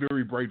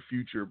 very bright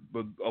future,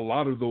 but a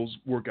lot of those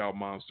workout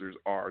monsters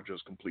are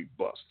just complete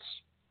busts.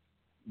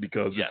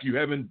 Because if you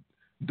haven't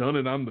done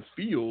it on the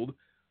field,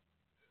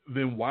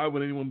 then why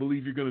would anyone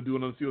believe you're going to do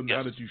it on the field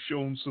now that you've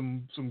shown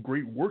some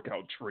great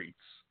workout traits?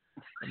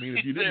 I mean,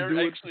 if you didn't do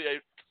it...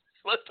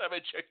 Last time I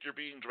checked, you're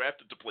being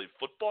drafted to play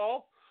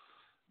football,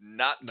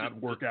 not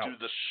work out. Do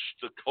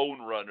the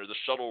cone run or the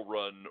shuttle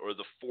run or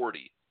the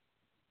 40.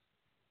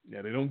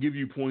 Yeah, they don't give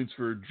you points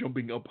for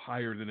jumping up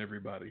higher than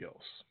everybody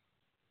else.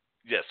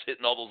 Yes,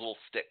 hitting all those little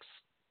sticks.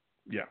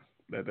 Yeah,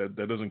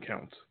 that doesn't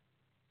count.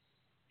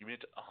 You mean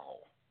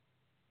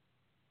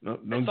No,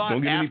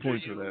 don't get any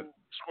points for that.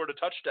 Scored a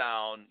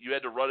touchdown, you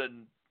had to run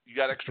in. You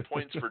got extra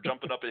points for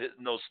jumping up and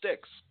hitting those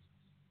sticks.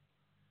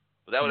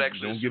 But that would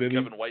actually assume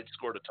Kevin White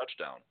scored a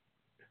touchdown.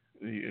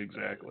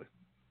 Exactly.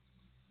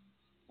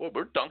 Well,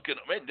 we're dunking.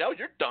 Man, now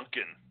you're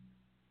dunking.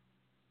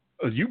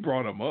 You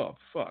brought him up.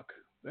 Fuck.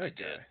 That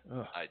guy.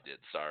 I did.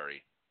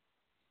 Sorry.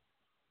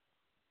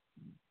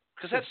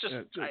 Because that's just,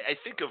 I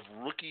think of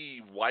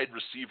rookie wide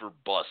receiver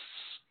busts.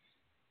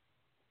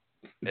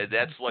 And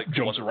that's like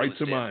jumps one that right really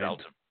to stands mind. out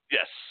to me.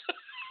 Yes.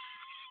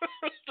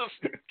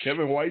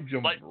 Kevin White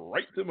jumps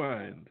right to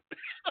mind.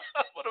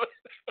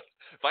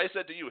 If I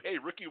said to you, hey,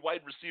 rookie wide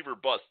receiver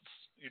busts,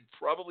 you'd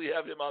probably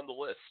have him on the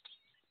list.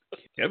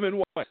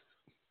 Kevin White.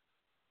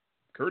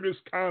 Curtis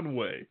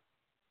Conway.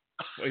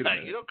 Wait a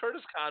minute.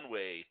 Curtis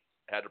Conway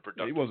had a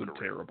productive He wasn't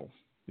career. terrible.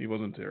 He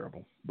wasn't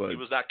terrible. But he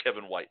was not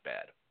Kevin White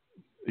bad.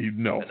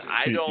 No. And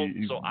I don't.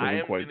 He so I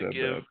am going to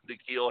give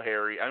N'Keal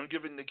Harry. I'm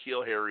giving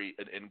N'Keal Harry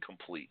an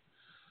incomplete.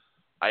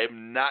 I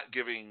am not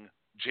giving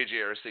J.J.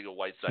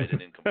 Arcega-Whiteside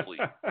an incomplete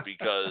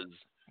because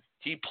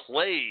he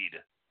played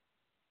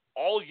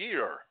all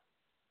year.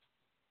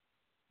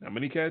 How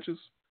many catches?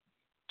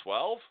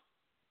 12?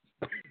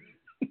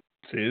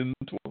 10,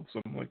 12,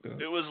 something like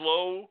that. It was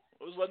low.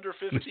 It was under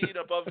 15,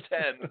 above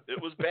 10. It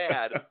was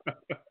bad.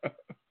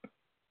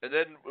 And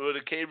then when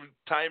it came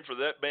time for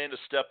that man to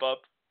step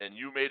up, and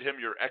you made him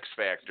your X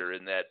factor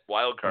in that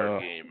wild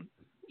card game,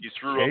 he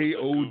threw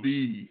up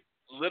the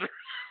goose.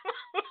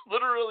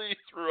 Literally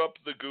threw up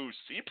the goose.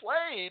 He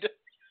played.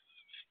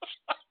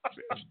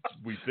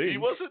 We think he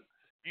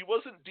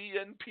wasn't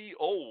DNP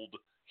old.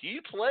 He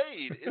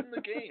played in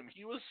the game.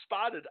 He was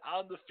spotted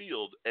on the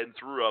field and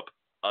threw up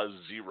a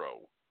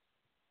 0.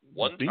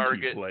 One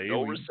target,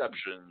 no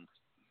receptions.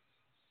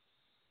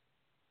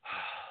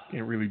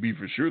 Can't really be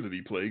for sure that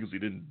he played because he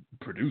didn't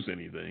produce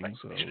anything.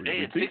 So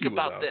hey, think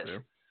about this.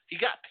 There. He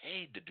got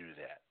paid to do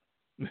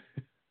that.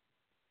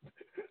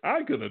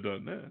 I could have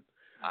done that.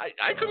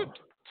 I could have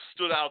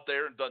stood out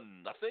there and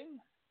done nothing.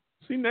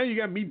 See, now you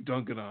got me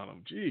dunking on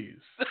him. Jeez.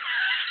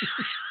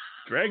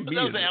 Drag me.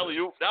 That was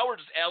alley-oop. Now we're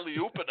just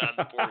alley-ooping on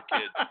the poor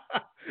kid.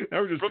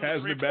 Now we're just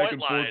passing it back and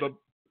forth up.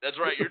 That's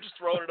right. You're just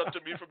throwing it up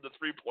to me from the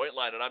 3-point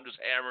line, and I'm just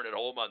hammering it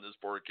home on this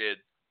poor kid.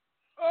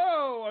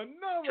 Oh,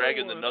 another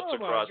dragging one. the nuts Oh,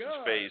 across my his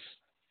God. face.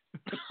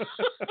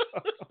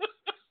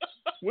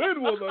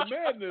 When will the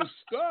madness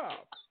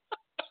stop?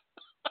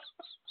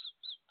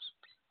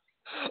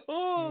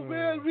 Oh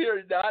man, we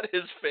are not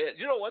his fan.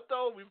 You know what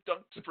though? We've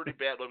dunked pretty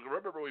bad. Look,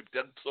 remember we've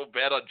dunked so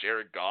bad on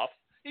Jared Goff?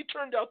 He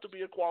turned out to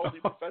be a quality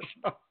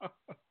professional.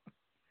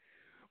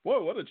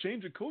 Boy, what a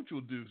change of coach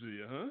will do to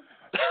you, huh?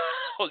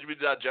 Oh, you mean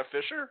Jeff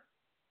Fisher?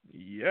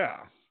 Yeah.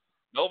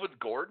 Melvin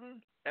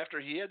Gordon, after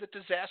he had the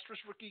disastrous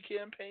rookie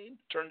campaign,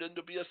 turned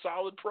into be a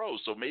solid pro.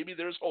 So maybe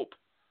there's hope.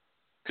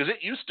 Because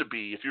it used to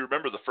be, if you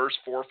remember the first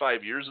 4 or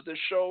 5 years of this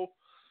show,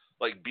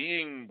 like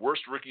being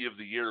worst rookie of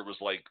the year was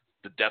like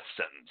the death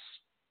sentence.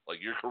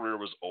 Like your career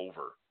was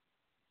over.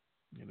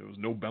 Yeah, there was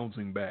no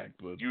bouncing back.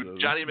 But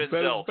Johnny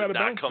Manziel did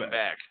not come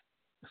back.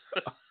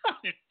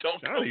 You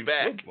don't Johnny come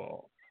back.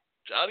 Football.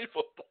 Johnny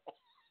Football.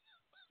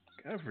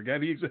 I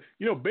forgot he existed.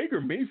 You know,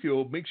 Baker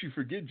Mayfield makes you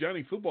forget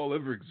Johnny Football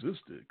ever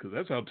existed because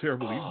that's how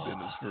terrible he's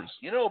been his first.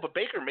 You know, but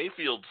Baker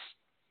Mayfield's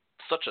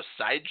such a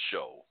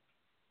sideshow.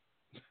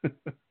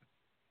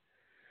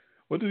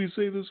 What did he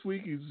say this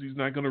week? He's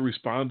not going to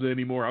respond to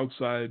any more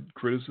outside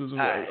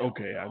criticism.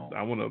 Okay,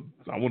 I want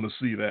to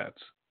see that.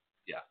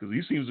 Yeah, because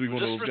he seems to be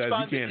one of those guys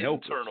he can't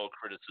help. Internal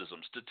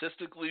criticism,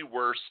 statistically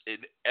worse in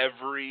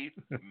every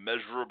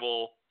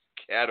measurable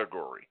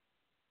category.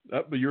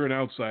 But you're an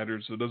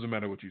outsider, so it doesn't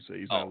matter what you say.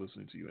 He's not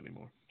listening to you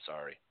anymore.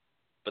 Sorry,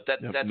 but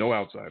that's no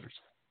outsiders.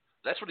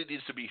 That's what he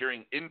needs to be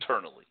hearing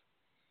internally.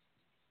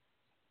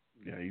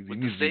 Yeah, he with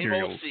needs the same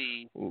to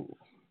be OC,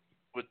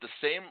 with the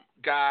same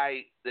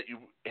guy that you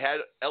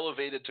had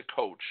elevated to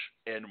coach,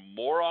 and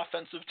more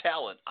offensive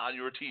talent on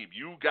your team.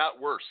 You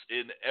got worse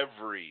in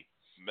every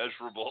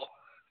measurable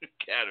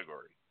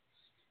category.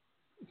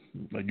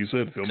 Like you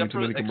said, filming too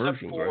many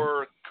commercials, except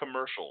for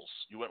commercials.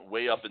 You went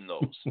way up in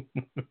those.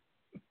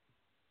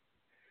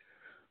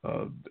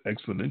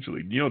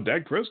 Exponentially. You know,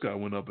 Dak Prescott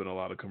went up in a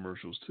lot of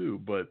commercials too,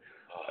 but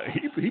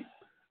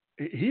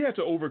he had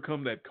to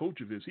overcome that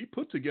coach of his. He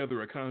put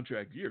together a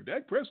contract year.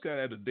 Dak Prescott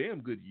had a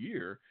damn good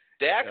year.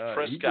 Dak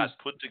Prescott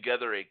put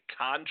together a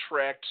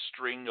contract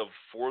string of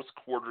fourth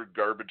quarter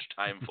garbage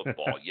time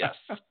football. Yes.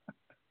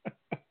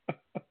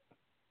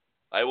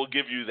 I will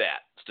give you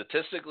that.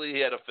 Statistically, he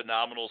had a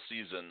phenomenal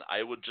season.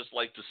 I would just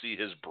like to see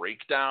his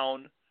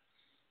breakdown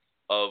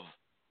of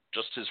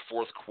just his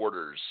fourth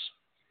quarters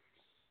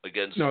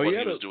against what he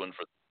was doing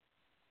for the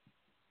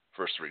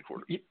first three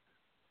quarters.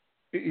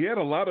 He had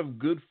a lot of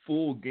good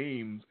full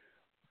games,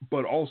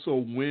 but also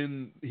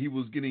when he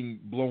was getting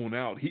blown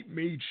out, he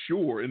made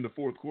sure in the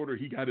fourth quarter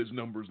he got his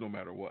numbers no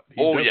matter what.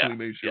 He definitely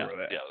made sure of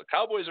that. Yeah, the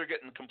Cowboys are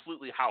getting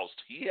completely housed.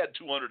 He had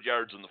 200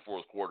 yards in the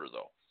fourth quarter,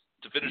 though,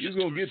 to finish at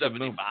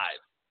 275.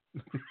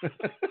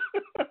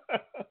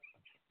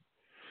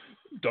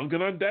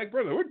 Dunking on Dak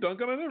Prescott. We're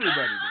dunking on everybody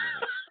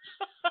tonight.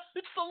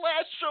 It's the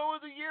last show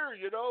of the year,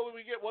 you know.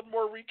 We get one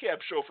more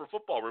recap show for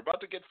football. We're about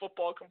to get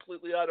football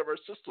completely out of our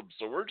system,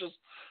 so we're just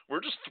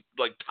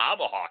like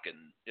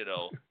tomahawking, you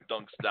know,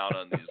 dunks down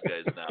on these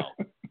guys now.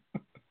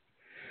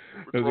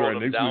 We're throwing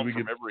them down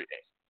from every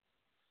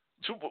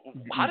angle.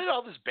 How did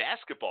all this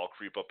basketball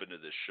creep up into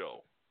this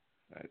show?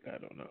 I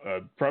don't know.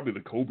 Probably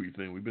the Kobe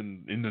thing. We've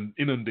been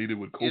inundated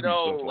with Kobe stuff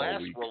all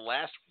week.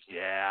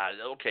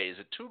 Okay. Is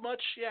it too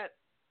much yet,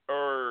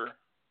 or?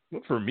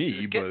 Well, for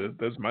me, but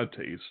that's my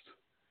taste.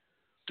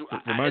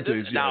 For my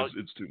taste,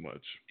 it's too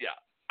much. Yeah,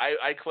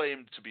 I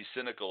claim to be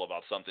cynical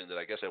about something that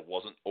I guess I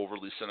wasn't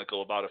overly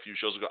cynical about a few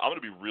shows ago. I'm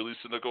going to be really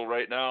cynical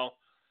right now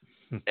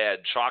and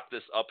chalk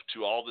this up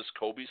to all this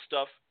Kobe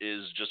stuff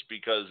is just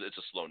because it's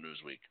a slow news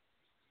week.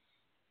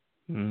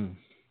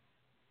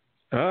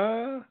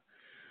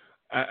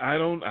 I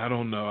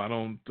don't know.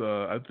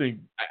 I think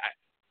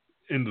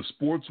in the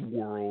sports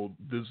world,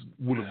 this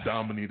would have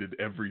dominated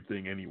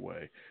everything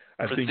anyway.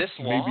 I think this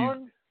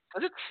long?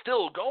 But it's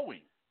still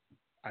going.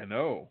 I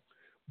know.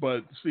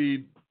 But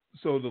see,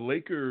 so the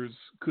Lakers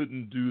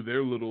couldn't do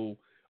their little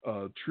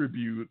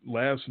tribute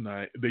last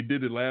night. They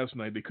did it last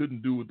night. They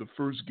couldn't do it the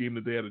first game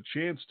that they had a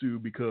chance to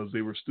because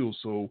they were still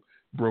so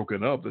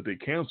broken up that they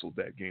canceled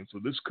that game. So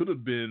this could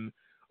have been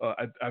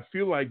I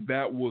feel like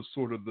that was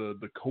sort of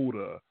the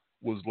coda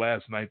was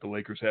last night. The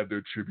Lakers had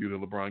their tribute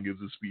and LeBron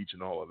gives his speech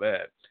and all of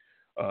that.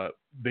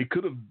 They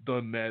could have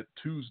done that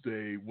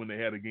Tuesday when they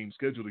had a game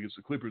scheduled against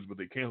the Clippers, but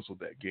they canceled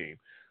that game.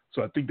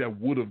 So I think that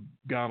would have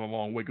gone a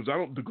long way because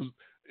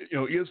you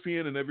know,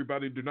 ESPN and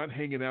everybody, they're not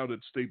hanging out at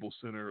Staples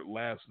Center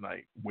last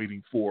night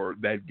waiting for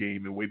that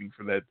game and waiting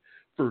for that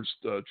first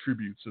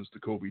tribute since the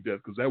Kobe death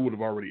because that would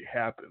have already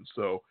happened.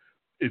 So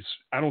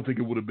I don't think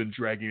it would have been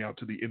dragging out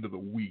to the end of the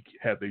week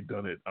had they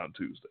done it on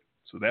Tuesday.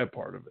 So that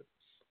part of it.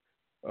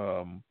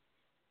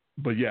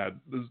 But yeah,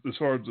 as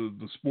far as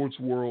the sports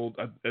world,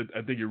 I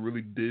think it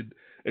really did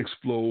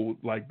explode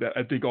like that.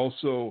 I think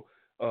also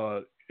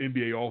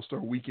NBA All-Star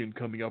Weekend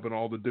coming up and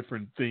all the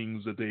different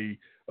things that they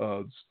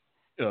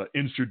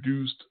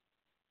introduced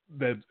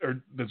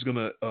that's going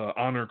to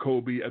honor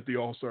Kobe at the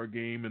All-Star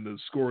game and the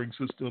scoring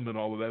system and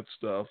all of that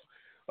stuff.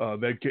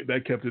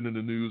 That kept it in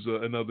the news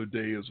another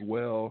day as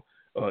well.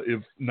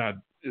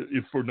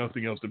 if for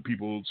nothing else, than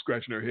people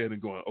scratching their head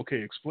and going,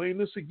 okay, explain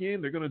this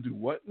again. They're going to do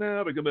what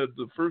now? They're going to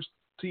the first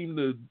team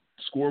to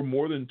score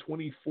more than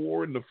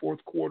 24 in the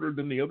fourth quarter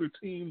than the other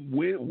team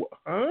win?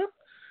 Huh?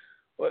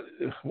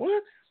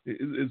 What?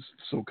 It's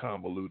so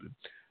convoluted.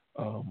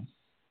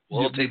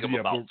 It'll take them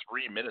about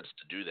 3 minutes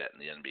to do that in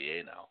the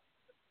NBA now.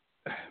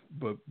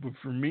 But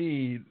for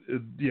me,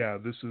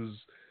 this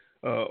is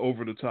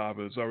over the top.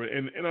 It's already,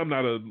 and I'm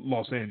not a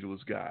Los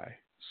Angeles guy,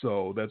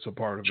 so that's a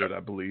part of it, I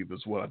believe,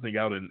 as well. I think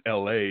out in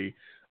L.A.,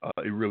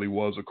 it really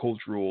was a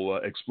cultural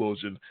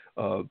explosion,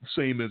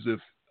 same as if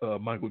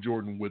Michael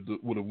Jordan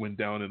would have went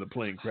down in a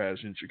plane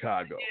crash in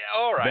Chicago. Yeah,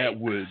 all right.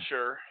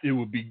 It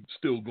would be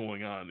still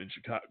going on in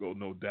Chicago,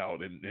 no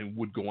doubt, and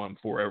would go on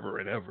forever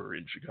and ever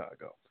in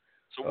Chicago.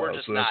 So we're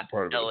just not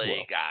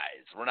LA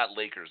guys. We're not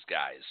Lakers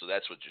guys. So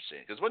that's what you're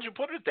saying. Because once you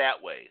put it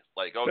that way,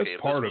 like, okay,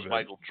 if this was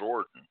Michael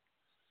Jordan.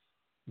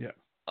 Yeah.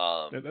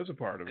 That's a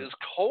part of it. Because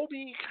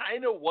Kobe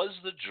kind of was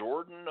the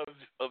Jordan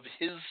of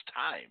his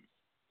time.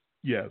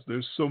 Yes,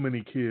 there's so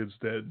many kids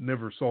that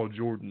never saw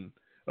Jordan.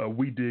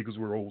 We did because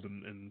we're old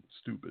and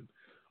stupid.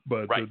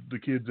 But the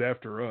kids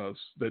after us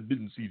that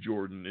didn't see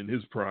Jordan in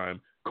his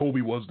prime,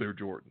 Kobe was their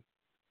Jordan.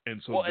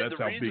 And so that's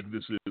how big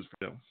this is for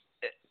them.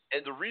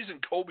 And the reason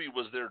Kobe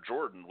was their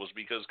Jordan was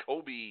because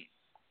Kobe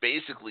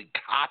basically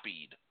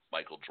copied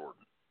Michael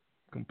Jordan.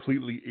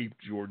 Completely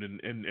aped Jordan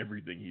and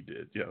everything he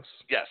did, yes.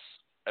 Yes,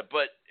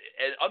 but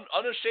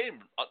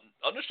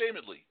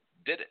unashamedly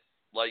did it.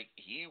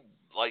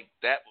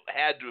 That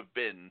had to have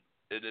been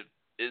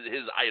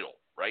his idol,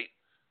 right?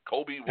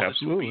 Kobe wanted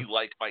to be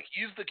like Mike.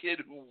 He's the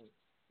kid who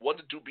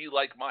wanted to be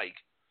like Mike.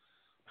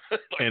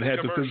 And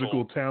had the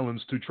physical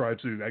talents to try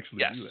to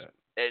actually do that.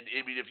 And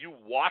I mean, if you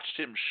watched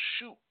him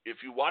shoot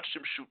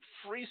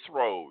free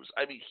throws,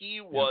 I mean, he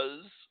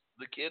was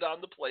the kid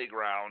on the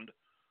playground.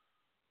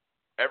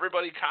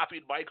 Everybody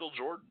copied Michael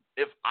Jordan.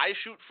 If I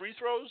shoot free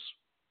throws,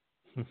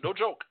 no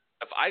joke.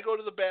 If I go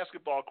to the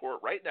basketball court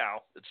right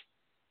now, it's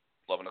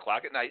 11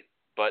 o'clock at night,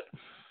 but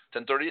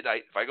 10:30 at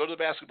night. If I go to the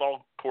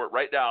basketball court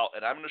right now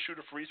and I'm going to shoot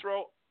a free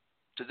throw,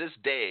 to this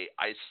day,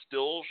 I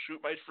still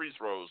shoot my free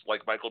throws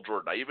like Michael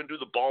Jordan. I even do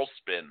the ball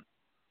spin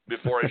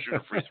before I shoot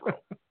a free throw.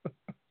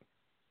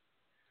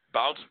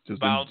 Bounce,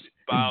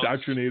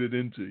 indoctrinated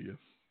into you.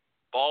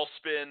 Ball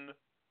spin,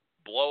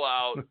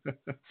 blowout,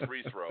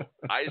 free throw.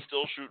 I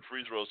still shoot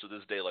free throws to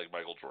this day like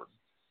Michael Jordan.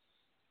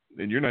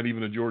 And you're not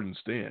even a Jordan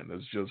stan.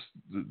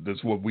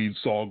 That's what we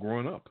saw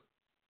growing up.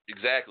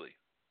 Exactly.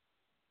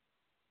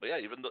 But yeah,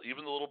 even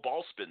the little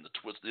ball spin, the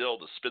twist, to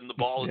spin the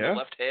ball in the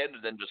left hand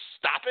and then just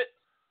stop it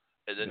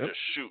and then just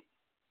shoot.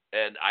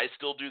 And I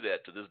still do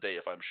that to this day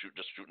if I'm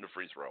just shooting a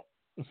free throw.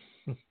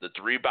 The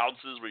 3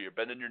 bounces where you're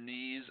bending your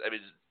knees. I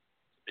mean,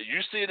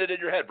 you're seeing it in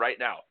your head right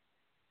now.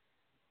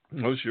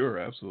 Oh, sure,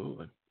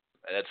 absolutely.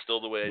 And that's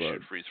still the way I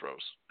shoot free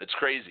throws. It's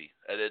crazy,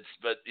 and it's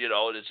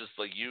just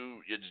like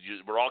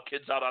we're all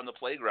kids out on the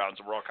playgrounds,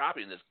 and we're all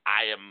copying this.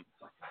 I am,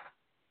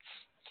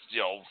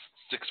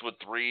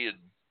 6'3" and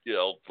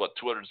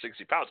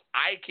 260 pounds.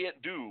 I can't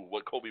do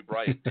what Kobe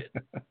Bryant did.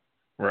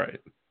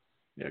 Right.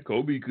 Yeah,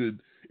 Kobe could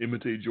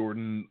imitate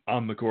Jordan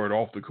on the court,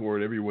 off the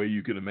court, every way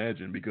you can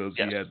imagine because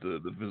he had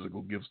the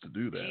physical gifts to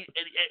do that.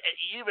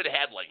 He even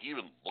had he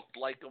even looked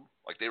like him.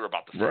 Like they were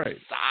about the same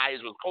size.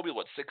 Was Kobe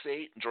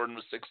 6'8" and Jordan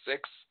was 6'6"?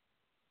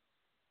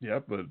 Yeah,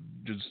 but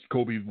just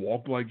Kobe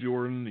walked like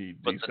Jordan. He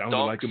sounded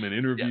like him in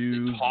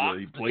interviews.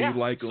 He played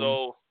like him.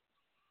 So,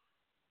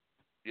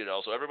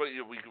 so everybody,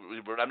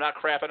 I'm not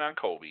crapping on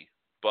Kobe,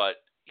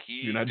 but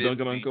You're not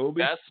dunking on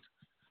Kobe? Best.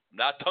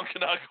 Not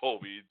dunking on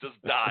Kobe. He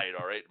just died,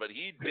 all right? But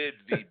he did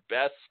the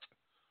best,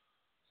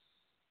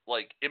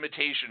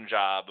 imitation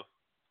job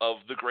of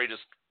the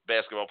greatest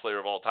basketball player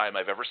of all time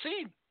I've ever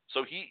seen.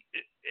 So he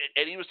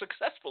was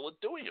successful at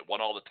doing it.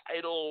 Won all the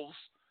titles,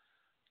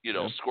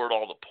 scored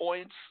all the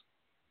points.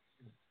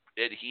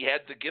 And he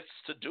had the gifts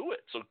to do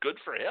it. So good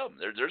for him.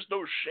 There's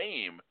no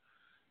shame.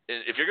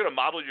 If you're going to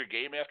model your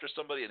game after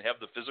somebody and have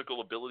the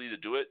physical ability to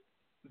do it,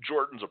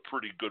 Jordan's a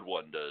pretty good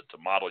one to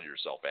model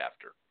yourself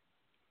after.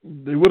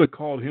 They would have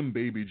called him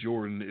Baby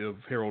Jordan if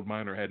Harold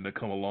Miner hadn't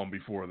come along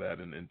before that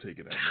and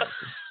taken that.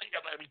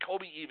 I mean,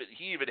 Kobe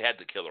even had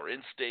the killer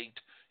instinct.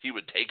 He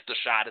would take the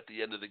shot at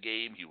the end of the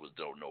game. He was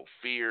no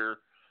fear,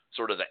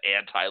 sort of the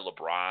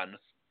anti-LeBron,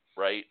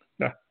 right?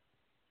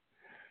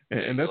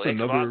 And that's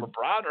another.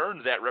 LeBron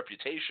earned that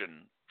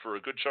reputation for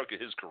a good chunk of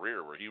his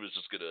career, where he was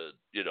just gonna,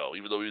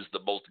 even though he was the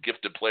most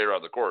gifted player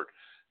on the court,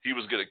 he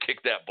was gonna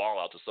kick that ball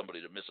out to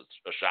somebody to miss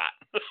a shot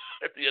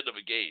at the end of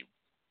a game.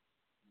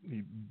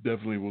 He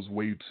definitely was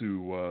way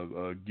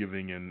too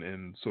giving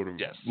and sort of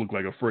looked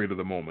like afraid of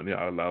the moment. Yeah,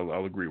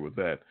 I'll agree with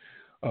that.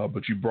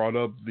 But you brought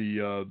up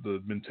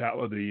the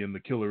mentality and the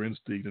killer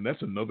instinct, and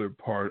that's another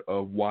part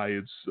of why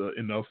it's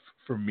enough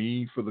for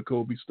me for the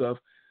Kobe stuff,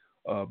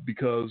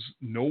 because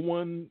no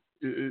one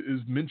is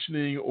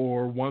mentioning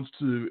or wants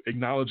to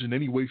acknowledge in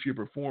any way, shape,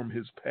 or form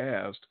his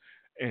past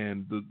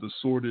and the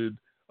sordid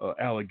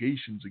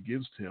allegations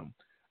against him.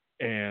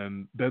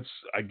 And that's,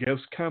 I guess,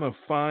 kind of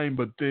fine.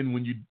 But then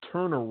when you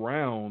turn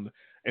around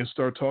and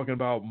start talking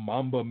about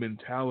Mamba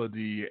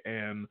mentality,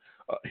 and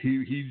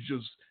he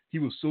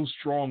was so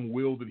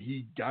strong-willed that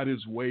he got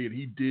his way and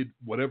he did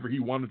whatever he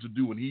wanted to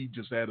do, and he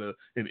just had an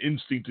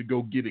instinct to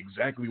go get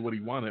exactly what he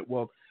wanted.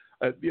 Well,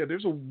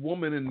 there's a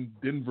woman in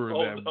Denver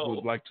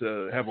would like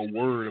to have a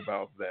word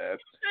about that.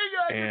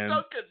 Hang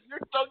on, you're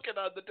dunking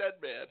on the dead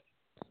man.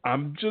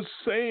 I'm just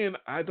saying,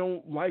 I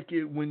don't like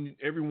it when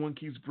everyone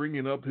keeps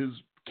bringing up his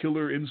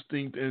killer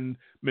instinct and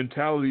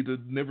mentality to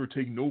never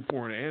take no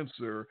for an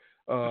answer.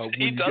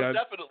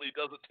 Definitely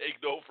doesn't take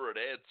no for an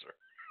answer.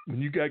 When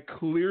you got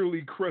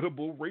clearly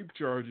credible rape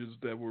charges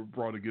that were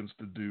brought against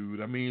the dude.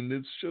 I mean,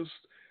 it's just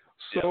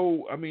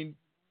so. Yeah. I mean,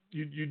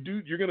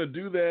 you're gonna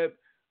do that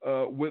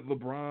with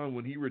LeBron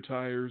when he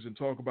retires and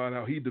talk about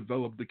how he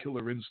developed the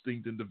killer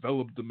instinct and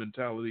developed the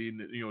mentality,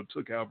 and it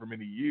took however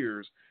many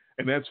years,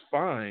 and that's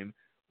fine.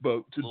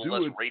 But to do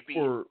it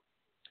for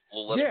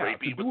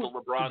rapey with the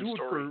LeBron to do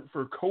story. it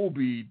for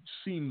Kobe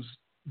seems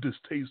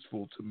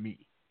distasteful to me.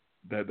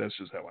 That's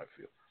just how I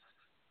feel.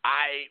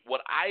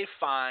 What I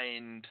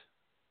find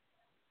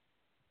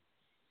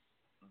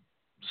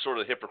sort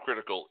of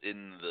hypocritical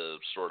in the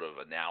sort of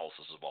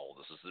analysis of all of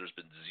this is there's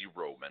been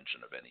zero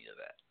mention of any of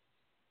that.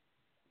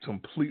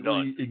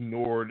 Completely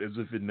ignored as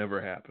if it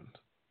never happened.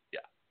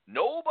 Yeah.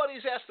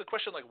 Nobody's asked the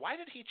question, like, why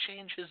did he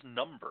change his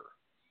number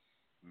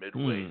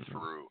midway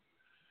through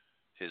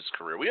his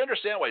career? We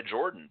understand why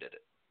Jordan did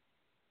it.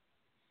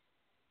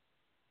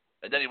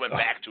 And then he went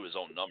back to his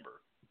own number.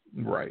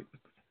 Right.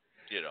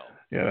 Yeah,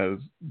 that was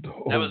a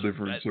whole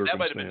different circumstance. That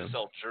might have been to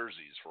sell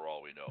jerseys for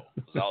all we know.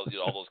 All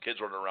those kids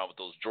running around with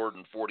those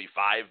Jordan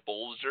 45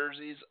 Bulls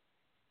jerseys,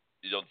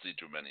 you don't see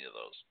too many of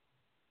those.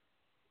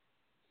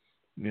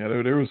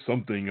 Yeah, there was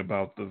something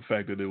about the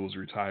fact that it was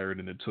retired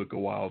and it took a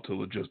while to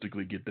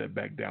logistically get that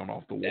back down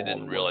off the wall. They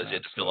didn't realize you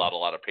had to fill out a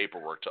lot of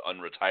paperwork to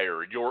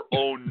unretire your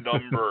own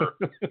number.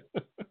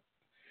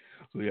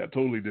 So yeah,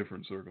 totally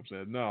different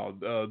circumstance.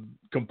 No,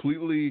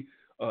 completely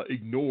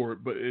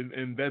ignored, but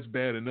and that's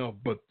bad enough.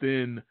 But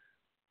then,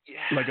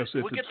 like I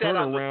said, we'll to get turn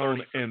that on around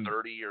the 30 and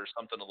 30 or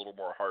something a little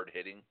more hard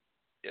hitting,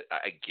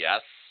 I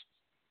guess.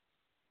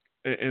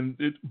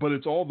 But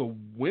it's all the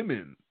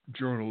women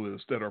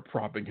journalists that are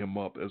propping him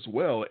up as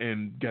well,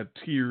 and got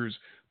tears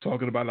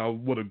talking about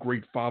what a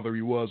great father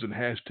he was, and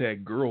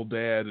hashtag girl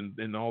dad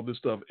and all this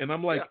stuff. And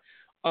I'm like,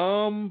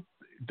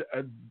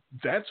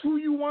 that's who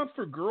you want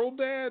for girl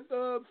dad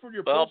for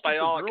your well, by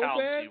for all girl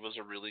accounts, dad? he was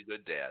a really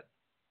good dad.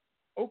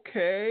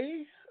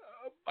 Okay.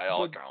 By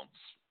all accounts.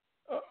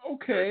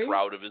 Okay. Very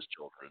proud of his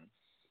children.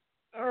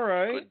 All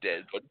right. Good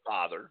dad, good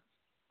father.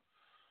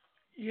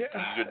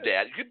 Yeah. Good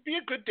dad. You could be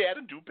a good dad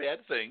and do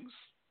bad things.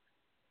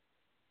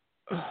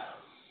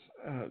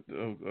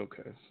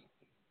 Okay.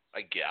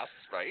 I guess,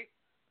 right?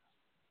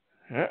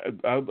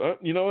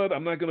 You know what?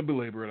 I'm not going to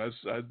belabor it. I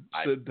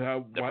said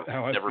how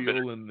I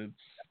feel, and it's.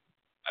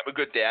 I'm a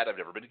good dad. I've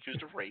never been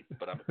accused of rape,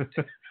 but I'm a good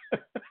dad.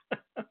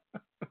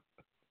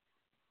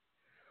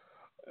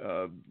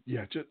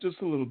 Yeah,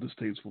 just a little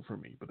distasteful for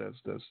me, but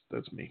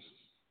that's me.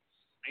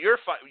 You're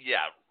fine.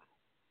 Yeah,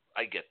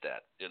 I get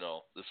that.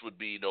 This would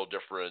be no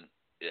different.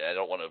 I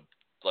don't want to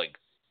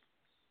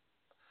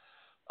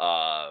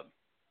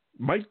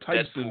Mike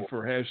Tyson Deadpool.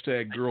 For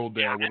hashtag girl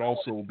dad would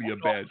also be a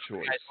bad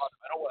choice.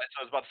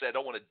 I was about to say I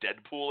don't want to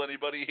Deadpool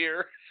anybody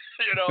here.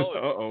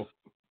 Uh-oh.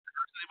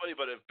 Anybody,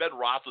 but if Ben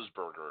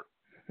Roethlisberger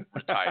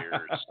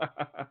retires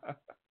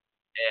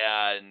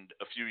and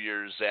a few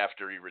years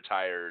after he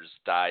retires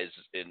dies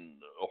in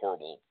a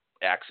horrible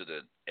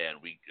accident, and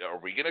are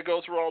we going to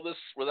go through all this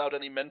without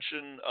any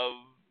mention of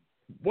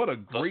what a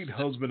great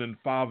husband and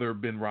father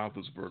Ben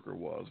Roethlisberger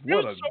was?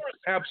 What an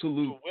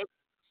absolute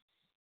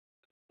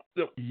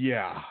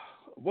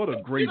what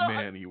a great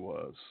man he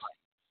was.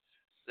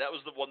 That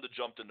was the one that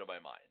jumped into my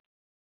mind.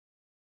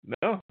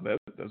 No,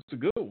 that's a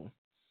good one.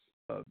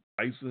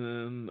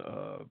 Tyson.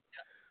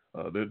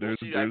 There's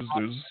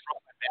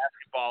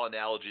basketball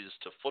analogies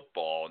to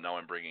football, and now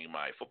I'm bringing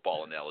my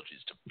football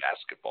analogies to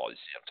basketball. You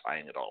see, I'm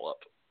tying it all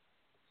up.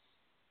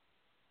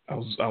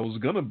 I was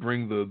gonna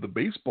bring the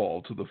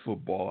baseball to the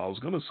football. I was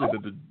gonna say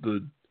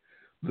that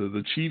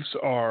the Chiefs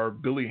are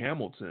Billy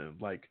Hamilton.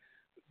 Like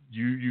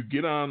you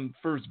get on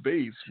first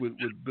base with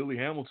Billy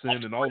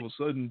Hamilton, and all of a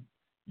sudden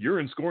you're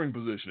in scoring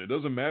position. It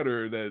doesn't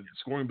matter that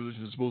scoring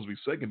position is supposed to be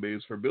second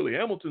base. For Billy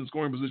Hamilton,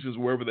 scoring position is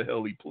wherever the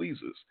hell he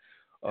pleases.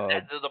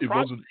 The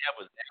problem we have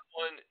with that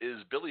one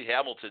is Billy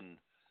Hamilton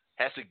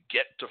has to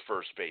get to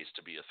first base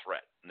to be a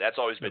threat, and that's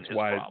always been his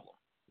problem.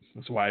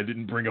 That's why I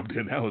didn't bring up the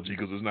analogy,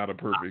 because it's not a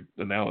perfect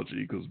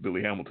analogy, because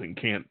Billy Hamilton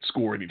can't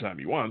score anytime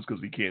he wants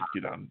because he can't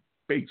get on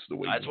base the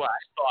way that's he why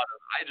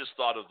wants. I just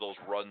thought of those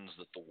runs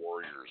that the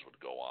Warriors would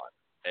go on,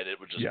 and it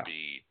would just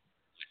be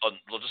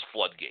just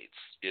floodgates,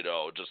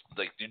 just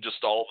like you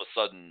just all of a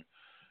sudden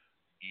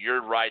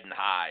you're riding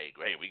high.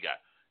 Hey,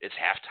 it's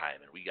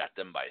halftime and we got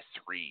them by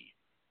 3.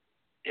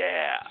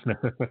 Yeah.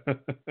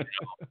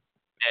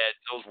 And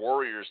those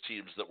Warriors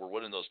teams that were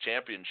winning those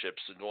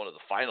championships and going to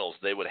the finals,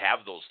 they would have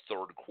those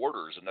third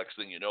quarters, and next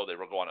thing you know, they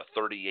were going a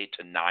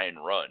 38-9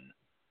 run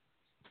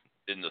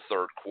in the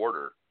third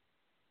quarter,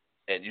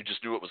 and you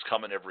just knew it was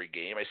coming every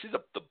game. I see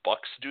the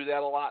Bucks do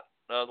that a lot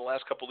the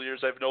last couple of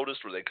years. I've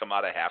noticed where they come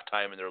out of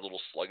halftime and they're a little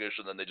sluggish,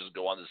 and then they just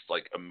go on this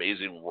like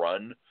amazing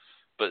run.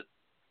 But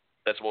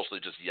that's mostly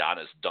just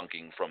Giannis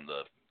dunking from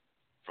the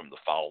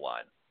foul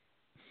line.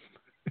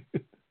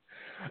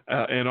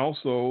 And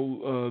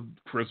also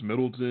Chris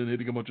Middleton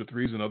hitting a bunch of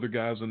threes and other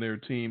guys on their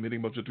team hitting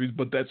a bunch of threes.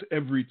 But that's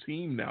every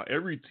team now.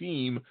 Every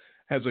team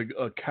has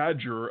a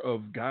cadre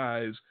of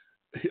guys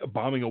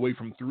bombing away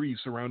from three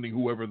surrounding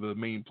whoever the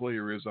main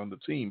player is on the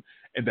team.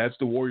 And that's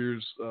the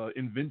Warriors'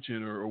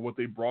 invention or what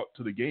they brought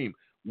to the game.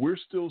 We're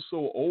still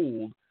so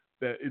old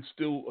that it's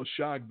still a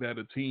shock that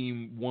a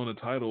team won a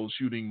title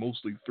shooting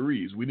mostly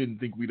threes. We didn't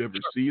think we'd ever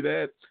see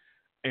that.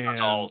 And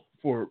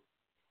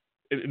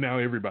now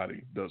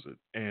everybody does it.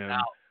 And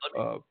now,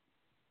 let me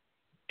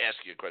ask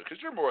you a question,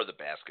 because you're more of the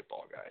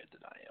basketball guy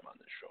than I am on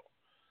this show.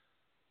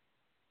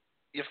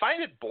 You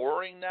find it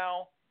boring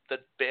now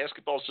that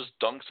basketball is just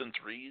dunks and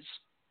threes?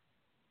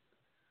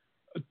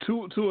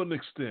 To an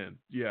extent,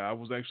 yeah. I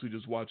was actually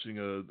just watching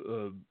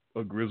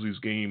a Grizzlies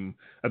game,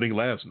 I think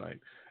last night,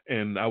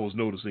 and I was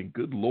noticing,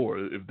 good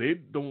Lord, if they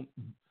don't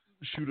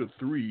shoot a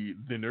three,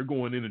 then they're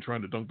going in and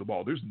trying to dunk the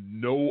ball. There's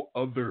no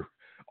other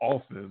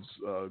offense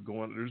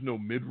going. There's no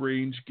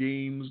mid-range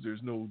games.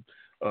 There's no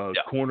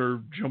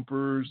corner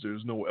jumpers.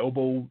 There's no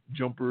elbow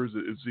jumpers.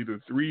 It's either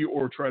three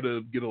or try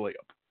to get a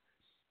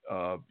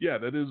layup. Yeah,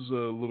 that is a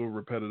little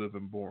repetitive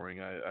and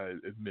boring, I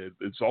admit.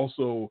 It's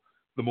also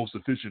the most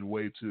efficient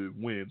way to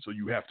win, so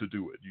you have to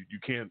do it. You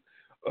can't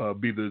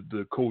be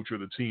the coach or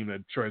the team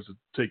that tries to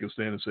take a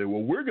stand and say,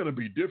 well, we're going to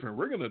be different.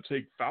 We're going to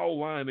take foul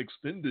line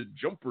extended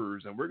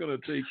jumpers, and we're going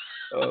to take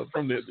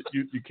from the –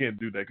 you can't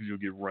do that because you'll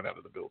get run out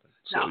of the building.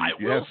 So now,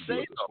 you have to do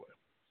it this way.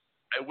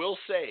 I will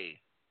say,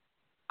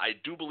 I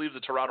do believe the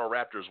Toronto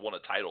Raptors won a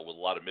title with a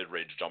lot of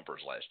mid-range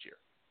jumpers last year.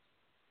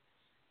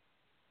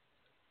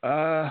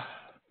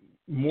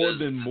 More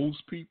than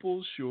most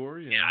people, sure.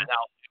 Yeah.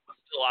 Now,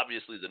 still,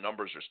 obviously, the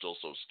numbers are still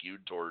so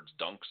skewed towards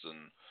dunks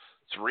and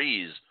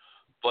threes,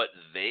 but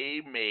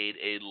they made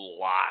a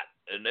lot,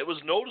 and it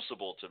was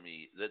noticeable to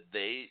me that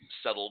they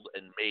settled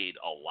and made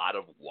a lot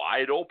of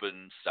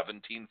wide-open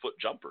 17-foot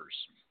jumpers,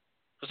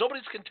 because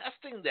nobody's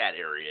contesting that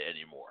area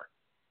anymore.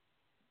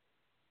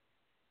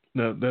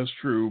 No, that's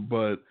true,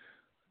 but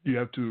you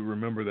have to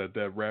remember that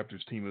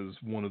Raptors team is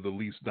one of the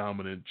least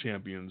dominant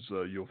champions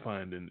you'll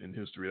find in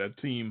history. That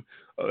team,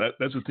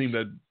 that's a team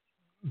that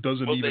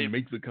doesn't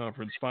make the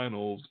conference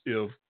finals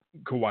if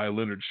Kawhi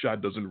Leonard's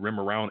shot doesn't rim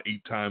around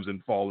 8 times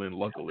and fall in,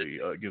 luckily,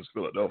 against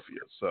Philadelphia.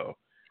 So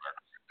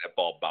that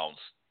ball bounced.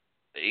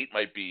 8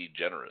 might be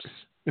generous.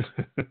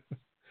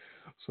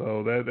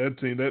 So that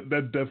team,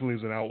 that definitely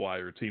is an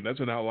outlier team. That's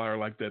an outlier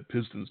like that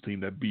Pistons team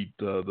that beat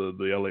the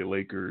LA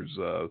Lakers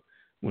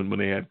when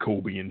they had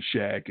Kobe and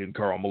Shaq and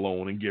Karl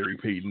Malone and Gary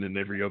Payton and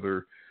every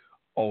other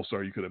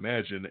all-star you could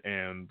imagine,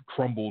 and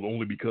crumbled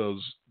only because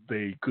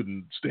they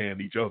couldn't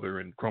stand each other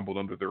and crumbled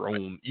under their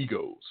own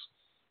egos.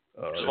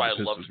 That's why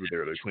the Pistons were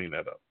there to clean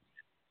that up.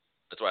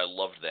 That's why I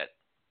loved that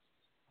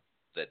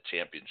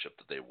championship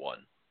that they won.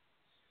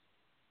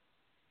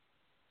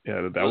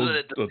 Yeah, that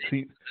was the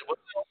team.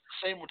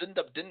 Same.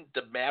 Didn't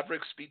the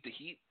Mavericks beat the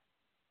Heat?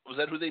 Was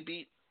that who they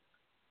beat?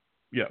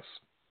 Yes.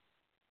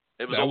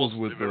 It was almost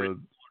with the dream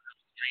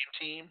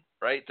team,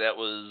 right? That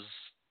was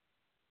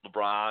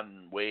LeBron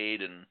and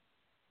Wade and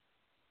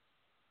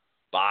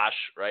Bosh,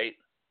 right?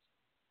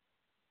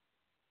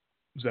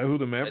 Is that who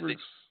the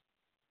Mavericks?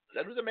 Is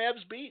that who the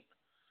Mavs beat?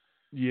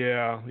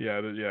 Yeah,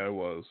 it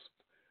was.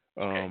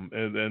 Okay.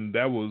 And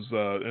that was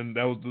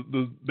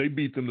they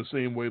beat them the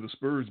same way the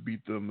Spurs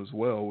beat them as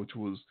well, which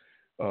was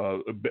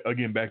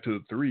again back to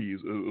the threes,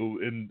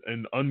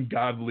 an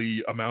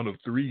ungodly amount of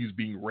threes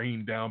being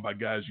rained down by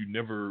guys you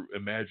never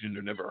imagined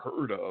or never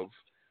heard of,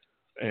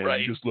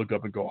 and you just look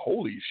up and go,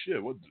 holy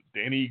shit! What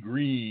Danny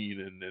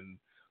Green and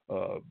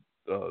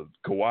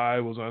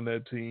Kawhi was on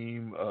that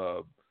team.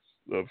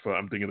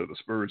 I'm thinking of the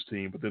Spurs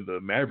team, but then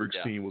the Mavericks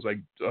team was like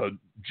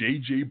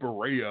J.J.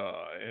 Barea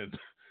and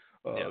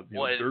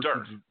and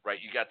Dirk, right?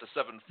 You got the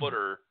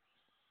 7-footer.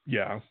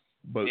 Yeah,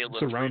 but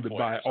surrounded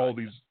by all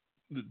these.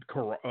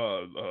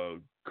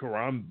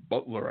 Caron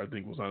Butler, I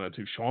think, was on that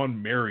too.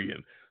 Sean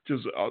Marion,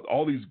 just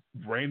all these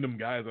random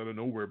guys out of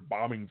nowhere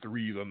bombing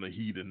threes on the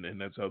Heat, and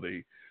that's how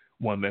they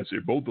won that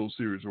series. Both those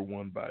series were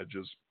won by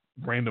just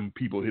random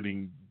people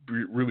hitting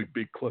really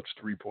big clutch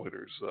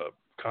 3-pointers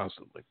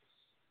constantly.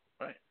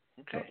 Right.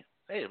 Okay.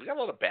 Hey, we got a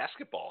lot of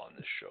basketball on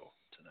this show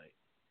tonight.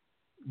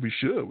 We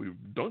should. We're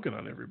dunking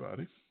on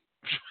everybody.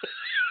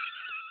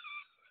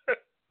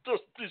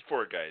 These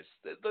poor guys.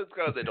 Those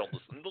guys, they don't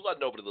listen.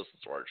 Nobody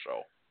listens to our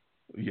show.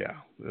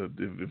 Yeah.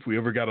 If we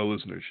ever got a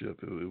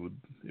listenership, it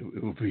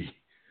would be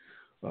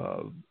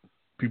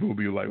people would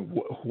be like,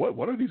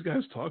 what are these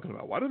guys talking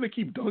about? Why do they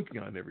keep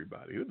dunking on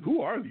everybody?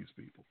 Who are these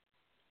people?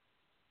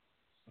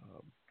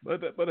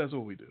 But that's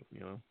what we do.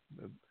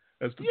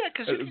 That's the,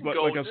 because you can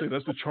go. Like I say,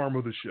 that's the charm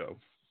of the show.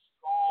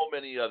 So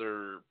many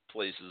other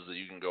places that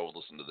you can go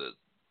listen to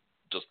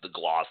just the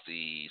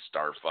glossy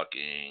star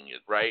fucking,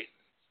 right?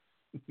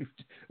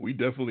 We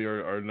definitely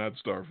are not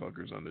star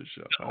fuckers on this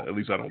show. No. At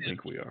least I don't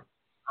think we are.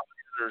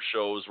 Other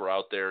shows were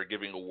out there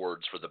giving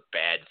awards for the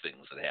bad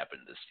things that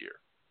happened this year.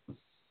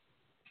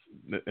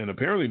 And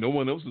apparently no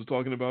one else is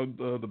talking about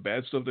the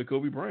bad stuff that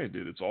Kobe Bryant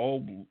did. It's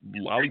all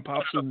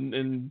lollipops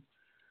and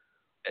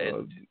it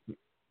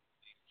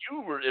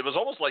was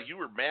almost like you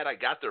were mad I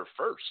got there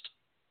first.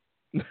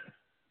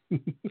 I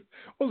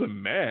wasn't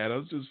mad. I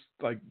was just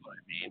like,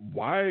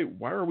 why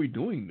are we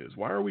doing this?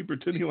 Why are we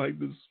pretending like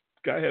this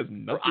guy has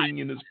nothing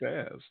in his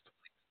past?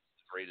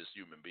 The greatest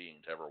human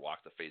being to ever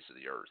walk the face of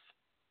the earth.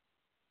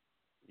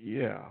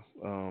 Yeah.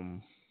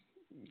 And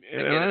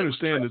I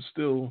understand it's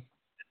still...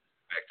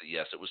 The fact that,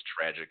 yes, it was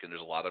tragic, and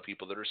there's a lot of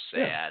people that are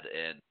sad,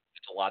 and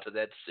it's a lot to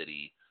that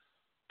city,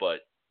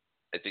 but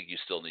I think you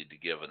still need to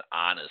give an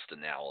honest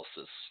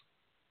analysis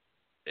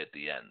at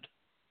the end,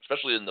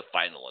 especially in the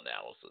final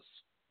analysis.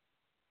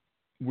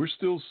 We're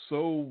still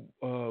so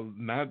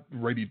not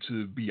ready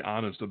to be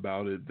honest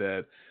about it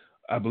that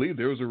I believe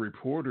there was a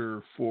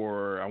reporter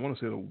for, I want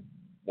to say, the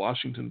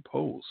Washington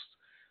Post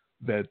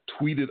that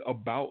tweeted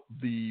about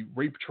the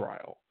rape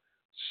trial.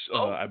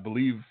 I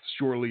believe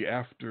shortly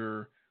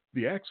after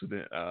the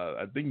accident.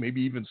 I think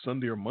maybe even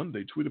Sunday or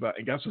Monday, tweeted about it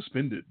and got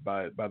suspended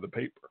by the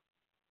paper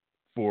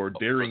for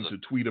daring to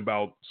tweet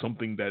about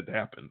something that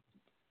happened.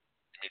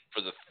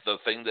 For the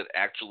thing that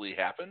actually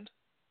happened?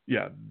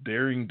 Yeah,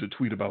 daring to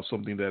tweet about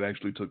something that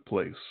actually took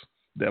place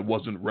that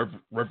wasn't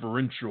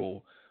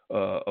reverential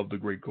of the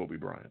great Kobe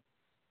Bryant.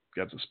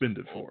 Got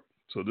suspended for it.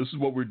 So this is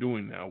what we're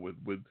doing now with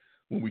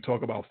when we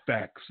talk about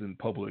facts in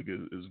public,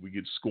 is we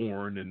get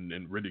scorned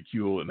and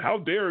ridiculed and how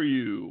dare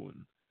you,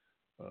 and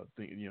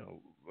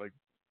like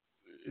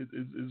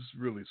it's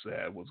really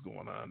sad what's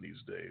going on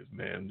these days,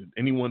 man.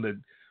 Anyone that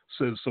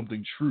says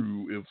something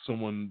true, if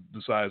someone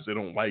decides they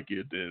don't like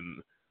it,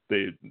 then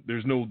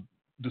there's no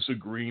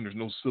disagreeing, there's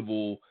no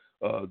civil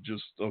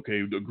just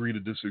okay, agree to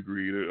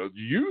disagree.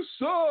 You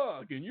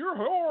suck and you're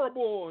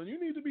horrible and you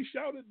need to be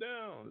shouted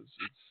down.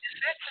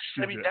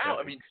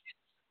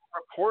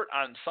 Report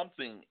on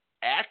something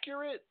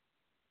accurate,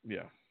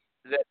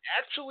 that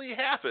actually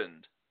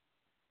happened,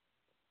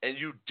 and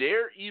you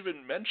dare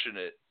even mention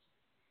it.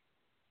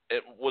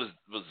 It was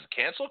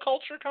cancel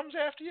culture comes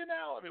after you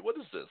now? I mean, what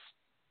is this?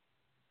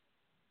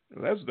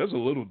 That's a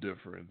little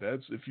different.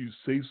 That's if you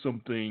say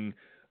something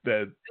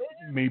that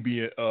may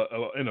be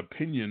an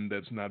opinion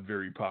that's not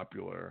very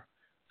popular.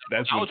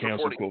 That's when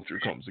cancel culture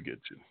comes to get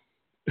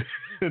you.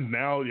 And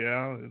now,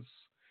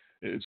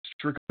 it's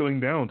trickling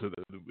down to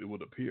that. It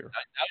would appear.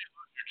 Now you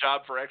lose your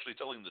job for actually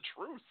telling the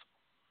truth.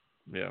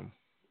 Yeah,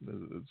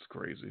 it's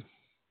crazy. There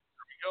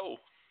we go.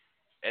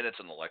 And it's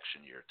an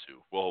election year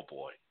too. Oh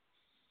boy.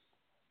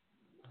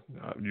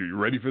 You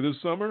ready for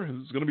this summer?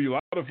 It's going to be a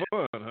lot of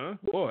fun, huh?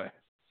 Boy.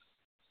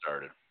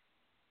 Started.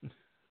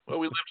 Well,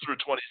 we lived through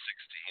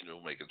 2016.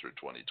 We'll make it through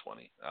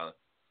 2020. I'll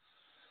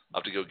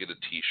have to go get a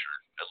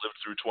T-shirt. I lived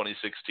through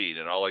 2016,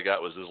 and all I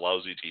got was this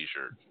lousy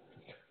T-shirt.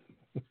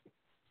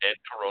 And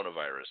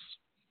coronavirus.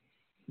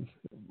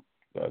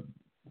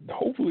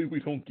 Hopefully we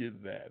don't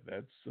get that.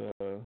 That's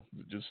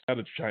just out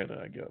of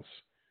China, I guess.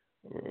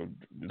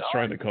 It's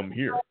trying to come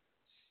here.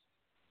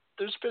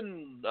 There's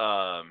been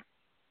a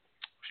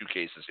few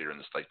cases here, and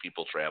it's like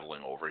people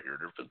traveling over here.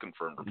 There's been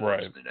confirmed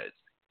reports in the United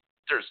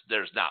States.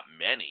 There's not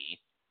many.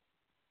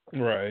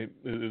 Right.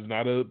 It's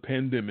not a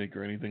pandemic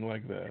or anything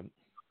like that.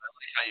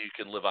 How you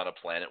can live on a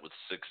planet with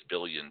 6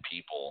 billion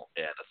people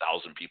and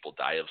 1,000 people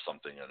die of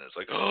something, and it's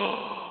like,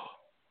 oh,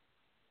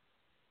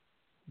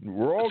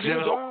 we're all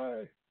gonna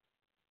die.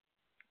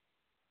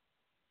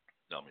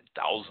 No, I mean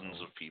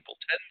thousands of people,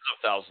 tens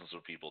of thousands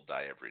of people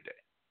die every day.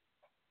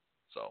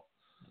 So,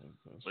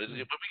 when we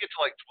get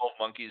to like 12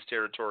 Monkeys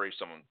territory,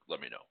 someone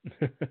let me know.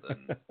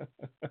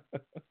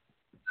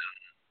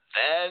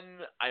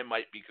 Then I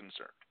might be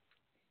concerned.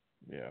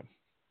 Yeah.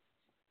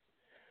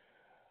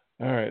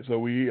 All right, so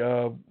we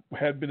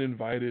had been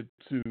invited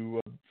to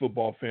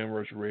Football Fan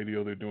Rush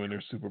Radio. They're doing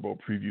their Super Bowl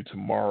preview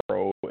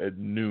tomorrow at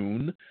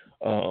noon.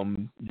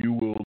 You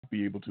will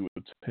be able to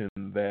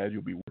attend that.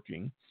 You'll be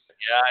working.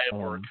 Yeah, I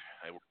work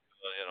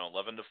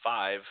 11 to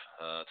 5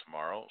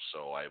 tomorrow,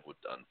 so I would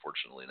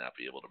unfortunately not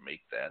be able to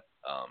make that.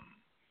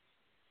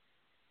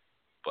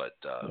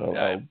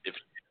 If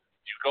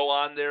you go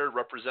on there,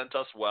 represent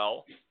us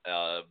well.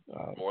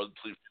 More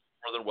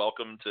than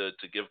welcome to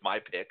give my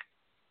pick,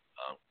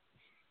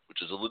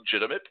 which is a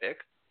legitimate pick.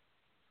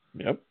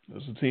 Yep,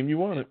 that's the team you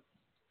wanted.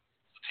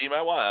 The team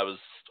I want. I was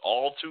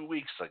all 2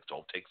 weeks like,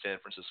 don't take San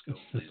Francisco.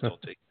 Please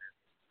don't take it.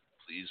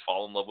 Please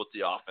fall in love with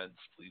the offense.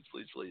 Please,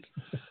 please, please.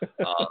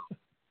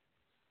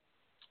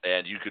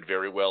 And you could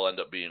very well end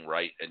up being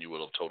right, and you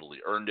would have totally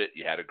earned it.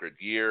 You had a good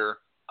year.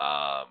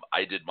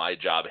 I did my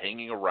job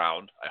hanging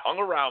around. I hung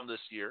around this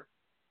year.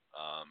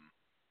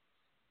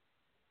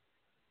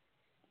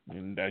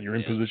 And now you're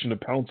in position to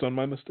pounce on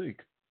my mistake.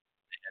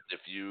 And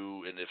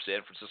if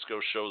San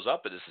Francisco shows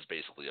up, and this is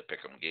basically a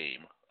pick'em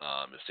game.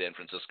 If San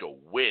Francisco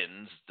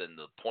wins, then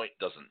the point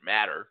doesn't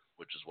matter,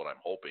 which is what I'm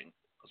hoping,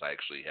 because I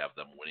actually have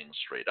them winning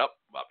straight up.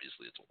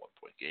 Obviously, it's a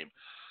 1-point game.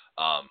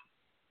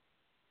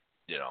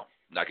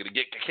 Not gonna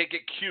can't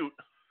get cute.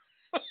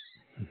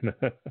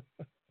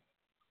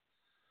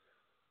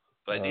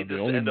 But I need this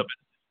to end up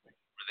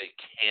where they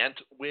can't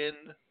win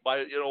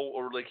by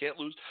or they can't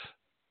lose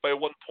by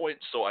 1 point.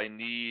 So I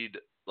need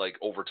like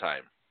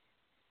overtime.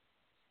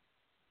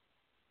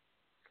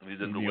 I need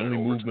them to win only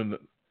overtime.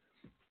 movement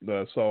that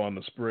I saw on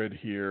the spread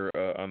here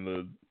on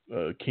the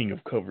King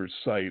of Covers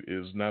site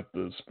is not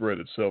the spread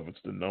itself;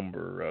 it's the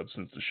number.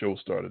 Since the show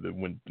started, it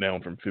went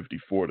down from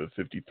 54 to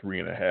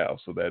 53.5.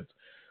 So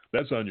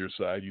that's on your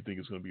side. You think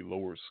it's going to be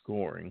lower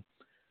scoring,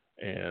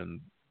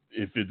 and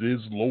if it is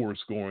lower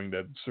scoring,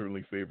 that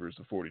certainly favors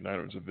the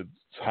 49ers. If it's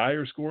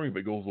higher scoring, if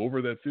it goes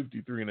over that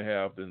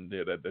 53.5, then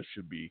that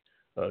should be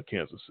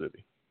Kansas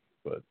City.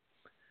 But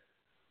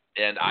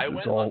I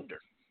went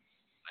under.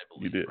 I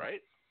believe, you did.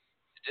 Right?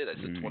 I did. I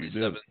said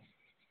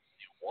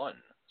 27-1.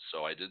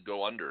 So I did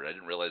go under. I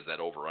didn't realize that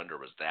over-under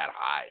was that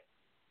high.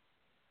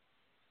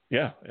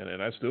 Yeah,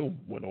 and I still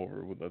went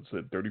over with, I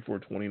said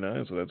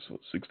 34-29, so that's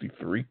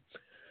 63.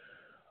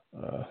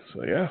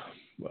 So yeah,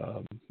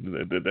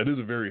 that is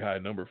a very high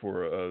number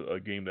for a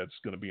game that's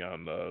going to be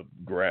on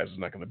grass. It's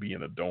not going to be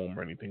in a dome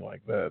or anything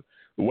like that.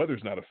 The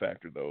weather's not a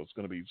factor, though. It's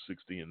going to be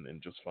 60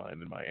 and just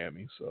fine in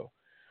Miami. So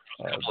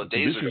the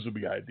conditions will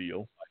be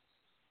ideal.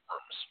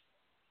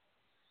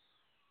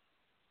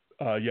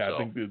 Yeah, so, I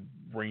think it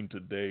rained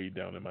today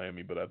down in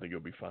Miami, but I think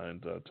it'll be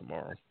fine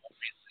tomorrow.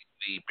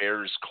 The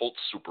Bears-Colts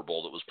Super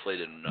Bowl that was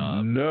played in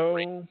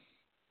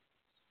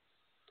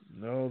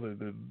No,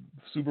 the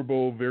Super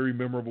Bowl, very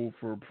memorable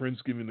for Prince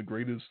giving the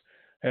greatest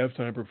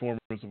halftime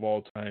performance of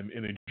all time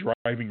in a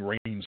driving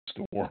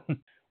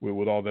rainstorm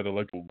with all that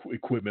electrical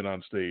equipment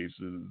on stage.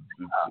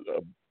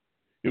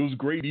 It was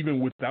great even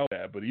without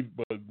that, but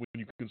when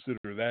you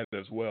consider that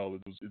as well,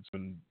 it's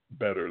been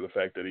better. The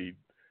fact that he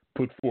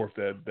put forth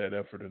that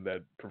effort and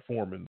that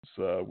performance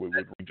with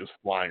rain just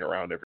flying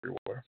around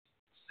everywhere.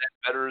 Is that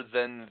better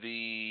than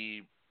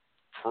the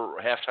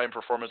halftime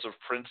performance of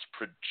Prince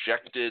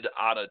projected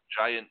on a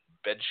giant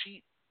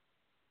bedsheet?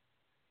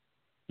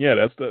 Yeah,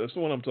 that's the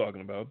one I'm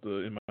talking about.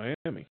 In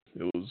Miami,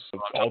 it was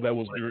all that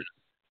was.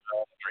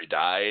 After he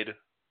died,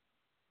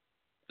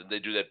 did they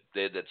do that?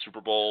 They had that Super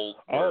Bowl.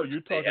 Oh,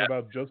 you're talking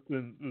about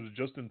Justin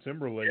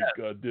Timberlake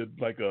did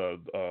like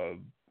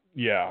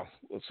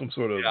some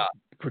sort of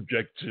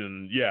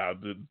projection. Yeah,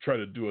 to try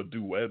to do a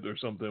duet or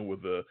something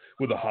with a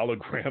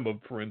hologram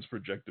of Prince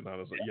projected on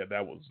us. Yeah,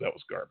 that was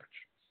garbage.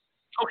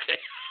 Okay.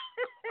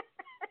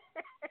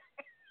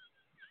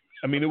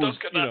 I mean, it was,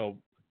 now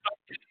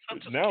I'm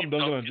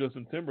dunking on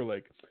Justin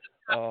Timberlake.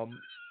 I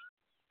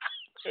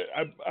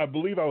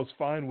believe I was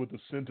fine with the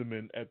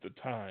sentiment at the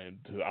time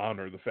to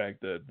honor the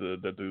fact that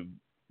the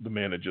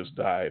man had just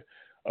died,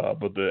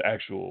 but the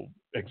actual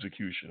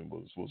execution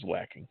was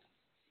lacking.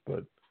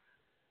 But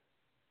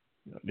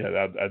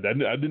yeah, I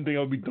didn't think I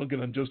would be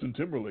dunking on Justin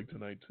Timberlake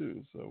tonight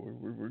too. So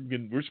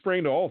we're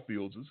spraying to all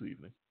fields this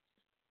evening.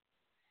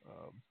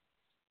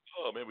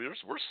 Oh man, we're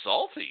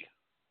salty.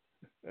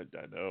 I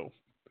know.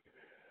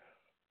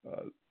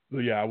 So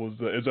yeah, I was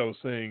as I was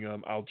saying,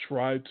 I'll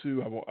try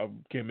to. I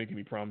can't make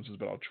any promises,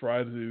 but I'll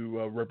try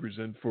to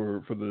represent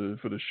for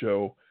the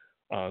show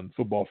on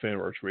Football Fan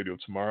Rush Radio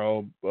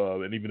tomorrow.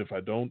 And even if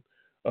I don't,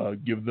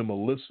 give them a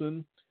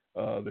listen.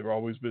 They've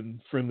always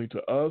been friendly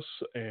to us,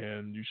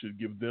 and you should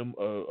give them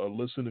a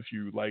listen if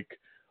you like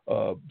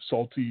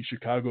salty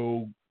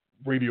Chicago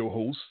radio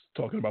hosts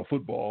talking about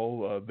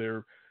football.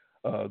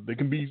 They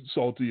can be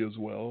salty as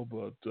well,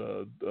 but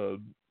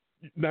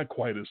not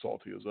quite as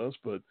salty as us.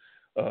 But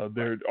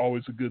they're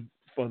always a good,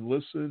 fun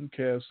listen.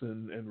 Cass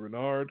and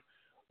Renard,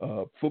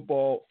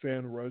 Football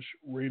Fan Rush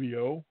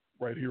Radio,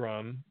 right here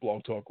on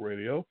Blog Talk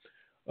Radio.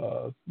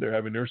 They're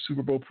having their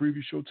Super Bowl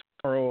preview show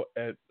tomorrow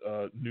at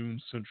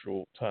noon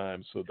Central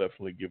Time, so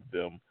definitely give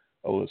them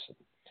a listen.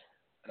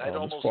 And I'd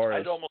almost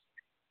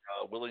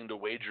willing to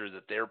wager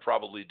that they're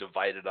probably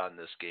divided on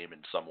this game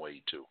in some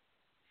way too.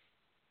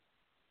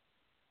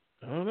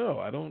 I don't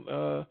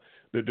know.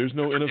 There's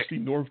no NFC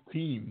North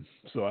team,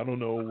 so I don't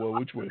know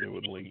which way they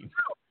would lean.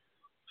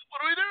 What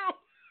do we do?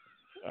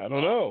 I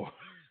don't know.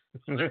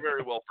 They're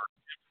very well.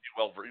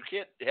 You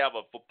can't have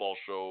a football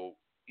show,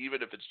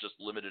 even if it's just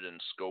limited in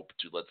scope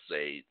to, let's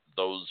say,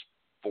 those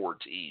 4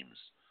 teams,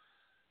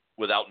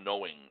 without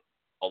knowing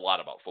a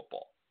lot about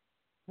football.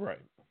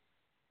 Right.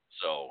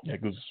 So yeah,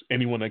 because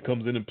anyone that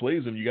comes in and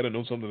plays them, you got to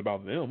know something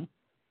about them.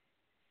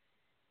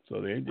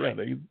 So they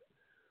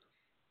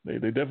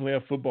definitely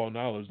have football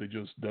knowledge. They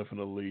just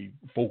definitely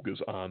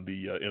focus on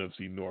the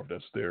NFC North.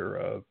 That's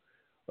their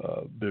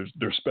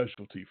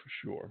specialty for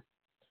sure.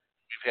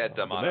 We've had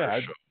them on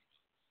our show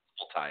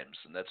multiple times,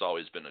 and that's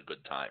always been a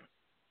good time.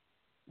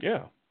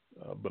 Yeah,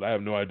 but I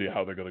have no idea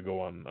how they're going to go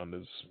on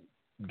this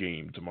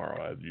game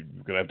tomorrow. You're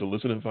going to have to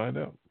listen and find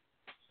out.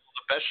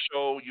 The best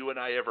show you and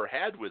I ever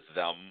had with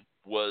them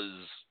was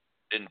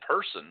in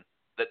person.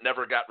 that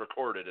never got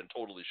recorded and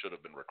totally should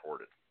have been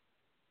recorded.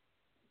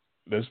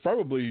 That's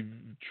probably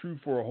true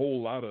for a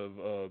whole lot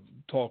of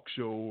talk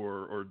show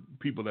or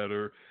people that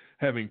are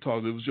having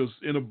talks. It was just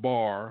in a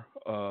bar,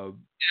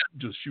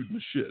 just shooting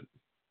the shit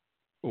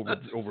over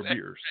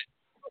beers.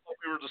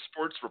 We were the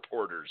sports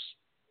reporters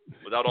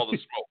without all the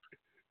smoke.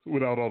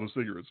 Without all the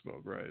cigarette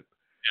smoke, right?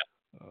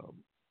 Yeah.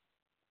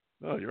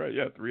 No, you're right.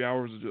 Yeah, 3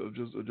 hours of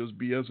just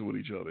BSing with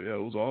each other. Yeah,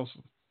 it was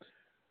awesome.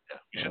 Yeah,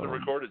 we should have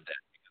recorded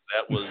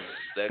that because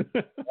that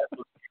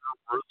was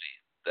worthy.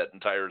 That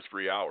entire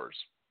 3 hours.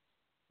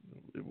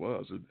 It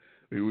was.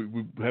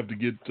 We have to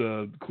get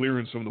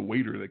clearance from the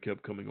waiter that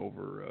kept coming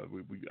over.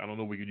 I don't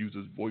know if we could use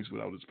his voice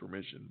without his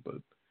permission,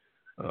 but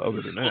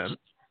other than that,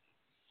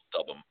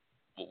 dub him.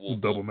 We'll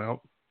dub him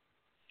out.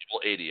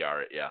 We'll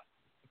ADR it, yeah.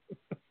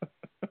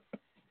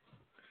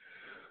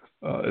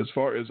 As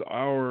far as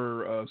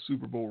our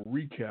Super Bowl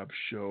recap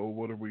show,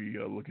 what are we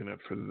looking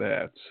at for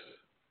that?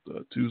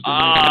 Tuesday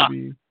night,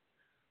 maybe?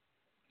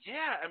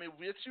 Yeah, I mean,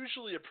 it's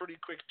usually a pretty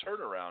quick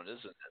turnaround,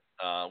 isn't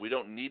it? We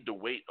don't need to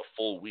wait a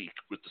full week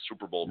with the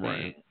Super Bowl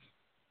being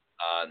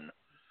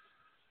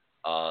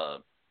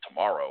on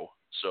tomorrow.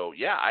 So,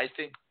 yeah, I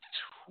think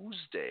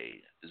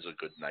Tuesday is a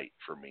good night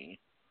for me.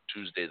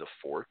 Tuesday the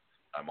 4th.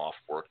 I'm off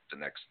work the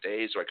next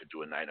day, so I could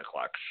do a 9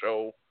 o'clock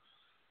show.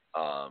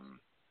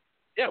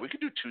 Yeah, we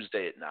could do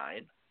Tuesday at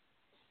 9.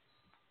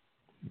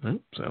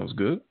 Sounds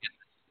good.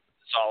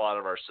 It's all out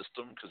of our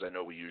system because I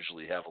know we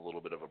usually have a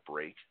little bit of a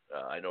break.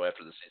 I know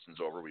after the season's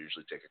over, we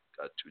usually take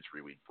a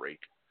 2-3 week break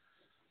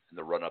in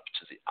the run up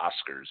to the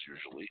Oscars.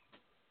 Usually,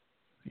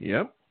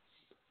 yep.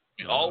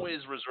 We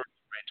always reserve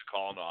the right to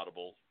call an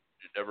audible.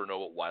 You never know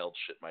what wild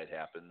shit might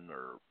happen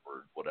or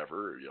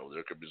whatever. You know,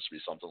 there could just be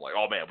something like,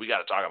 "Oh man, we got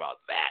to talk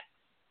about that."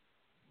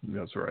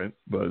 That's right,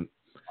 but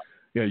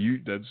yeah,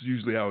 that's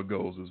usually how it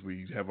goes. Is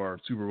we have our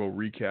Super Bowl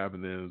recap,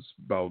 and then it's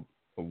about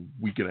a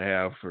week and a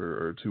half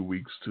or 2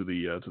 weeks to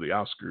the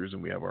Oscars,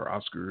 and we have our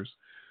Oscars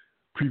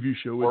preview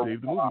show with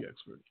Dave the Movie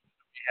Expert.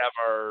 We have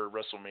our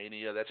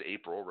WrestleMania. That's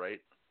April,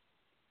 right?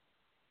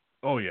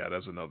 Oh yeah,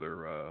 that's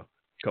another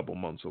couple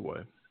months away.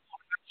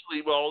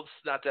 Actually, well,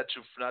 it's not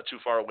too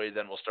far away.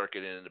 Then we'll start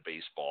getting into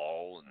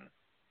baseball and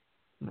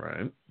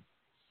right.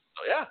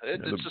 So yeah,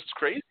 it's just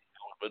crazy.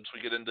 Once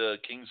we get into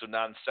Kings of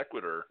Non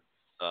Sequitur,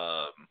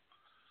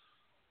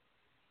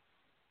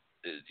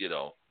 you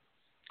know,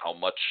 how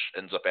much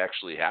ends up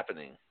actually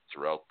happening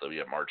throughout we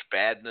have March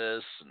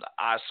Madness and the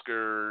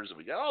Oscars, and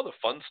we got all the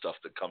fun stuff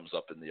that comes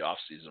up in the off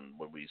season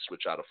when we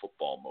switch out of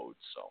football mode.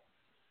 So,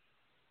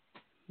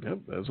 yep,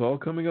 that's all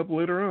coming up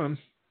later on.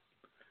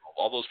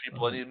 All those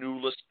people, any new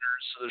listeners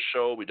to the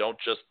show, we don't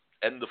just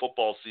end the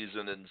football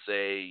season and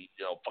say,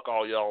 you know, fuck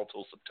all y'all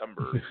till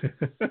September.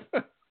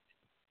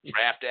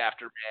 Draft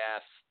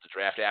aftermath, the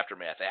draft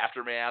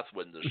aftermath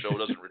when the show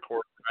doesn't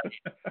record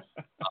right.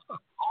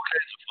 All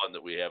kinds of fun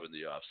that we have in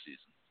the off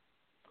season.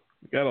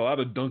 We got a lot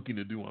of dunking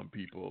to do on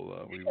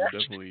people. We will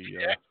definitely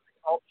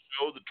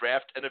show the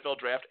NFL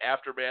draft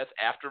aftermath.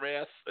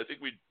 I think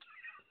we.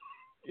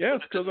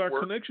 Yes, because our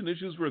connection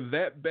issues were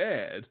that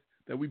bad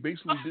that we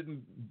basically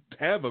didn't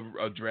have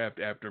a draft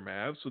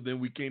aftermath. So then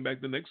we came back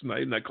the next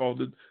night, and I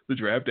called it the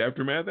draft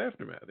aftermath.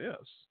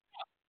 Yes,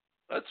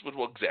 that's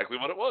exactly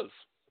what it was.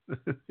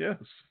 Yes.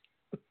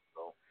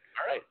 So, all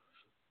right.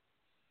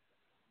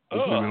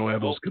 Hopefully we don't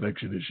have those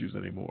connection issues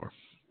anymore.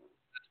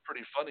 It's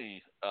pretty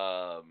funny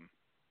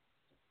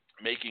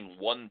making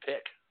one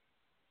pick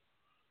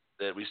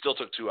that we still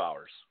took 2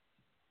 hours.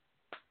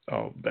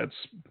 Oh,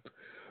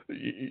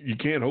 you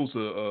can't host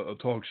a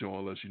talk show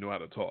unless you know how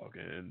to talk.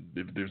 And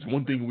if there's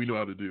one thing we know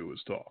how to do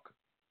is talk.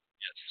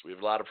 Yes, we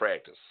have a lot of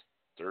practice.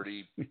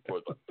 38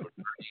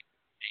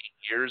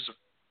 years of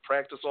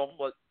practice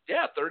almost.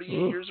 Yeah, 38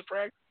 years of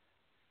practice.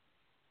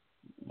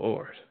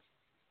 Lord.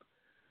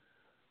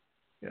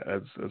 Yeah,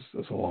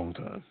 that's a long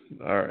time.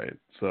 All right.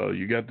 So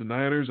you got the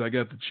Niners, I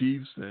got the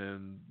Chiefs,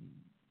 and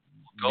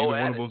neither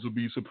one of us will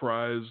be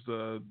surprised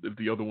if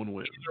the other one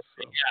wins.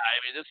 So. Yeah, I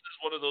mean, this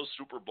is one of those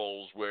Super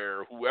Bowls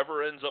where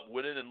whoever ends up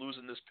winning and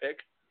losing this pick,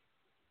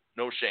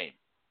 no shame.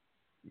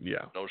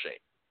 Yeah. No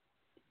shame.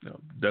 No,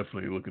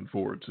 definitely looking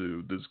forward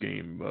to this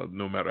game,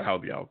 no matter how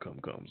the outcome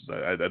comes.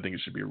 I think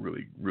it should be a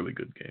really, really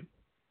good game.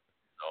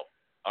 Oh,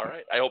 all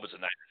right. I hope it's a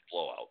Niners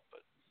blowout, but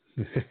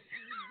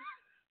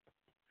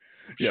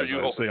yeah,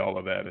 you say all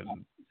of that and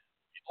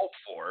hope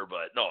for,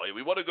 but no,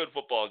 we won a good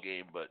football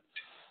game, but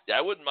yeah,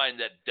 I wouldn't mind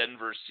that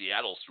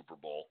Denver-Seattle Super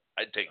Bowl.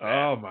 I'd take that.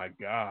 Oh my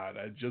God,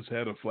 I just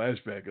had a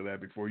flashback of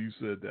that before you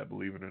said that.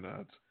 Believe it or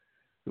not,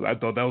 I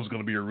thought that was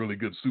going to be a really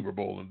good Super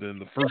Bowl, and then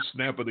the first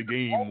snap of the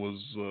game was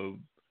a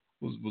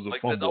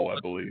fumble, I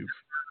believe.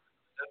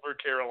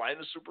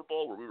 Denver-Carolina Super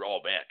Bowl where we were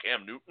all man,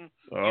 Cam Newton,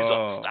 he's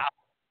unstoppable.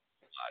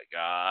 My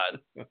God.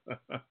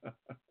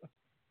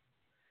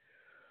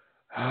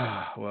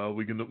 Well,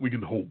 we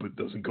can hope it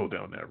doesn't go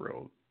down that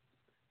road.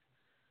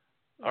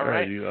 All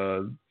right.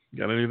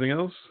 Got anything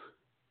else?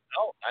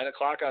 No, 9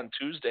 o'clock on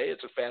Tuesday.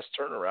 It's a fast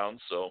turnaround,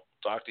 so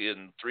talk to you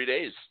in 3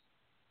 days.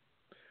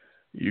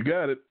 You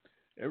got it.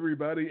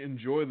 Everybody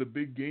enjoy the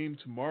big game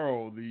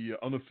tomorrow, the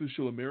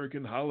unofficial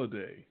American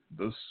holiday,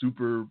 the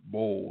Super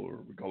Bowl, or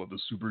we call it the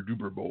Super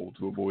Duper Bowl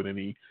to avoid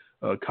any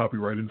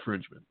copyright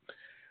infringement.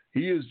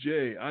 He is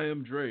Jay. I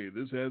am Dre.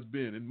 This has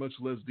been, in much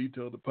less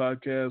detail, the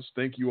podcast.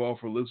 Thank you all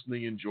for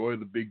listening. Enjoy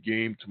the big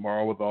game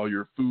tomorrow with all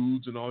your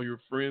foods and all your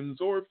friends,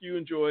 or if you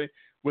enjoy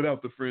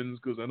without the friends,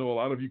 because I know a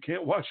lot of you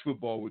can't watch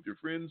football with your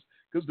friends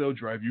because they'll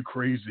drive you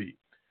crazy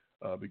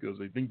because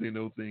they think they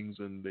know things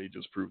and they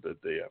just prove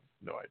that they have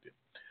no idea.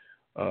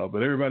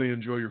 But everybody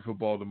enjoy your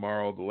football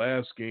tomorrow, the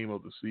last game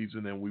of the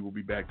season, and we will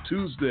be back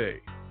Tuesday,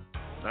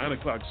 9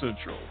 o'clock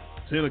Central,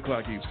 10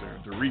 o'clock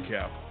Eastern, to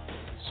recap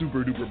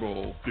Super Duper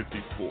Bowl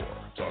 54.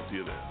 Talk to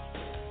you then.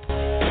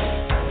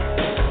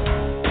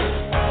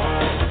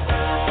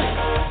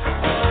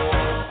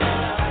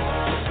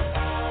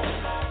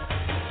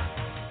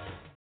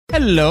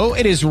 Hello,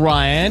 it is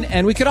Ryan,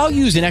 and we could all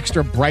use an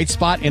extra bright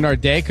spot in our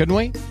day, couldn't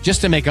we? Just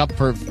to make up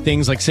for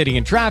things like sitting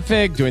in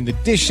traffic, doing the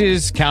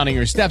dishes, counting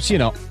your steps, you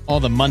know,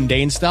 all the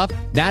mundane stuff.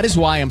 That is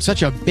why I'm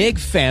such a big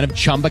fan of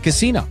Chumba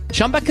Casino.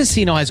 Chumba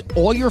Casino has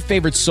all your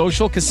favorite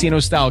social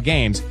casino-style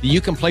games that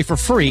you can play for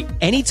free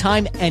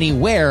anytime,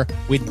 anywhere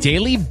with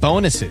daily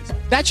bonuses.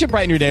 That should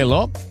brighten your day a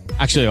little.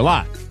 Actually, a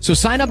lot. So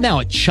sign up now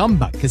at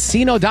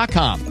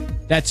ChumbaCasino.com.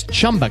 That's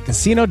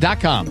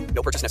ChumbaCasino.com.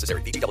 No purchase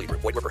necessary. VGW Group.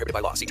 Void where prohibited by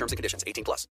law. See terms and conditions. 18+.